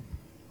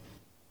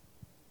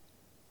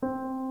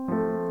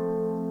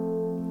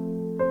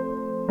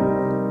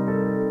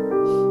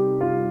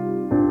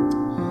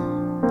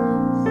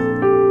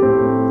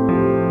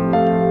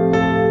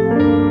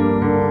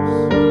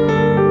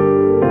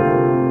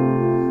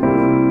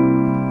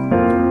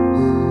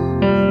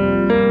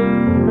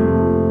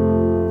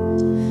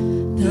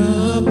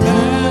 The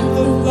path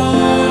of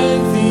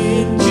life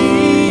in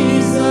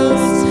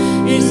Jesus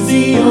is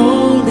the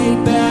only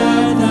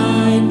path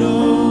I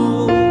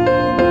know.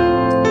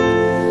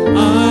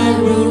 I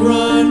will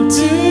run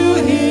to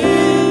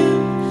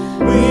Him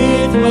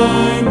with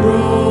my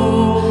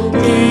broken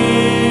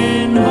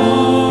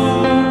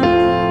heart.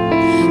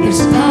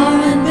 There's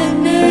power in the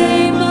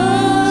name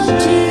of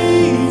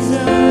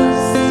Jesus.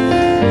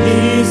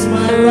 He's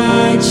my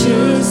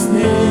righteousness.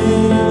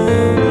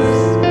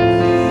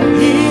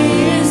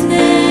 His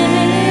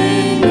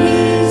name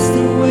is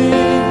the way,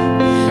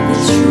 the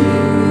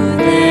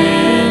truth,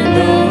 and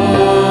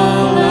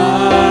all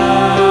life.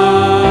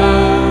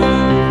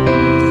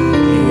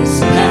 His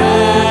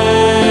path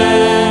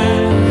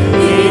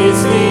is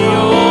the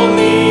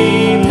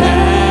only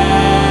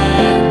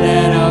path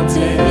that I'll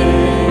take.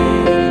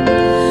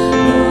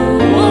 No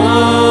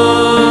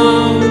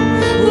one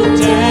who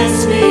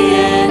tempts me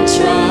and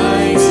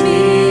tries me.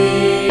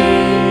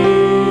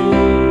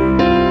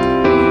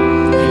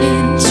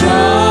 In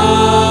trust,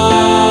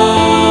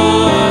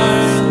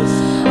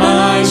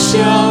 I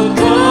shall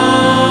come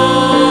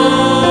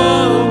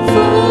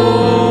forth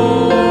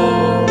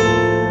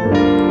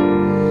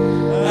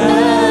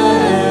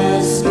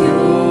as pure.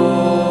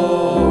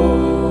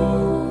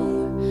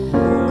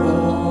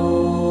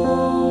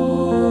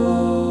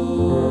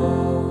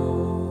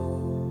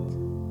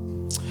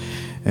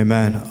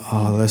 Amen.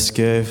 Let's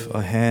give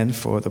a hand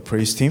for the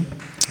praise team.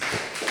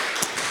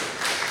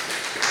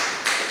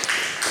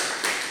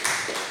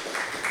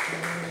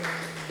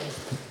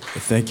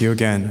 Thank you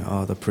again,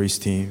 the praise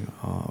team.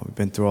 We've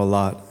been through a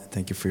lot.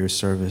 Thank you for your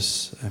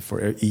service and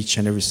for each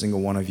and every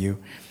single one of you,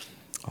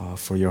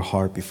 for your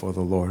heart before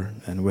the Lord.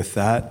 And with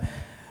that,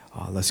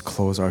 let's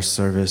close our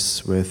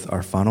service with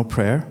our final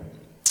prayer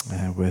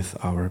and with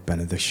our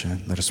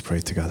benediction. Let us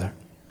pray together.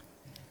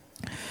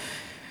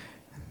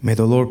 May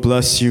the Lord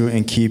bless you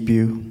and keep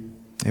you,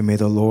 and may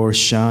the Lord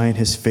shine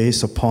His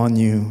face upon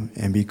you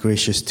and be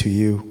gracious to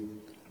you,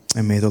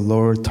 and may the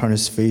Lord turn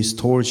His face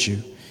towards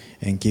you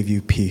and give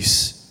you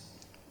peace.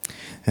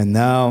 And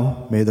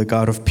now, may the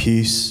God of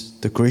peace,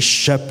 the great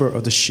shepherd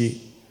of the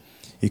sheep,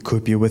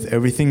 equip you with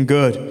everything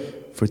good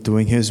for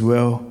doing His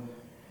will,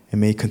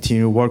 and may He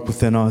continue to work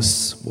within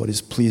us what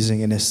is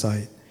pleasing in His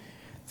sight.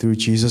 Through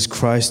Jesus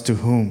Christ, to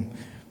whom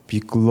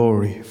be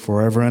glory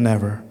forever and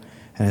ever.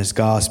 And as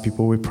God's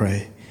people we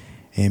pray,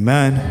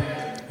 amen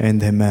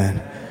and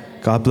amen.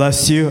 God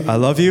bless you. I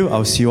love you.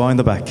 I'll see you all in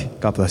the back.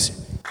 God bless you.